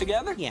hang out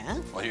together? Yeah.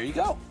 Well, here you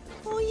go.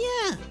 Oh,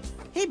 yeah.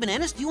 Hey,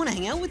 Bananas, do you want to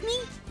hang out with me?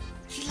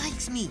 She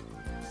likes me.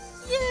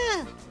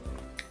 Yeah.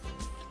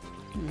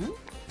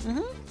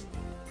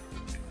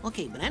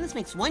 Okay, Bananas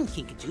makes 1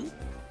 Kinkajou.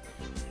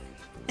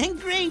 And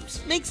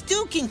Grapes makes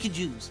 2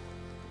 Kinkajous.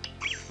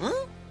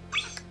 Huh?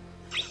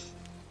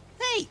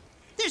 Hey,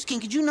 there's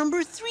Kinkajou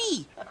number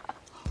 3.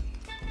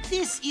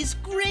 This is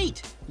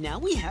great. Now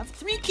we have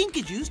 3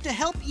 Kinkajous to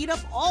help eat up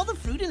all the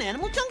fruit in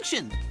Animal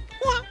Junction.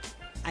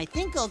 I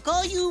think I'll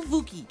call you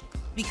Vookie.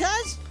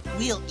 Because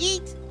we'll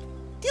eat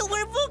till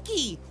we're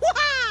Vookie.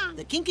 Wah!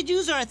 The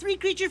Kinkajous are a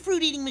three-creature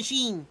fruit-eating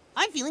machine.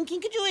 I'm feeling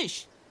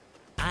Kinkajouish.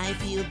 I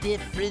feel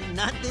different,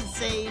 not the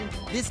same.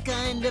 This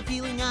kind of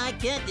feeling I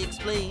can't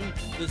explain.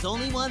 There's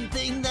only one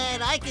thing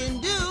that I can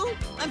do.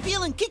 I'm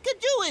feeling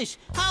Kinkajouish.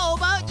 How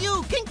about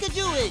you,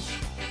 Kinkajouish?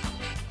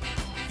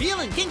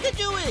 Feeling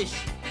Kinkajouish.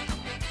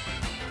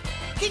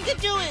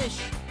 Kinkajouish.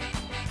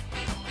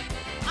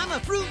 I'm a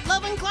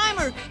fruit-loving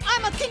climber.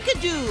 I'm a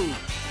Kinkajou.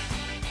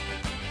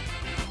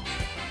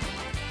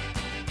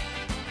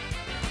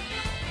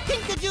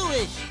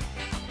 Kinkajouish.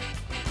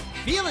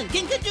 Feeling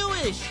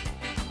Kinkajouish.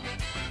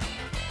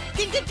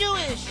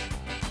 Kinkajouish.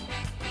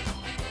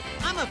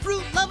 I'm a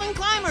fruit-loving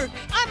climber.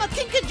 I'm a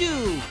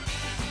Kinkajou.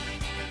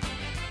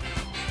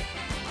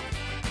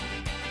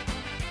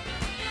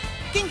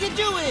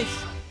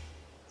 Kinkajouish.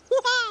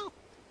 Wow!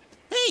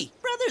 Hey,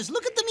 brothers,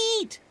 look at them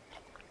eat.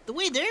 The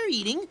way they're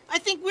eating, I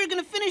think we're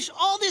gonna finish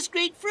all this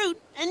great fruit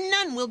and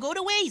none will go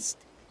to waste.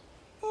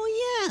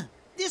 Oh yeah,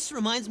 this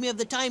reminds me of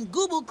the time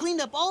Gooble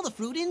cleaned up all the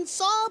fruit in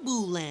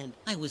Zoboo land.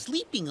 I was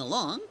leaping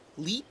along,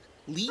 leap,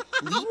 leap,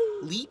 leap,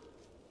 leap,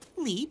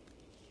 leap,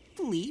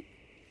 leap,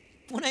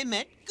 when I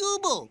met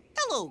Gooble.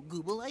 Hello,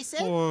 Gooble, I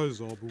said. Hi,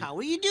 Zoboo. How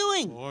are you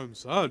doing? I'm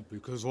sad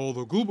because all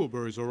the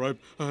goobleberries are ripe,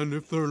 and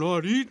if they're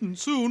not eaten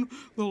soon,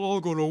 they'll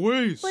all go to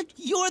waste. But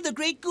you're the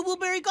great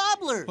goobleberry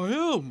gobbler.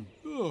 I am.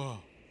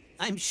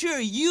 I'm sure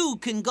you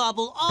can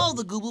gobble all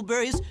the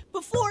goobleberries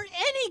before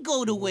any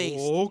go to waste.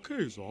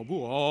 Okay,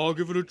 Zoboo, I'll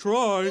give it a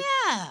try.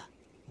 Yeah.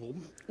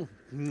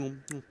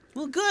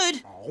 Well,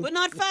 good, but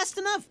not fast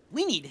enough.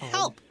 We need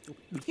help.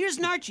 Here's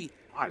Narchi.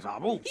 Hi,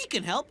 Zoboo. He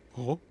can help.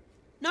 Huh?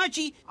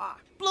 Narchi,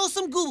 blow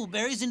some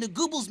goobleberries into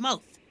Gooble's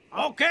mouth.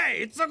 Okay,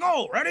 it's a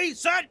go. Ready,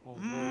 set,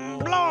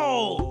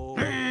 blow.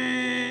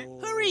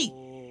 Hurry!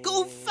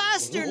 Go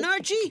faster,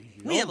 Narchi!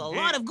 We have a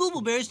lot of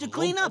goobleberries to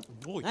clean up.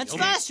 That's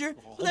faster,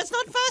 but that's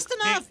not fast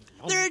enough.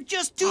 There are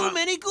just too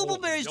many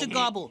goobleberries to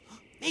gobble.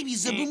 Maybe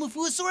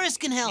Zoboomafoo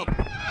can help.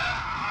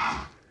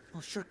 Oh,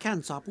 sure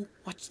can, Zoboo.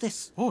 Watch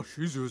this. Oh,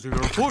 she's using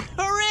her foot.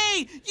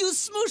 Hooray! You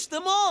smooshed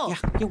them all! Yeah,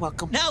 you're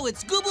welcome. Now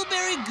it's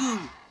Goobleberry Goo.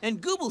 And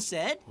Gooble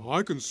said...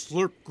 I can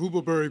slurp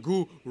goobleberry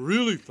goo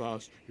really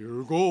fast.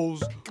 Here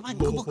goes. Come on,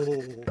 Gooble.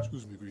 Oh,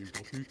 excuse me, green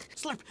puppy.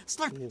 Slurp,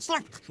 slurp,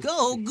 slurp.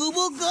 Go,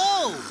 Gooble,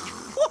 go!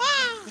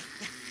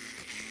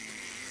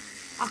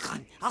 All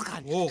gone, all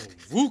gone. Oh,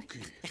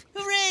 Vookie.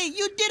 Hooray!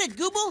 You did it,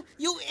 Gooble!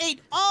 You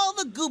ate all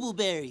the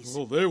goobleberries.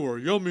 Oh, they were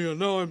yummy, and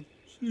now I'm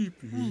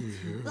sleepy.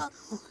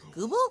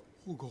 Gooble?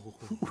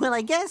 Well,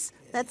 I guess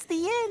that's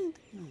the end.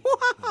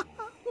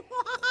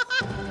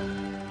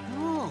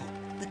 Oh,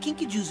 the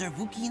Kinkajous are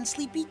Vookie and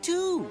sleepy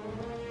too.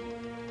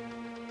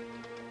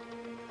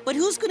 But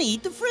who's gonna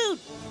eat the fruit?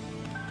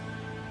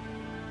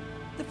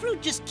 The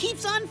fruit just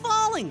keeps on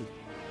falling.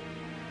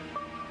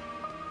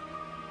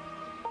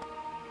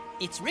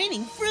 It's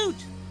raining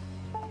fruit.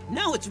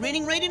 Now it's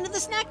raining right into the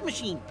snack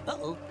machine.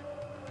 Uh-oh.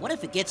 What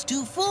if it gets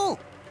too full?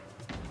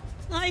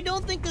 I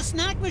don't think the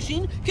snack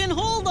machine can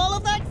hold all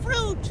of that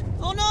fruit.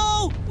 Oh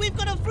no! We've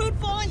got a fruit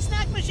falling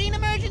snack machine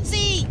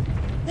emergency!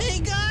 Hey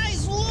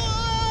guys,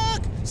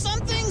 look!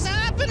 Something's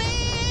happening!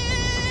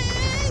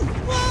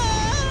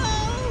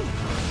 Whoa!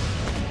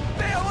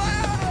 Stay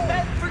away!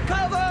 Head for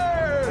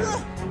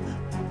cover!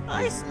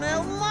 I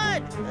smell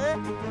mud.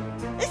 I'm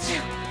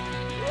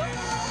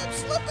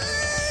slipping!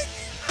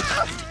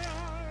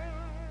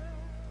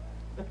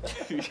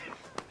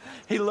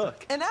 Hey,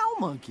 look, an owl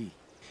monkey.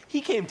 He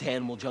came to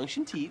Animal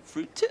Junction to eat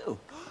fruit, too.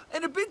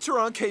 And a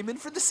Binturong came in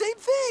for the same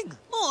thing.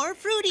 More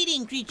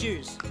fruit-eating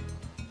creatures.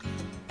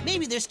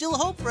 Maybe there's still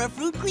hope for a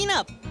fruit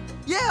cleanup.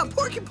 Yeah,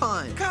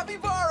 porcupine,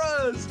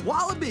 capybaras,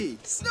 wallaby,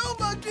 snow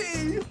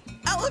monkey,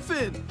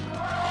 elephant.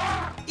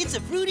 It's a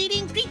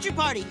fruit-eating creature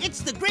party.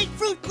 It's the great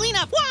fruit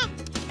cleanup. Wah!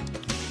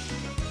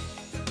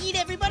 Eat,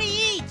 everybody,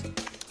 eat.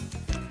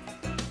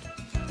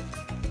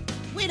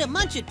 Way to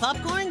munch it,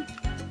 Popcorn.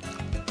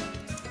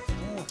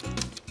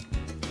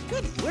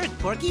 Good work,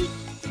 Porky.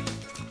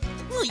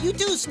 Oh, you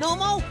too,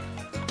 Snowmo.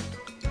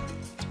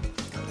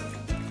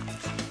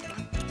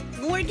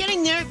 We're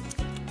getting there.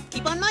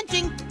 Keep on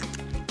munching.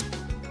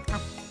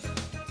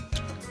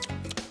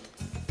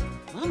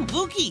 I'm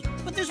Vookie,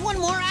 but there's one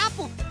more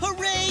apple.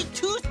 Hooray,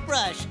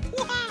 toothbrush.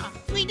 Wah!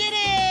 We did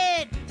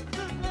it!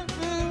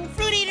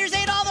 Fruit eaters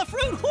ate all the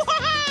fruit.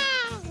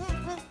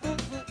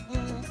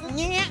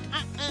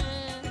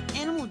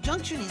 Animal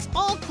Junction is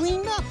all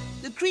cleaned up.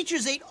 The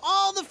creatures ate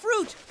all the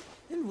fruit.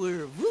 And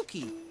we're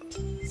Vookie,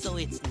 so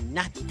it's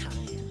nap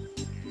time.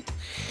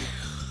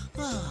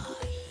 Oh,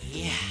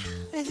 yeah.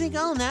 I think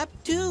I'll nap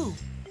too.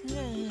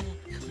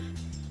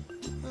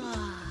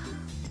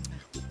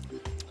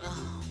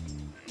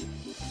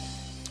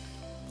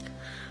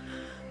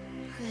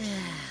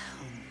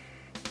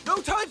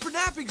 No time for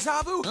napping,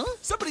 Zoboo. Huh?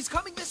 Somebody's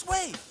coming this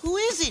way. Who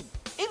is it?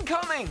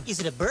 Incoming! Is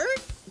it a bird?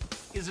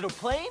 Is it a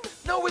plane?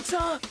 No, it's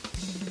a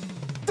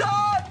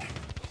Duck!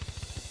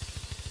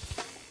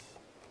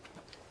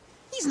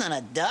 He's not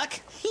a duck.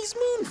 He's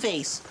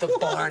Moonface. The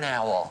barn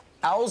owl.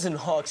 Owls and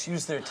hawks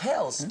use their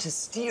tails to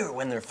steer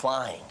when they're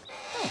flying.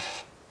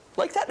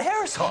 Like that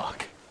Harris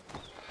hawk.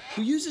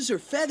 Who uses her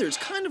feathers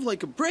kind of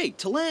like a brake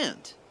to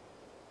land.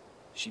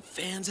 She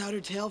fans out her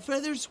tail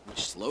feathers,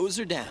 which slows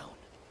her down.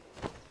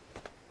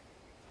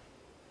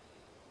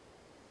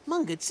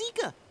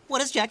 Mungatsika, what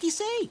does Jackie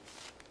say?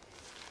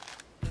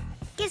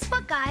 Guess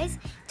what, guys?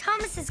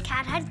 Thomas's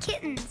cat had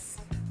kittens.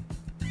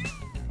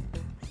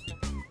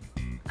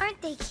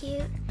 Aren't they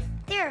cute?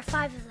 There are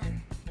 5 of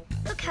them.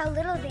 Look how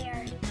little they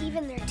are,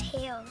 even their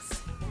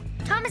tails.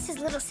 Thomas's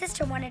little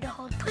sister wanted to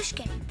hold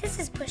Pushkin. This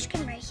is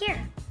Pushkin right here.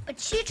 But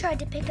she tried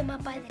to pick him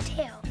up by the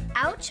tail.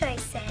 Ouch, I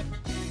said.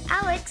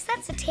 Alex,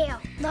 that's a tail,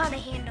 not a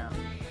handle.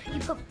 You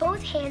put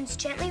both hands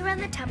gently around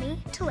the tummy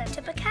to lift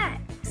up a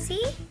cat.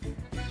 See?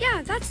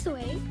 Yeah, that's the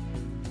way.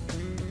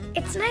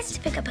 It's nice to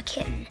pick up a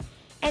kitten.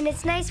 And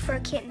it's nice for a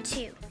kitten,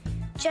 too.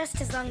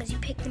 Just as long as you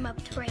pick them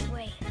up the right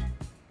way.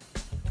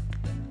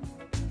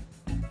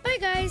 Bye,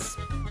 guys.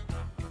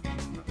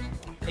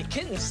 A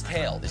kitten's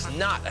tail is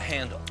not a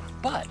handle,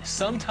 but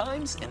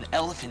sometimes an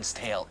elephant's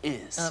tail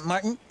is.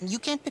 Martin, you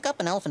can't pick up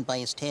an elephant by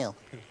his tail.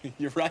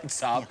 You're right,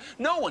 Zob.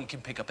 No one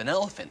can pick up an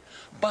elephant,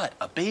 but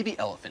a baby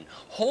elephant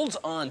holds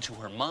on to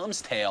her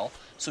mom's tail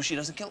so she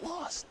doesn't get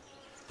lost.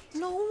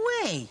 No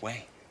way.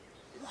 Wait.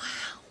 Wow.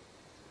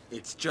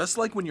 It's just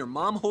like when your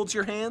mom holds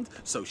your hand,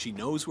 so she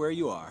knows where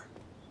you are.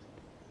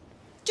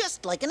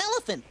 Just like an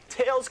elephant.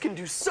 Tails can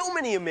do so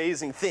many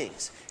amazing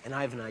things. And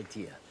I have an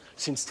idea.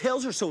 Since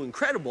tails are so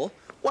incredible,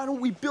 why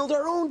don't we build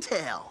our own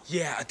tail?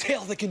 Yeah, a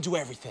tail that can do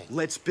everything.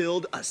 Let's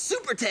build a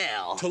super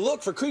tail. To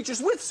look for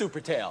creatures with super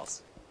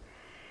tails.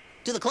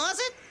 To the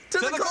closet? To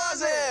the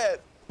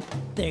closet!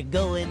 They're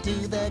going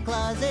to the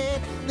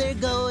closet. They're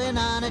going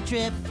on a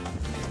trip.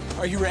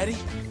 Are you ready?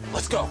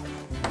 Let's go.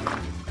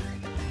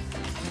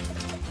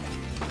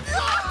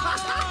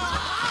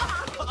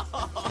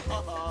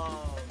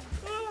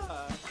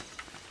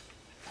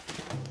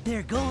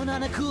 They're going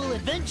on a cool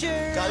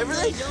adventure. Got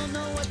everything? They don't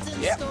know what's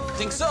in Yep, store.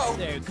 think so.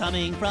 They're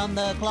coming from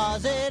the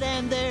closet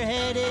and they're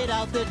headed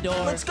out the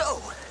door. Let's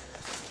go.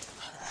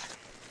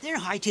 They're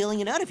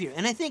hightailing it out of here,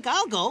 and I think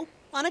I'll go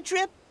on a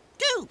trip,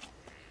 too.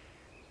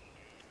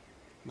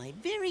 My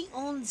very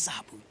own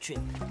Zoboo trip.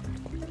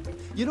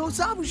 You know,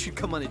 Zoboo should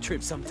come on a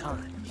trip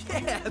sometime.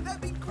 Yeah,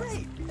 that'd be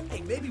great.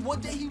 Hey, maybe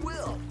one day he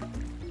will.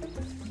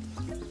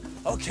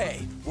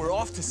 Okay, we're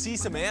off to see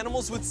some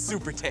animals with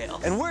super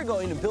tails. And we're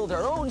going to build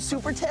our own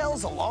super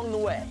tails along the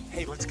way.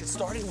 Hey, let's get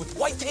started with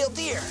white-tailed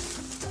deer.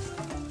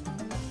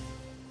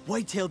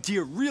 White-tailed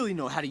deer really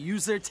know how to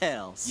use their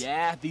tails.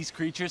 Yeah, these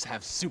creatures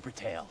have super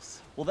tails.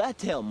 Well, that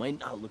tail might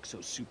not look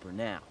so super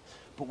now,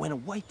 but when a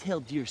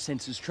white-tailed deer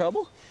senses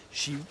trouble,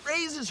 she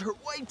raises her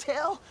white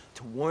tail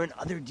to warn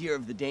other deer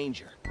of the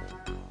danger.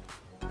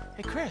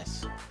 Hey,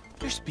 Chris,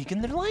 they're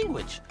speaking their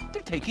language.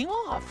 They're taking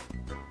off.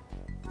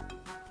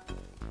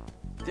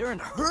 They're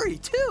in a hurry,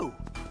 too.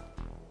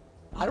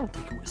 I don't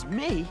think it was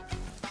me.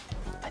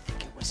 I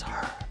think it was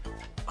her.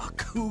 A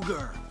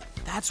cougar.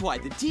 That's why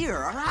the deer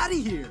are out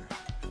of here.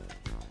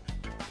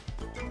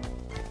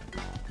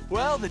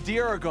 Well, the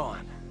deer are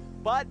gone,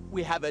 but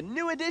we have a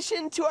new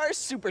addition to our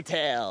super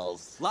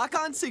tails. Lock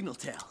on signal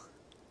tail.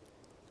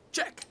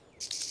 Check.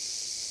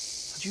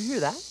 Did you hear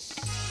that?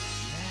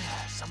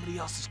 Yeah, somebody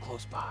else is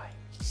close by.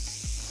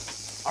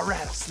 A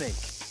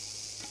rattlesnake.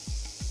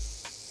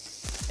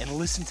 And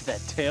listen to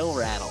that tail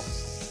rattle.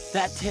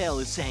 That tail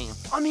is saying,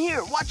 I'm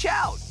here, watch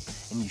out.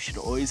 And you should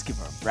always give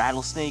a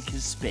rattlesnake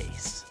his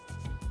space.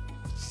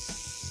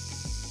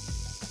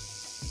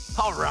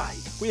 All right,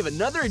 we have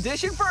another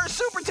addition for our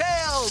super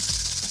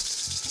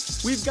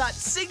tails. We've got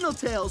signal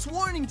tails,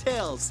 warning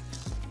tails.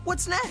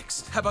 What's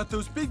next? How about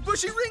those big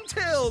bushy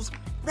ringtails?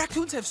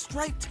 Raccoons have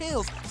striped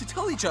tails to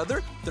tell each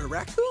other they're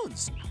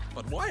raccoons.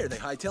 But why are they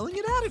hightailing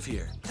it out of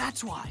here?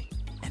 That's why.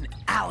 An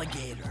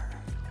alligator.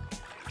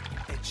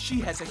 And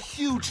she has a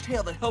huge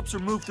tail that helps her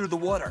move through the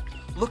water.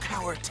 Look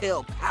how her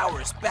tail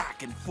powers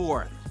back and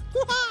forth.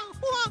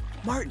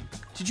 Martin,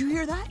 did you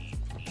hear that?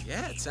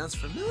 Yeah, it sounds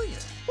familiar.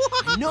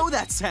 I know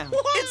that sound.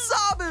 It's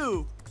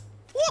Zoboo!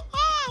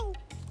 Woohoo!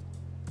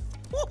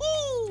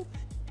 Woohoo!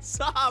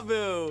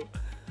 Zoboo!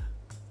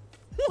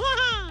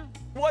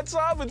 What's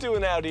Zoboo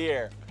doing out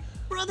here?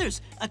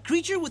 Brothers, a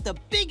creature with the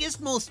biggest,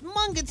 most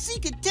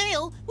Mungatsika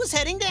tail was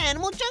heading to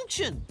Animal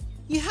Junction.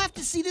 You have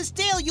to see this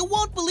tail. You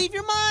won't believe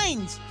your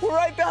minds. We're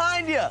right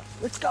behind you.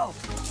 Let's go.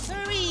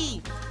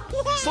 Hurry!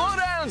 Slow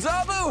down,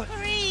 Zoboo!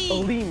 Hurry! A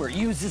lemur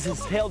uses his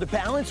tail to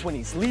balance when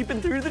he's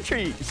leaping through the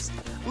trees.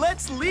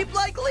 Let's leap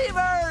like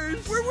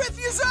lemurs! We're with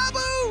you,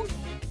 Zoboo!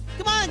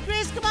 Come on,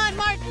 Chris. Come on,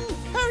 Martin.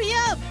 Hurry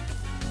up!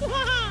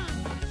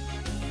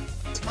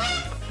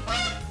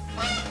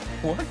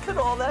 What could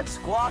all that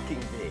squawking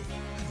be?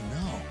 I don't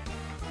know.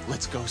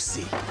 Let's go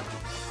see.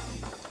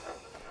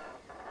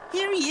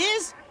 Here he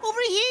is. Over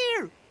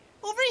here.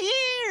 Over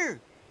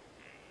here.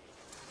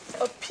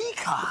 A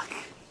peacock.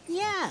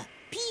 Yeah,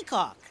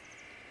 peacock.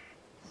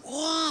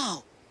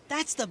 Wow,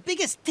 that's the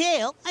biggest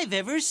tail I've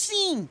ever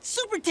seen.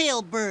 Super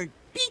tail bird,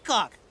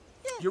 peacock.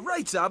 Yeah. You're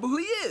right, Zoboo,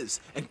 he is.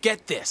 And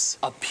get this.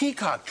 A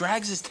peacock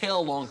drags his tail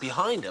along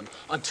behind him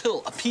until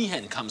a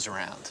peahen comes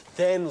around.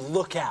 Then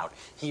look out.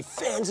 He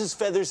fans his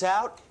feathers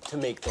out to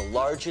make the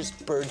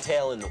largest bird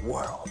tail in the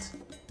world.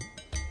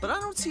 But I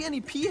don't see any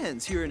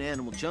peahens here in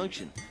Animal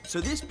Junction, so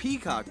this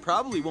peacock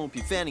probably won't be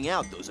fanning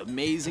out those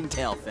amazing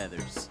tail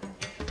feathers.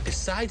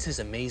 Besides his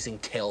amazing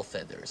tail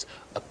feathers,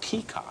 a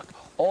peacock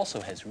also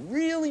has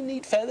really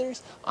neat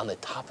feathers on the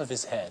top of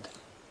his head.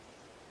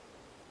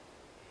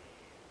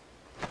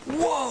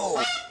 Whoa!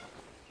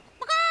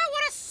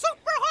 What a super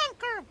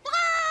honker!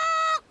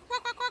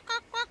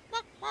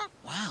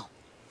 Wow,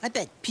 I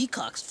bet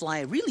peacocks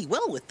fly really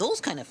well with those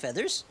kind of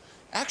feathers.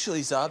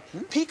 Actually, Zob,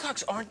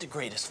 peacocks aren't the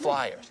greatest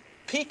flyers.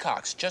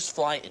 Peacocks just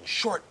fly in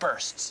short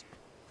bursts.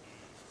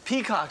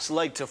 Peacocks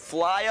like to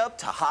fly up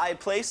to high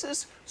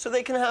places so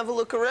they can have a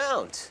look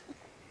around.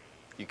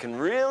 You can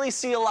really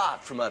see a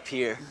lot from up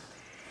here.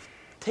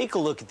 Take a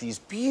look at these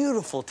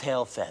beautiful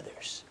tail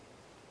feathers.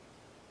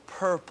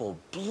 Purple,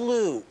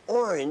 blue,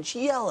 orange,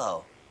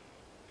 yellow.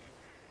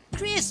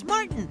 Chris,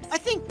 Martin, I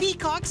think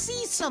Peacock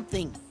sees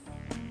something.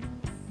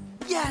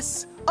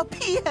 Yes, a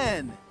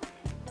peahen!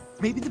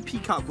 Maybe the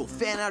peacock will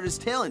fan out his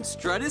tail and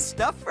strut his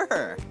stuff for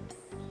her.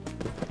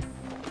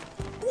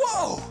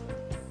 Whoa!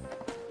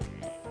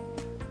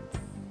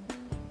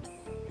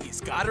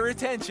 He's got her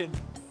attention.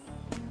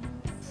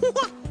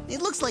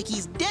 It looks like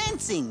he's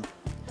dancing.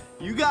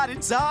 You got it,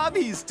 Zob.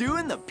 He's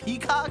doing the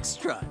peacock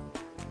strut.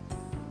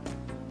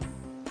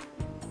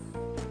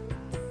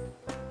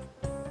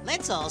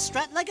 Let's all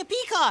strut like a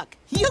peacock.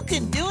 You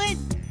can do it.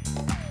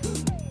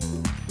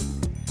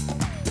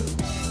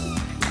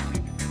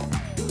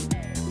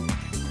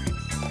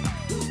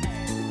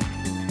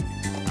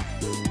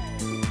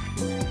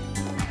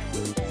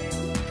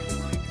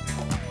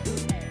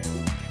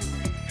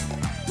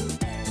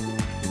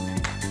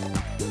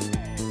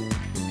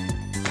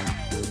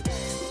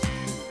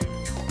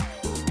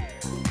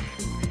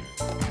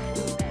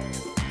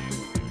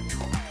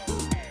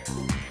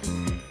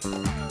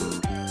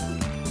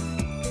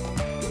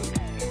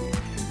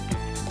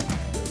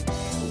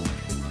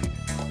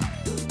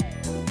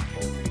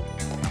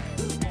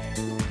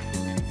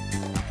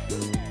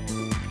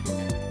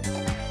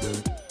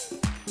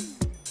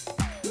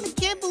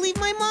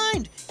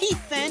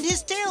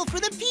 His tail for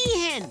the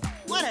peahen.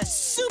 What a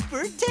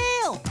super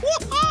tail!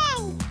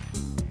 Woohoo!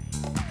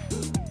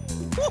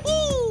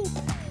 Woohoo!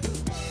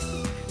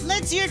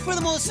 Let's hear it for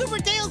the most super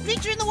tail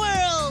creature in the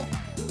world.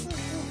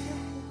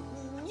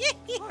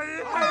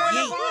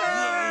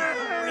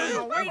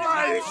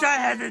 I wish I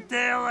had a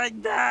tail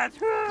like that.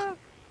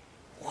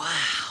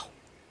 Wow,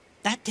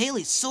 that tail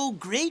is so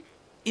great.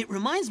 It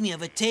reminds me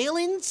of a tail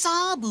in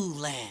Zoboo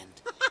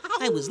land.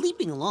 I was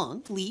leaping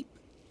along, leap,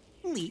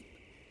 leap,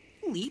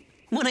 leap,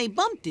 when I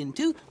bumped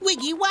into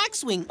Wiggy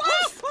Waxwing.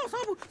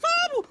 Zoboo!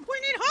 We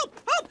need help!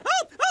 Help!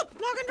 Help! Help!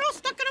 Logandrill's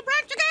stuck in a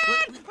branch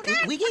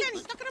again! Wiggy?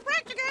 Stuck in a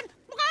branch again!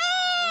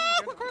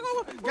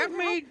 Get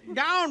me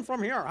down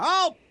from here!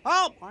 Help!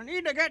 Help! I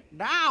need to get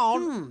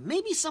down!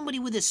 Maybe somebody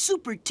with a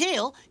super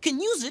tail can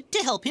use it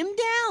to help him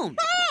down.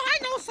 Oh, I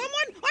know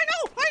someone! I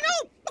know!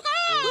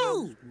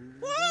 Who?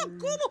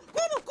 Google!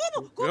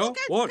 Yeah,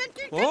 what?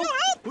 Can you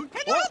help?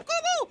 Can you help,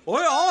 Google? Oh,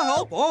 yeah,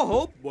 I'll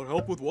help. But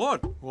help with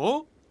what?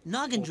 Huh?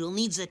 Noggindrill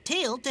needs a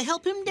tail to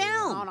help him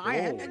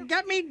down.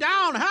 Get me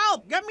down!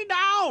 Help! Get me down!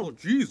 Oh,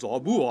 geez,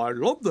 Zoboo, I'd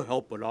love to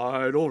help, but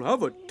I don't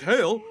have a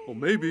tail. Well,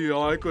 maybe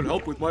I could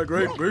help with my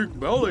great big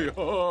belly.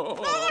 No,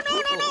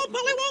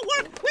 belly won't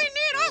work! We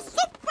need a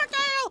super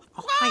tail!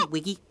 Oh, hi,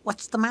 Wiggy.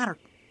 What's the matter?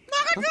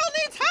 Noggindrill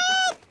needs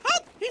help!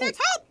 Help! He needs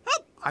help!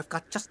 Help! I've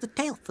got just the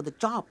tail for the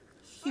job.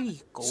 Here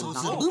you go, So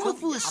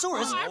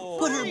Zoboomafoo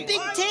put her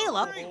big tail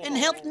up and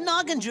helped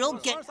Noggindrill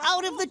get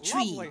out of the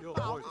tree.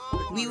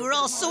 We were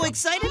all so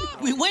excited,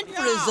 we went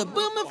for a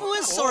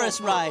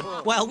Zoboomafoo ride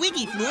while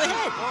Wiggy flew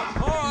ahead.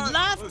 We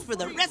laughed for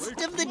the rest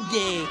of the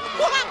day.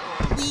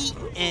 The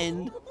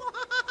end.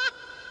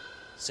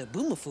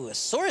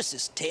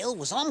 Zoboomafoo's tail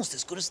was almost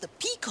as good as the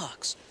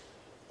peacock's.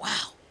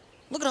 Wow,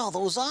 look at all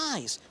those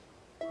eyes.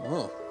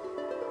 Oh,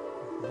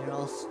 they're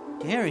all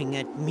staring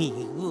at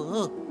me.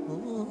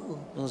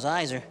 Those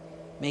eyes are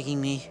making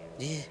me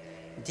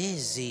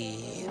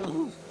dizzy.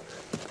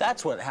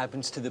 That's what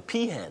happens to the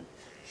peahen.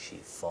 She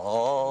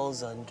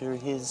falls under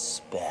his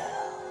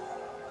spell.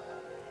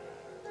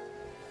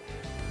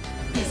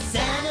 This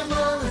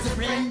animal is a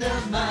friend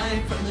of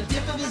mine. From the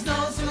tip of his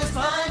nose to his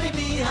climbing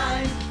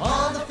behind.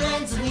 All the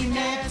friends we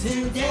met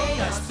today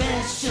are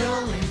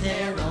special in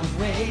their own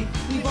way.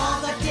 We've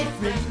all got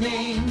different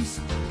names,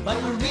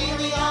 but we're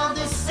really all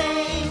the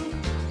same.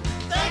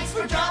 Thanks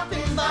for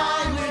dropping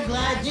by, we're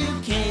glad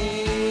you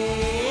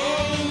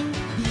came.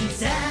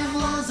 These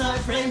animals are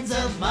friends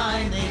of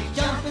mine. They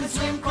jump and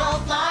swim, crawl,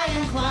 fly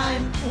and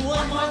climb.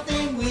 One more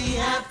thing we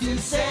have to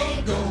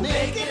say. Go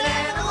make an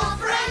animal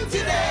friend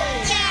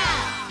today.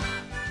 Yeah!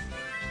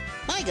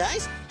 Bye,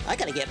 guys. I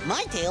gotta get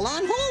my tail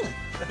on home.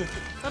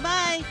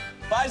 Bye-bye.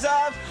 Bye,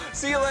 Zob.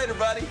 See you later,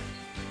 buddy.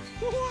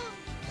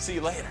 See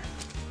you later.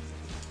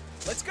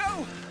 Let's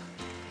go.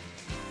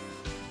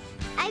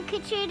 I'm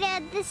Katrina,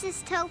 and this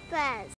is Topaz.